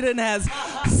Sweden has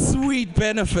sweet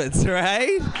benefits,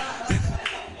 right?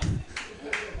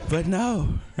 But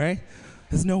no, right?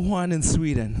 There's no one in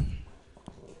Sweden.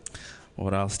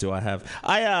 What else do I have?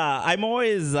 I'm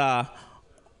always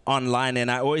online,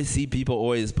 and I always see people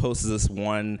always post this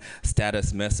one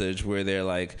status message where they're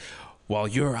like, while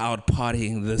you're out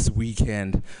partying this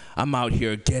weekend, I'm out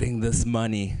here getting this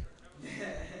money.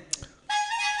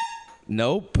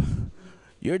 Nope.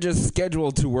 You're just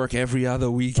scheduled to work every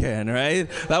other weekend, right?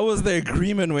 That was the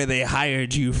agreement where they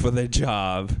hired you for the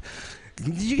job.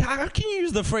 How can you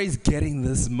use the phrase getting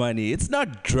this money? It's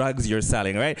not drugs you're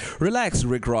selling, right? Relax,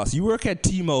 Rick Ross. You work at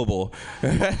T-Mobile.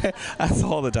 That's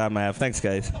all the time I have. Thanks,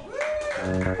 guys.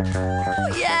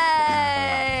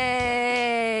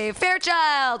 Yay!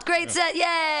 Fairchild, great set.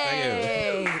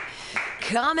 Yay! Thank you.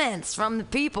 Comments from the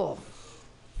people.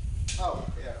 Oh,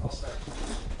 yeah, I'll start.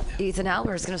 Ethan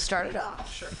Albert is going to start it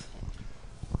off. Sure.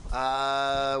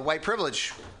 White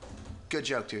privilege. Good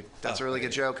joke, dude. That's a really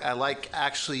good joke. I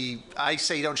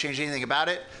say you don't change anything about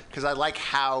it because I like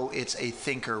how it's a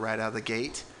thinker right out of the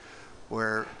gate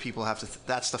where people have to,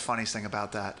 that's the funniest thing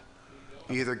about that.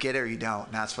 You either get it or you don't,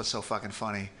 and that's what's so fucking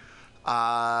funny.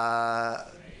 That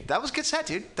was a good set,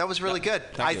 dude. That was really good.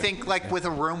 I think with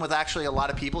a room with actually a lot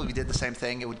of people, if you did the same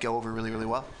thing, it would go over really, really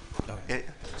well.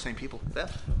 Same people. Yeah.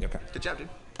 Okay. Good job, dude.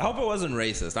 I hope it wasn't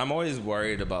racist. I'm always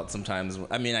worried about sometimes.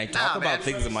 I talk about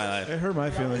things in my life. It hurt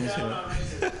my feelings. No,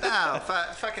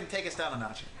 fucking take us down a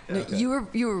notch. No, you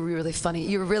were really funny.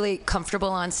 You were really comfortable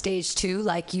on stage too.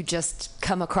 Like you just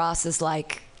come across as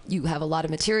like you have a lot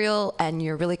of material and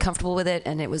you're really comfortable with it,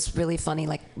 and it was really funny,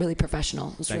 like really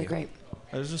professional. It was really great.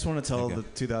 I just want to tell the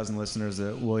 2,000 listeners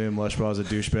that William Lushbaugh is a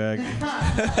douchebag.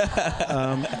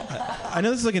 I know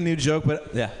this is like a new joke,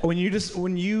 but when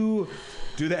you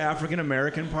do the African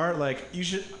American part, like you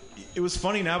should. It was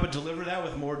funny now, but deliver that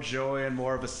with more joy and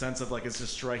more of a sense of like it's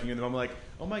just striking you. And I'm like,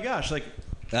 oh my gosh, like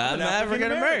I'm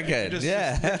African American.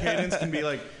 Yeah. The cadence can be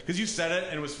like, because you said it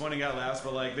and it was funny, got laughs,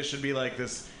 but like this should be like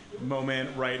this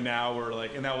moment right now where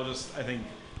like, and that will just, I think,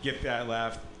 get that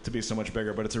laugh to be so much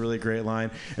bigger. But it's a really great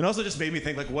line, and also just made me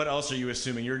think like, what else are you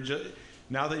assuming? You're just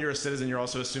now that you're a citizen, you're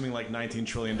also assuming like $19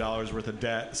 trillion worth of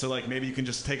debt. So like maybe you can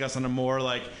just take us on a more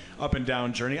like up and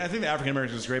down journey. I think the African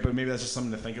American is great, but maybe that's just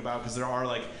something to think about because there are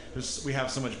like we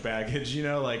have so much baggage, you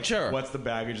know, like what's the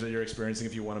baggage that you're experiencing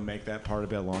if you want to make that part a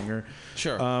bit longer.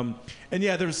 Sure. And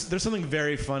yeah, there's something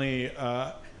very funny.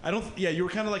 You were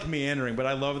kind of like meandering, but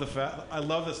I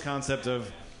love this concept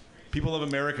of people love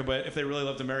America, but if they really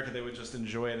loved America, they would just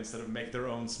enjoy it instead of make their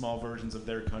own small versions of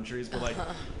their countries. But like.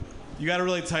 You got to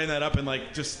really tighten that up and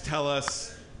like just tell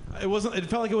us. It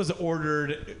felt like it was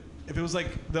ordered. If it was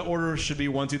like the order should be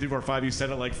 1, 2, 3, 4, 5, you said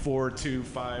it like 4, 2,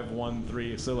 5, 1,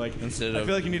 3. So like I feel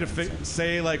like you need to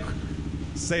say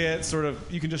it sort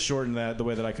of. You can just shorten that the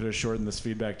way that I could have shortened this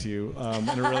feedback to you in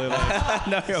a really like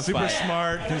no, super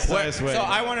smart, concise way. So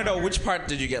I want to know which part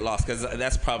did you get lost because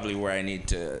that's probably where I need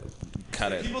to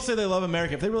cut it. People say they love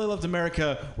America. If they really loved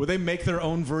America, would they make their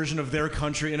own version of their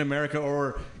country in America,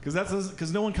 or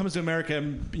because no one comes to America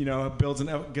and gets an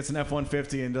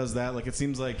F-150 and does that? Like it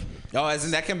seems like as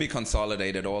in that can be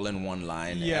consolidated all in one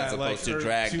line as opposed to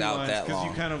dragged out that long.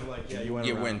 Because you kind of like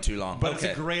you went too long. But it's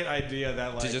a great idea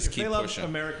that like to just if keep they love pushing.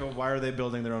 America, why are they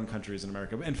building their own countries in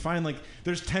America? And find like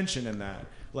there's tension in that.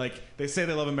 Like they say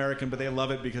they love American, but they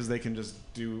love it because they can just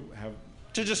to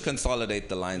just consolidate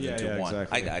the lines into one.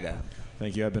 Exactly. I got it.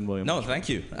 Thank you. I've been William. No, thank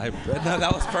you.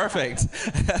 That was perfect.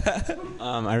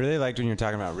 I really liked when you were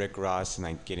talking about Rick Ross and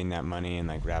like getting that money and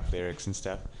like rap lyrics and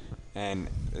stuff. And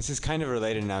this is kind of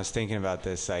related, and I was thinking about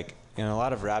this. Like in a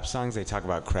lot of rap songs, they talk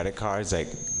about credit cards, like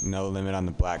no limit on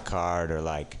the black card, or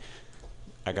like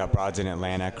I got broads in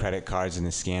Atlanta, credit cards in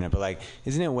the scanner. But like,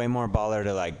 isn't it way more baller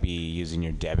to like be using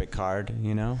your debit card?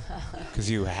 You know, because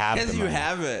you have. Because you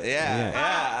have it. Yeah.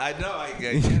 I know. I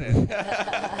get it.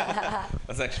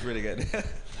 That's actually pretty good.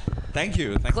 Thank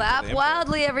you. Clap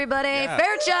wildly, everybody. Yeah.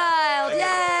 Fairchild.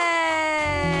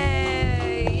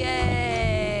 Yay!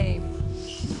 Yay!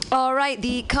 All right,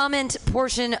 the comment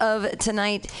portion of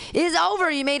tonight is over.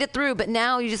 You made it through, but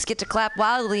now you just get to clap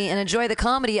wildly and enjoy the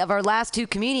comedy of our last two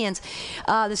comedians.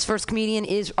 This first comedian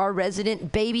is our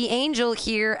resident baby angel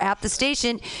here at the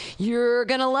station. You're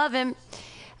going to love him.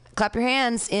 Clap your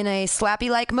hands in a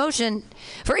slappy-like motion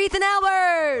for Ethan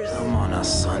Albers. I'm on a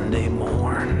Sunday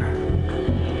morn.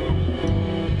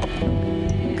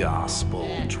 Gospel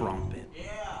trumpet.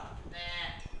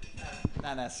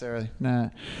 Not necessarily. Nah.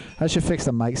 I should fix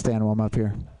the mic stand while I'm up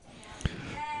here.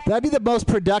 That'd be the most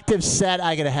productive set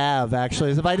I could have,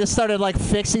 actually, is if I just started, like,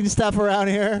 fixing stuff around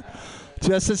here.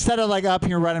 Just instead of, like, up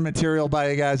here running material by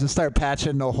you guys and start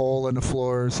patching a hole in the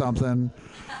floor or something.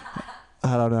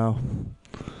 I don't know.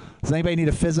 Does anybody need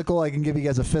a physical? I can give you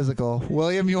guys a physical.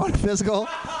 William, you want a physical?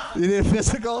 You need a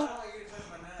physical?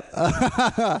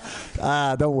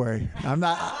 Don't worry. I'm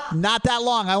not that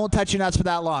long. I won't touch your nuts for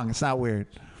that long. It's not weird.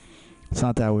 It's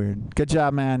not that weird. Good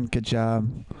job, man. Good job,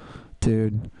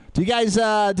 dude. Do you guys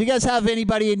have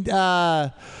anybody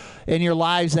in your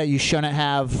lives that you shouldn't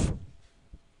have?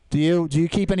 Do you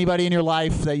keep anybody in your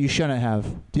life that you shouldn't have?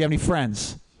 Do you have any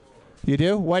friends? You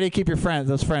do? Why do you keep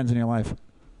those friends in your life?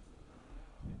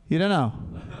 You don't know.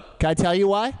 Can I tell you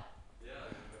why?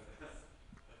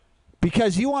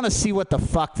 Because you want to see what the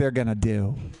fuck they're going to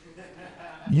do.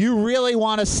 You really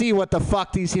want to see what the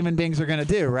fuck these human beings are going to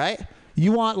do, right?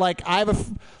 You want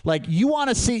you want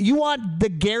the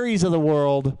Garys of the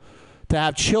world to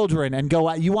have children and go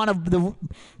out.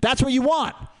 That's what you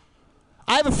want.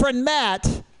 I have a friend,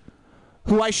 Matt,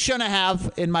 who I shouldn't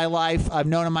have in my life. I've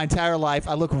known him my entire life.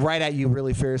 I look right at you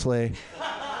really fiercely.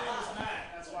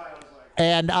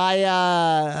 And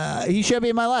he should be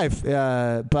in my life,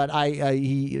 but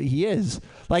he is.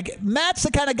 Like, Matt's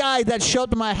the kind of guy that showed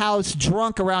up to my house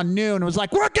drunk around noon and was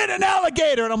like, "We're getting an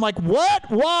alligator," and I'm like, "What?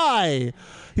 Why?"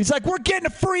 He's like, "We're getting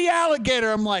a free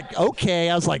alligator." I'm like, "Okay."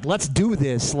 I was like, "Let's do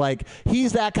this." Like,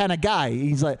 he's that kind of guy.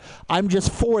 He's like, I'm just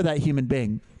for that human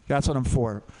being. That's what I'm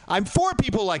for. I'm for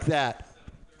people like that.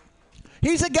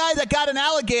 He's a guy that got an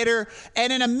alligator,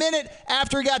 and in a minute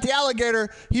after he got the alligator,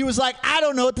 he was like, "I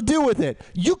don't know what to do with it."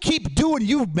 "You keep doing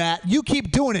you, Matt. You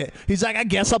keep doing it." He's like, "I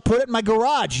guess I'll put it in my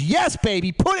garage." "Yes,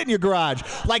 baby, put it in your garage."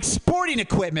 Like sporting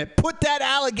equipment. Put that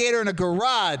alligator in a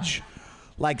garage.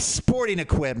 Like sporting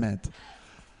equipment.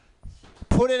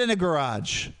 Put it in a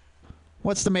garage.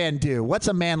 What's the man do? What's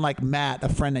a man like Matt, a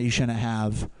friend that you shouldn't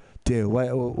have, do?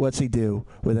 What's he do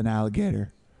with an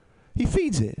alligator? He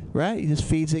feeds it, right? He just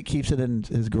feeds it, keeps it in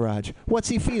his garage. What's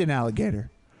he feed an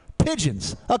alligator?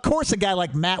 pigeons. Of course a guy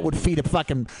like Matt would feed a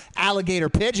fucking alligator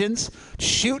pigeons.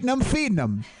 Shooting them, feeding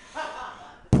them.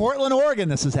 Portland, Oregon,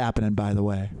 this is happening, by the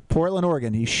way. Portland,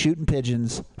 Oregon, he's shooting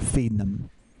pigeons, feeding them.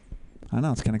 I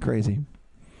know, it's kind of crazy.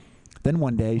 Then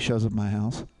one day he shows up at my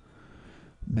house,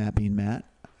 Matt being Matt,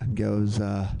 and goes,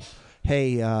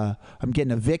 hey, I'm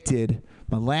getting evicted.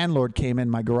 My landlord came in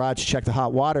my garage, checked the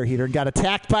hot water heater, and got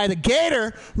attacked by the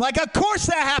gator. I'm like, of course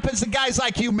that happens to guys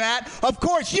like you, Matt. Of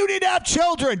course, you need to have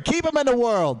children. Keep them in the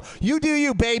world. You do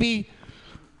you, baby.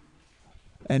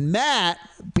 And Matt,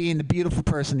 being the beautiful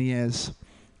person he is,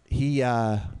 he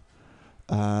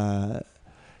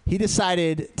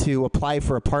decided to apply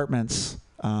for apartments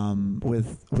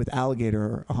with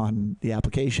alligator on the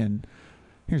application.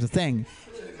 Here's the thing.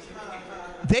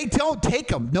 They don't take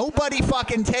them. Nobody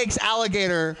fucking takes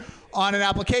alligator on an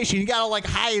application. You gotta like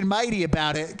high and mighty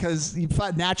about it because you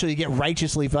naturally get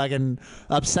righteously fucking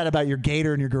upset about your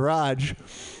gator in your garage.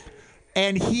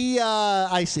 And he,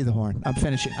 I see the horn. I'm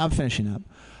finishing up.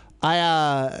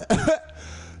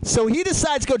 So he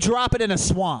decides to go drop it in a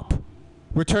swamp,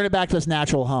 return it back to its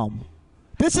natural home.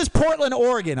 This is Portland,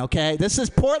 Oregon, okay? This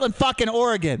is Portland fucking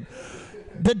Oregon.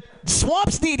 The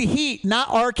swamps need heat, not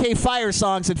Arcade Fire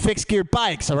songs and fixed gear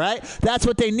bikes, all right? That's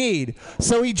what they need.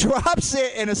 So he drops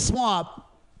it in a swamp.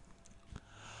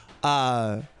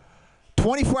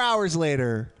 24 hours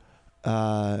later,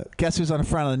 guess who's on the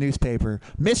front of the newspaper?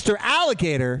 Mr.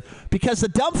 Alligator, because the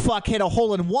dumb fuck hit a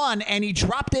hole-in-one and he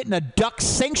dropped it in a duck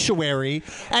sanctuary,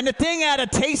 and the thing had a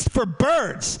taste for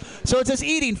birds. So it says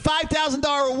eating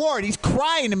 $5,000 reward. He's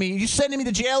crying to me. You sending me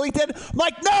to jail, Ethan? I'm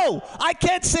like, no, I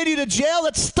can't send you to jail.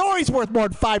 That story's worth more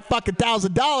than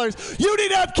 $5,000. You need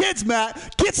to have kids,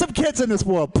 Matt. Get some kids in this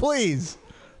world, please.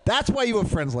 That's why you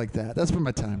have friends like that. That's been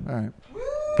my time. All right.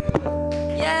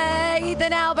 Yay,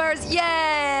 Ethan Albers,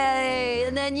 yay!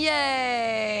 And then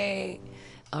yay!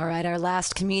 All right, our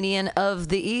last comedian of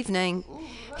the evening.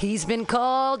 He's been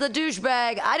called a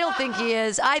douchebag. I don't think he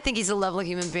is. I think he's a lovely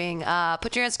human being.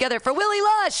 Put your hands together for Willie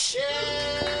Lush! If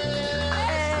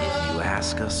you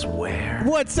ask us where.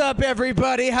 What's up,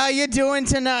 everybody? How you doing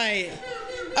tonight?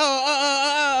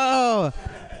 Oh.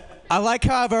 I like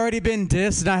how I've already been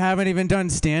dissed and I haven't even done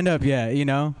stand-up yet, you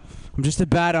know? I'm just a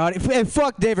bad audience. Hey,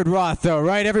 fuck David Roth, though,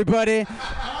 right, everybody?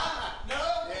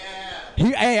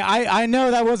 I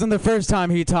know that wasn't the first time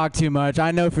he talked too much.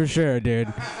 I know for sure,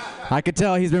 dude. I could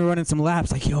tell he's been running some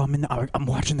laps. Like, yo, I'm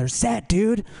watching their set,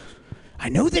 dude. I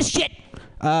know this shit.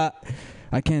 I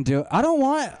can't do it. I don't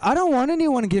want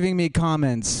anyone giving me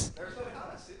comments.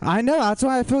 I know. That's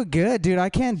why I feel good, dude. I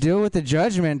can't deal with the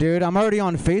judgment, dude. I'm already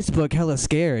on Facebook, hella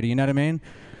scared. You know what I mean?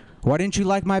 Why didn't you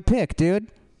like my pic,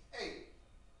 dude?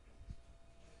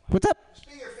 What's up?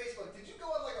 Speaking of Facebook, did you go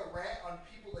on like a rant on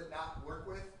people to not work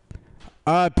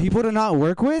with? People to not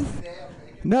work with?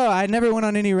 No, I never went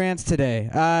on any rants today.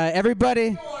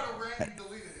 Everybody.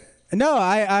 No,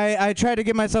 I tried to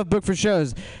get myself booked for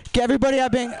shows. Everybody,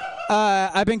 I've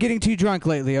been getting too drunk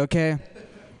lately, okay?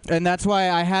 And that's why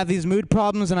I have these mood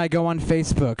problems and I go on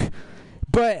Facebook.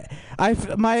 But I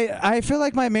feel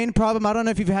like my main problem, I don't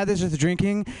know if you've had this with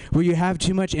drinking, where you have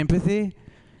too much empathy.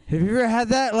 Have you ever had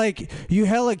that? Like, you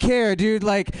hella care, dude.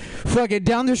 Like, fucking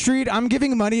down the street, I'm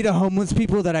giving money to homeless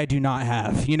people that I do not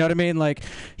have. You know what I mean? Like,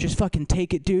 just fucking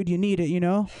take it, dude. You need it, you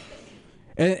know?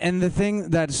 And the thing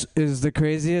that is the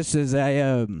craziest is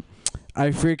I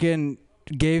freaking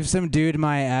gave some dude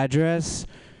my address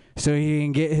so he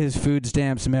can get his food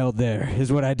stamps mailed there,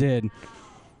 is what I did.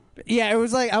 Yeah, it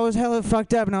was like I was hella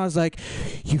fucked up, and I was like,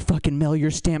 you fucking mail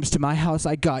your stamps to my house.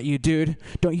 I got you, dude.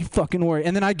 Don't you fucking worry.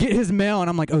 And then I get his mail, and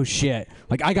I'm like, oh, shit.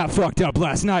 Like, I got fucked up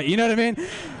last night. You know what I mean?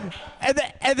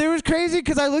 And it was crazy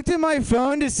because I looked at my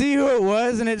phone to see who it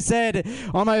was, and it said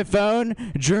on my phone,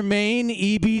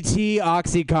 Jermaine EBT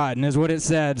Oxycontin is what it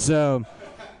said. So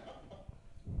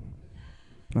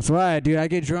that's why, dude, I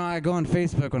get drunk. I go on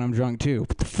Facebook when I'm drunk, too.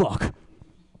 What the fuck?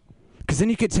 Because then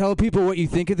you could tell people what you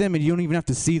think of them and you don't even have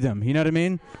to see them. You know what I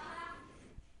mean?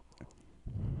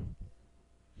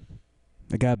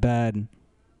 It got bad.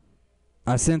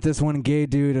 I sent this one gay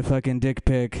dude a fucking dick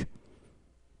pic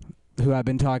who I've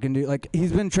been talking to. Like,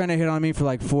 he's been trying to hit on me for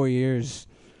like 4 years.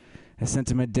 I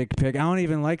sent him a dick pic. I don't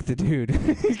even like the dude.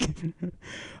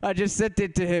 I just sent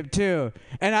it to him, too.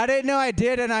 And I didn't know I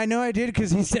did, and I know I did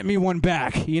because he sent me one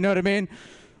back. You know what I mean?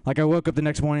 Like, I woke up the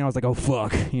next morning, I was like, oh,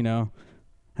 fuck, you know?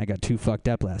 I got too fucked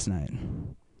up last night.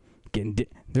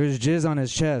 There's jizz on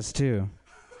his chest, too.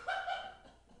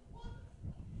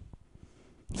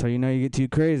 So you know you get too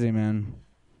crazy, man.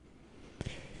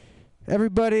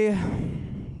 Everybody,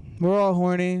 we're all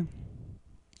horny.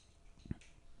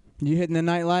 You hitting the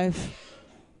nightlife?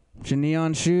 Your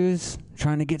neon shoes?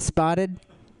 trying to get spotted?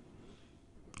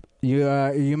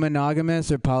 Are you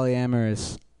monogamous or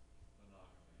polyamorous?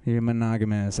 You're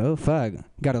monogamous. Oh, fuck.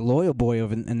 Got a loyal boy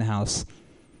over in the house.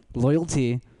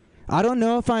 Loyalty. I don't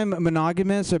know if I'm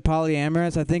monogamous or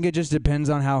polyamorous. I think it just depends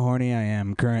on how horny I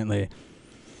am currently.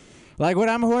 Like, when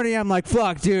I'm horny, I'm like,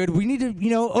 fuck, dude, we need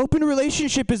to, open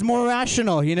relationship is more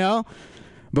rational,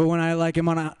 But when I, am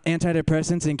on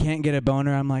antidepressants and can't get a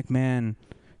boner, I'm like, man,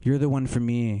 you're the one for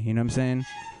me. You know what I'm saying?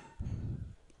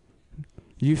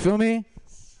 You feel me?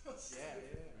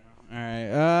 All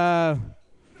right.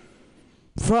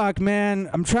 Fuck, man.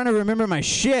 I'm trying to remember my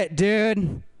shit,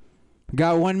 dude.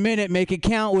 Got 1 minute. Make it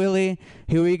count, Willie.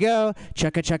 Here we go.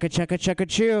 Chugga,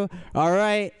 chew. All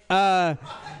right.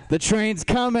 The train's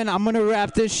coming. I'm going to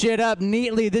wrap this shit up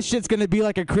neatly. This shit's going to be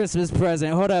like a Christmas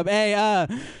present. Hold up. Hey,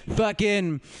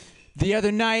 fucking the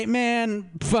other night, man,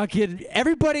 fucking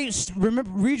everybody remember,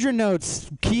 read your notes.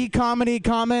 Key comedy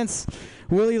comments.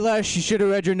 Willie Lush, you should have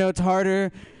read your notes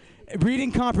harder.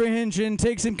 Reading comprehension,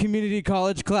 take some community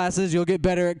college classes. You'll get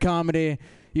better at comedy,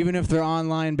 even if they're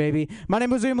online, baby. My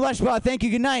name is William Lushbaugh. Thank you.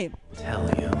 Good night.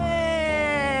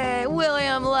 Hey,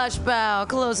 William Lushbaugh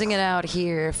closing it out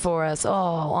here for us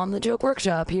all on the Joke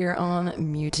Workshop here on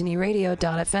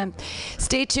MutinyRadio.fm.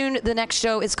 Stay tuned. The next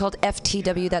show is called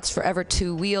FTW. That's Forever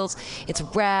Two Wheels. It's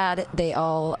rad. They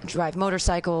all drive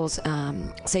motorcycles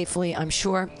safely, I'm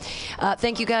sure.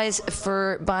 Thank you guys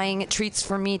for buying treats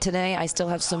for me today. I still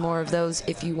have some more of those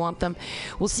if you want them.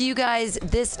 We'll see you guys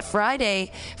this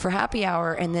Friday for Happy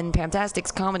Hour and then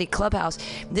Fantastic's Comedy Clubhouse.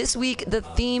 This week, the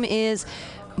theme is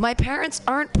My Parents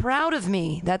Aren't Proud of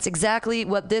Me. That's exactly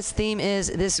what this theme is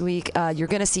this week. You're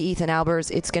going to see Ethan Albers.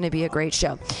 It's going to be a great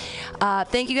show.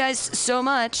 Thank you guys so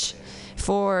much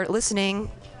for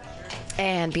listening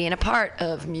and being a part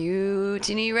of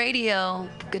Mutiny Radio.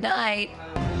 Good night.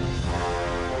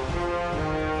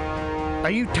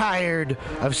 Are you tired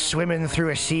of swimming through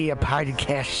a sea of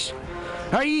podcasts?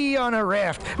 Are ye on a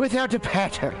raft without a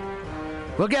paddle?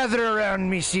 Well, gather around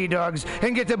me, sea dogs,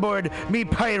 and get aboard me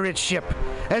pirate ship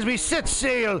as we set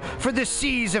sail for the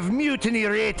seas of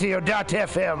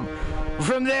MutinyRadio.fm.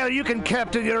 From there, you can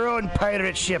captain your own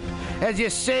pirate ship as you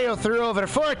sail through over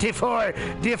 44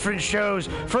 different shows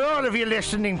for all of your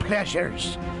listening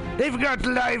pleasures. They've got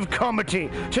live comedy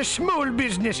to small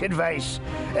business advice,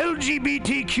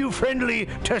 LGBTQ-friendly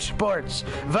to sports,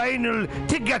 vinyl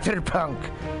to gutter punk.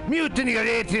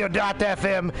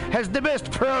 MutinyRadio.fm has the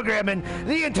best programming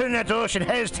the internet ocean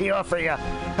has to offer you.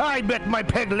 I bet my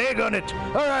peg leg on it,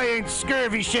 or I ain't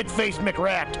scurvy shit-faced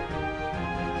McRat.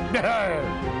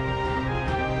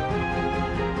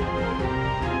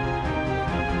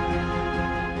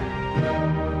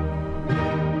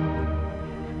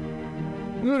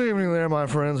 Good evening there, my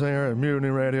friends here at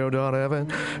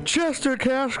MutinyRadio.fm. Chester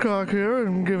Cashcock here,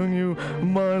 and giving you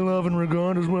my love and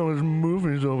regard as well as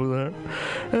movies over there.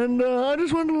 And I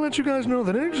just wanted to let you guys know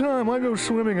that anytime I go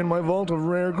swimming in my vault of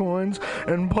rare coins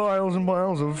and piles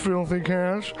of filthy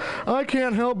cash, I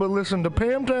can't help but listen to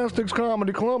Pamtastic's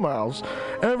Comedy Clubhouse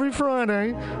every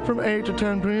Friday from 8 to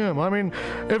 10 p.m. I mean,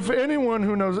 if anyone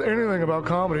who knows anything about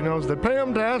comedy knows that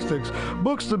Pamtastics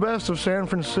books the best of San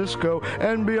Francisco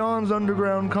and beyond's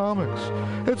underground comics.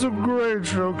 It's a great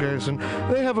showcase, and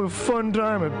they have a fun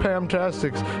time at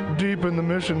Pamtastics deep in the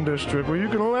Mission District, where you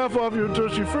can laugh off your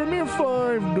tushy for a mere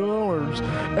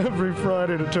 $5 every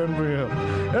Friday to 10 p.m.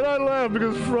 And I laugh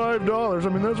because $5, I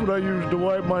mean, that's what I use to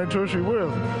wipe my tushy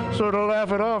with. So to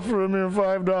laugh it off for a mere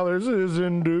 $5 is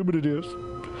indubitious.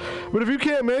 But if you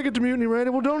can't make it to Mutiny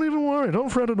Radio, well, don't even worry. Don't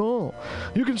fret at all.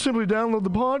 You can simply download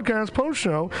the podcast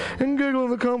post-show and giggle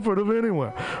in the comfort of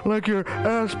anywhere, like your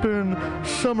Aspen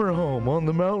summer home on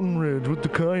the mountain ridge with the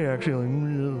kayak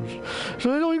feeling.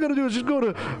 So all you got to do is just go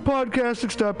to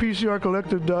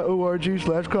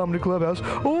podcastics.pcrcollective.org/comedy clubhouse,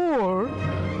 or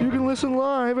you can listen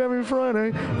live every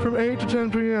Friday from 8 to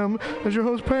 10 p.m. as your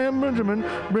host Pam Benjamin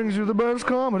brings you the best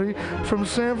comedy from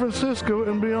San Francisco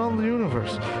and beyond the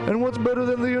universe. And what's better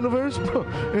than the universe?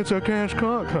 It's a cash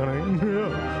cock, honey.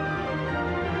 Yeah.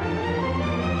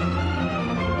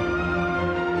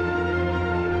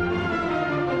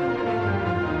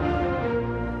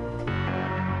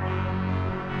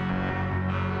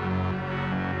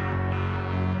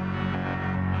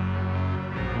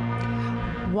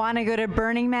 Want to go to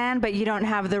Burning Man, but you don't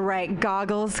have the right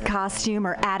goggles, costume,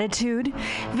 or attitude?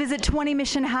 Visit 20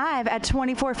 Mission Hive at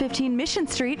 2415 Mission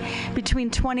Street between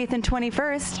 20th and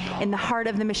 21st in the heart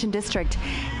of the Mission District.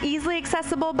 Easily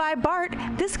accessible by BART,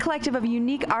 this collective of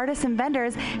unique artists and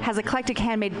vendors has eclectic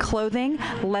handmade clothing,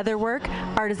 leatherwork,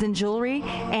 artisan jewelry,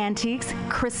 antiques,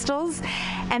 crystals,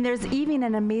 and there's even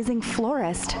an amazing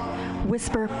florist.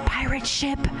 Whisper Pirate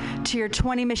Ship to your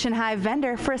 20 Mission Hive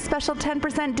vendor for a special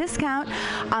 10% discount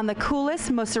on the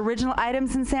coolest, most original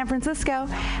items in San Francisco.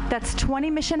 That's 20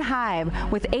 Mission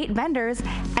Hive with 8 vendors,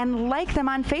 and like them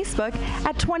on Facebook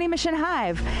at 20 Mission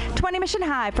Hive. 20 Mission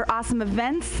Hive for awesome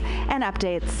events and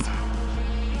updates.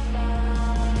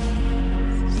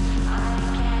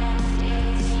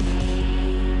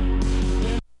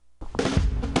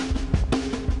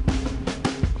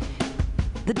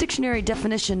 The dictionary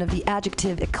definition of the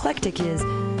adjective eclectic is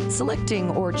selecting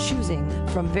or choosing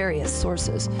from various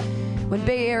sources. When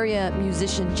Bay Area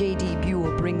musician J.D.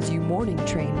 Buell brings you Morning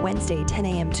Train Wednesday 10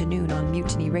 a.m. to noon on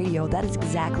Mutiny Radio, that is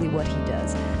exactly what he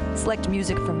does. Select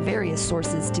music from various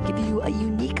sources to give you a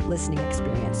unique listening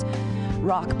experience.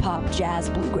 Rock, pop, jazz,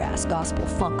 bluegrass, gospel,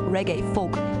 funk, reggae,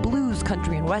 folk, blues,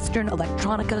 country and western,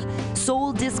 electronica,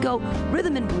 soul, disco,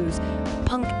 rhythm and blues,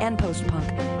 punk and post-punk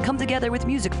come together with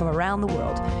music from around the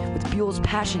world with Buell's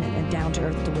passionate and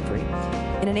down-to-earth delivery.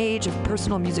 In an age of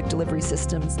personal music delivery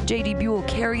systems, J.D. Buell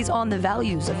carries on the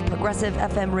values of progressive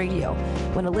FM radio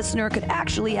when a listener could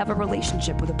actually have a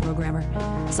relationship with a programmer,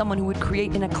 someone who would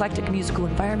create an eclectic musical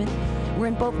environment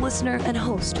wherein both listener and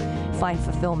host find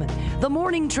fulfillment. The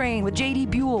Morning Train with J.D.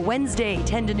 Buell, Wednesday,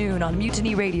 10 to noon on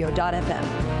MutinyRadio.fm.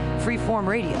 Freeform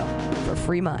radio for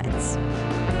free minds.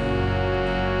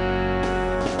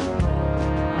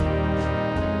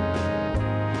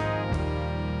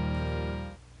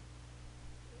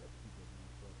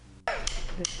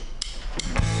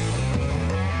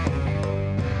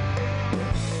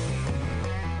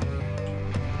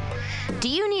 Do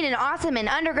you need an awesome and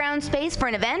underground space for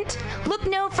an event? Look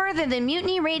no further than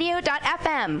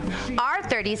MutinyRadio.fm. Our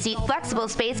 30-seat flexible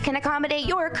space can accommodate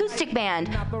your acoustic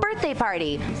band, birthday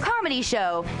party, comedy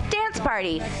show, dance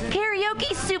party,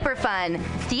 karaoke super fun,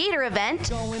 theater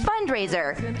event,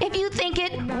 fundraiser. If you think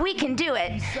it, we can do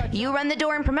it. You run the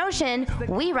door and promotion,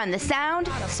 we run the sound,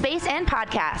 space, and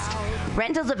podcast.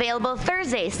 Rentals available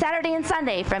Thursday, Saturday, and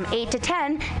Sunday from 8 to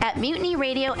 10 at Mutiny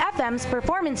Radio FM's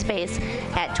performance space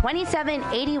at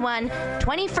 2781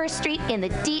 21st Street in the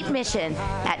Deep Mission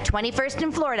at 21st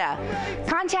in Florida.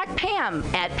 Contact Pam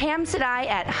at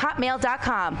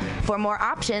pamsadai@hotmail.com for more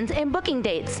options and booking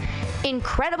dates.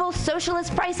 Incredible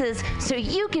socialist prices so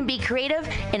you can be creative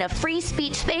in a free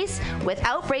speech space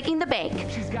without breaking the bank.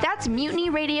 That's Mutiny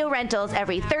Radio Rentals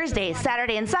every Thursday,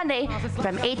 Saturday, and Sunday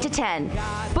from 8 to 10.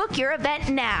 Book your event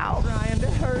now. Trying to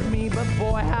hurt me, but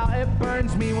boy, how it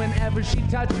burns me whenever she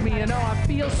touches me. And oh, I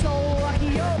feel so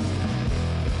lucky. Oh.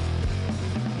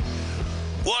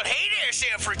 Well, hey there,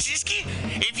 San Francisco.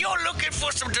 If you're looking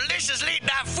for some delicious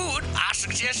late-night food, I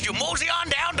suggest you mosey on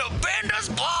down to Bender's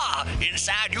Bar.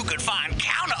 Inside, you can find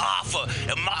counter-offer,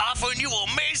 offering you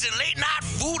amazing late-night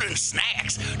food and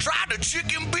snacks. Try the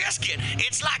chicken biscuit.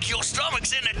 It's like your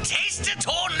stomach's in a tasty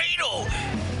tornado.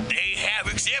 They have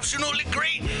exceptionally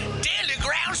great daily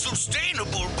ground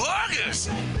sustainable burgers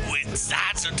with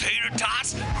sides of tater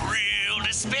tots, grilled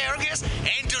asparagus,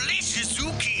 and delicious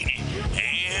zucchini,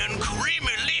 and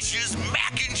creamy-licious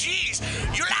mac and cheese.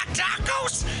 You like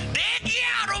tacos? They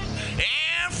got them.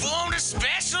 And from the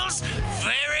specials,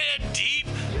 very deep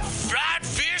fried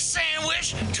fish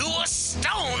sandwich to a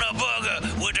stoner burger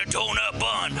with a donut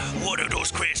bun. What are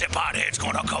those crazy potheads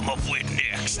gonna come up with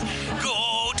next?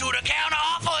 Go to the counter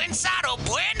offer inside of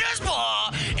Bender's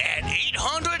Bar at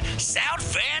 800 South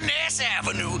Van Ness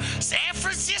Avenue, San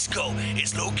Francisco.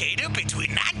 It's located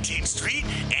between 19th Street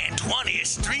and 20th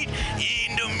Street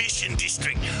in the Mission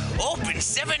District. Open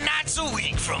 7 nights a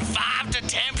week from 5 to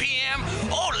 10 p.m.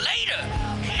 or later.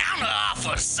 Counter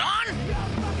offer, son.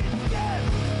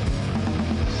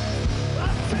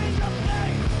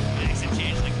 Things have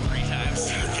changed like 3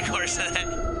 times throughout the course of that.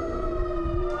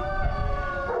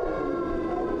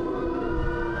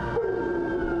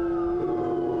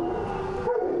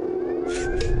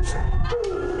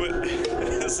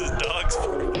 This is dog's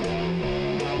food.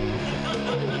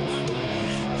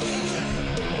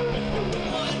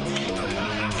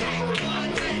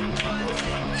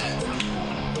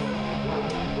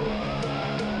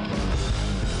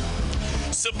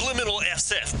 Subliminal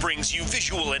SF brings you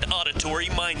visual and auditory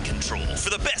mind control.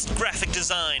 For the best graphic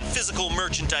design, physical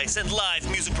merchandise, and live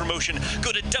music promotion,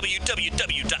 go to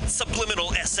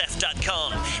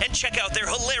www.subliminalsf.com and check out their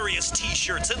hilarious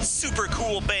t-shirts and super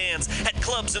cool bands at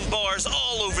clubs and bars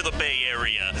all over the Bay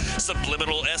Area.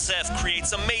 Subliminal SF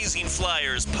creates amazing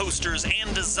flyers, posters,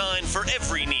 and design for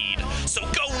every need. So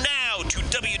go now to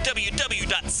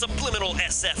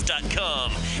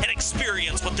www.subliminalsf.com and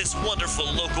experience what this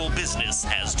wonderful local business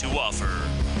has to offer.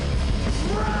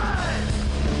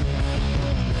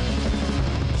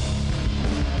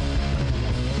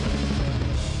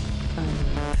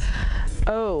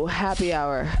 Oh, happy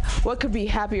hour. What could be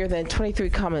happier than 23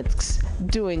 comics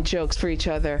doing jokes for each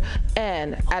other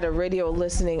and at a radio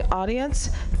listening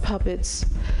audience? Puppets,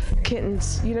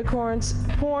 kittens, unicorns,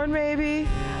 porn maybe?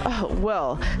 Oh,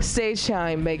 well, Stage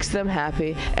Time makes them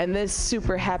happy, and this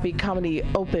super happy comedy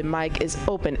open mic is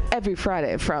open every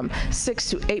Friday from 6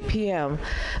 to 8 p.m.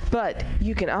 But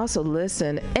you can also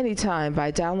listen anytime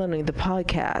by downloading the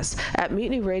podcast at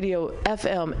Mutiny Radio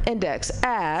FM Index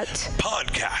at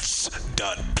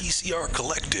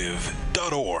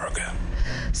podcasts.pcrcollective.org.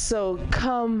 So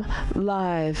come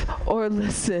live or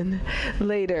listen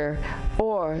later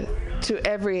or to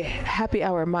every happy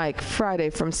hour mic Friday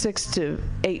from 6 to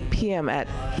 8 p.m. at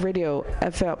Radio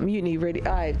FM Mutiny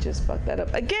Radio. I just fucked that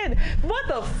up again. What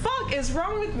the fuck is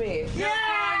wrong with me? Yeah!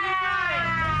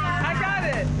 I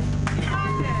got it.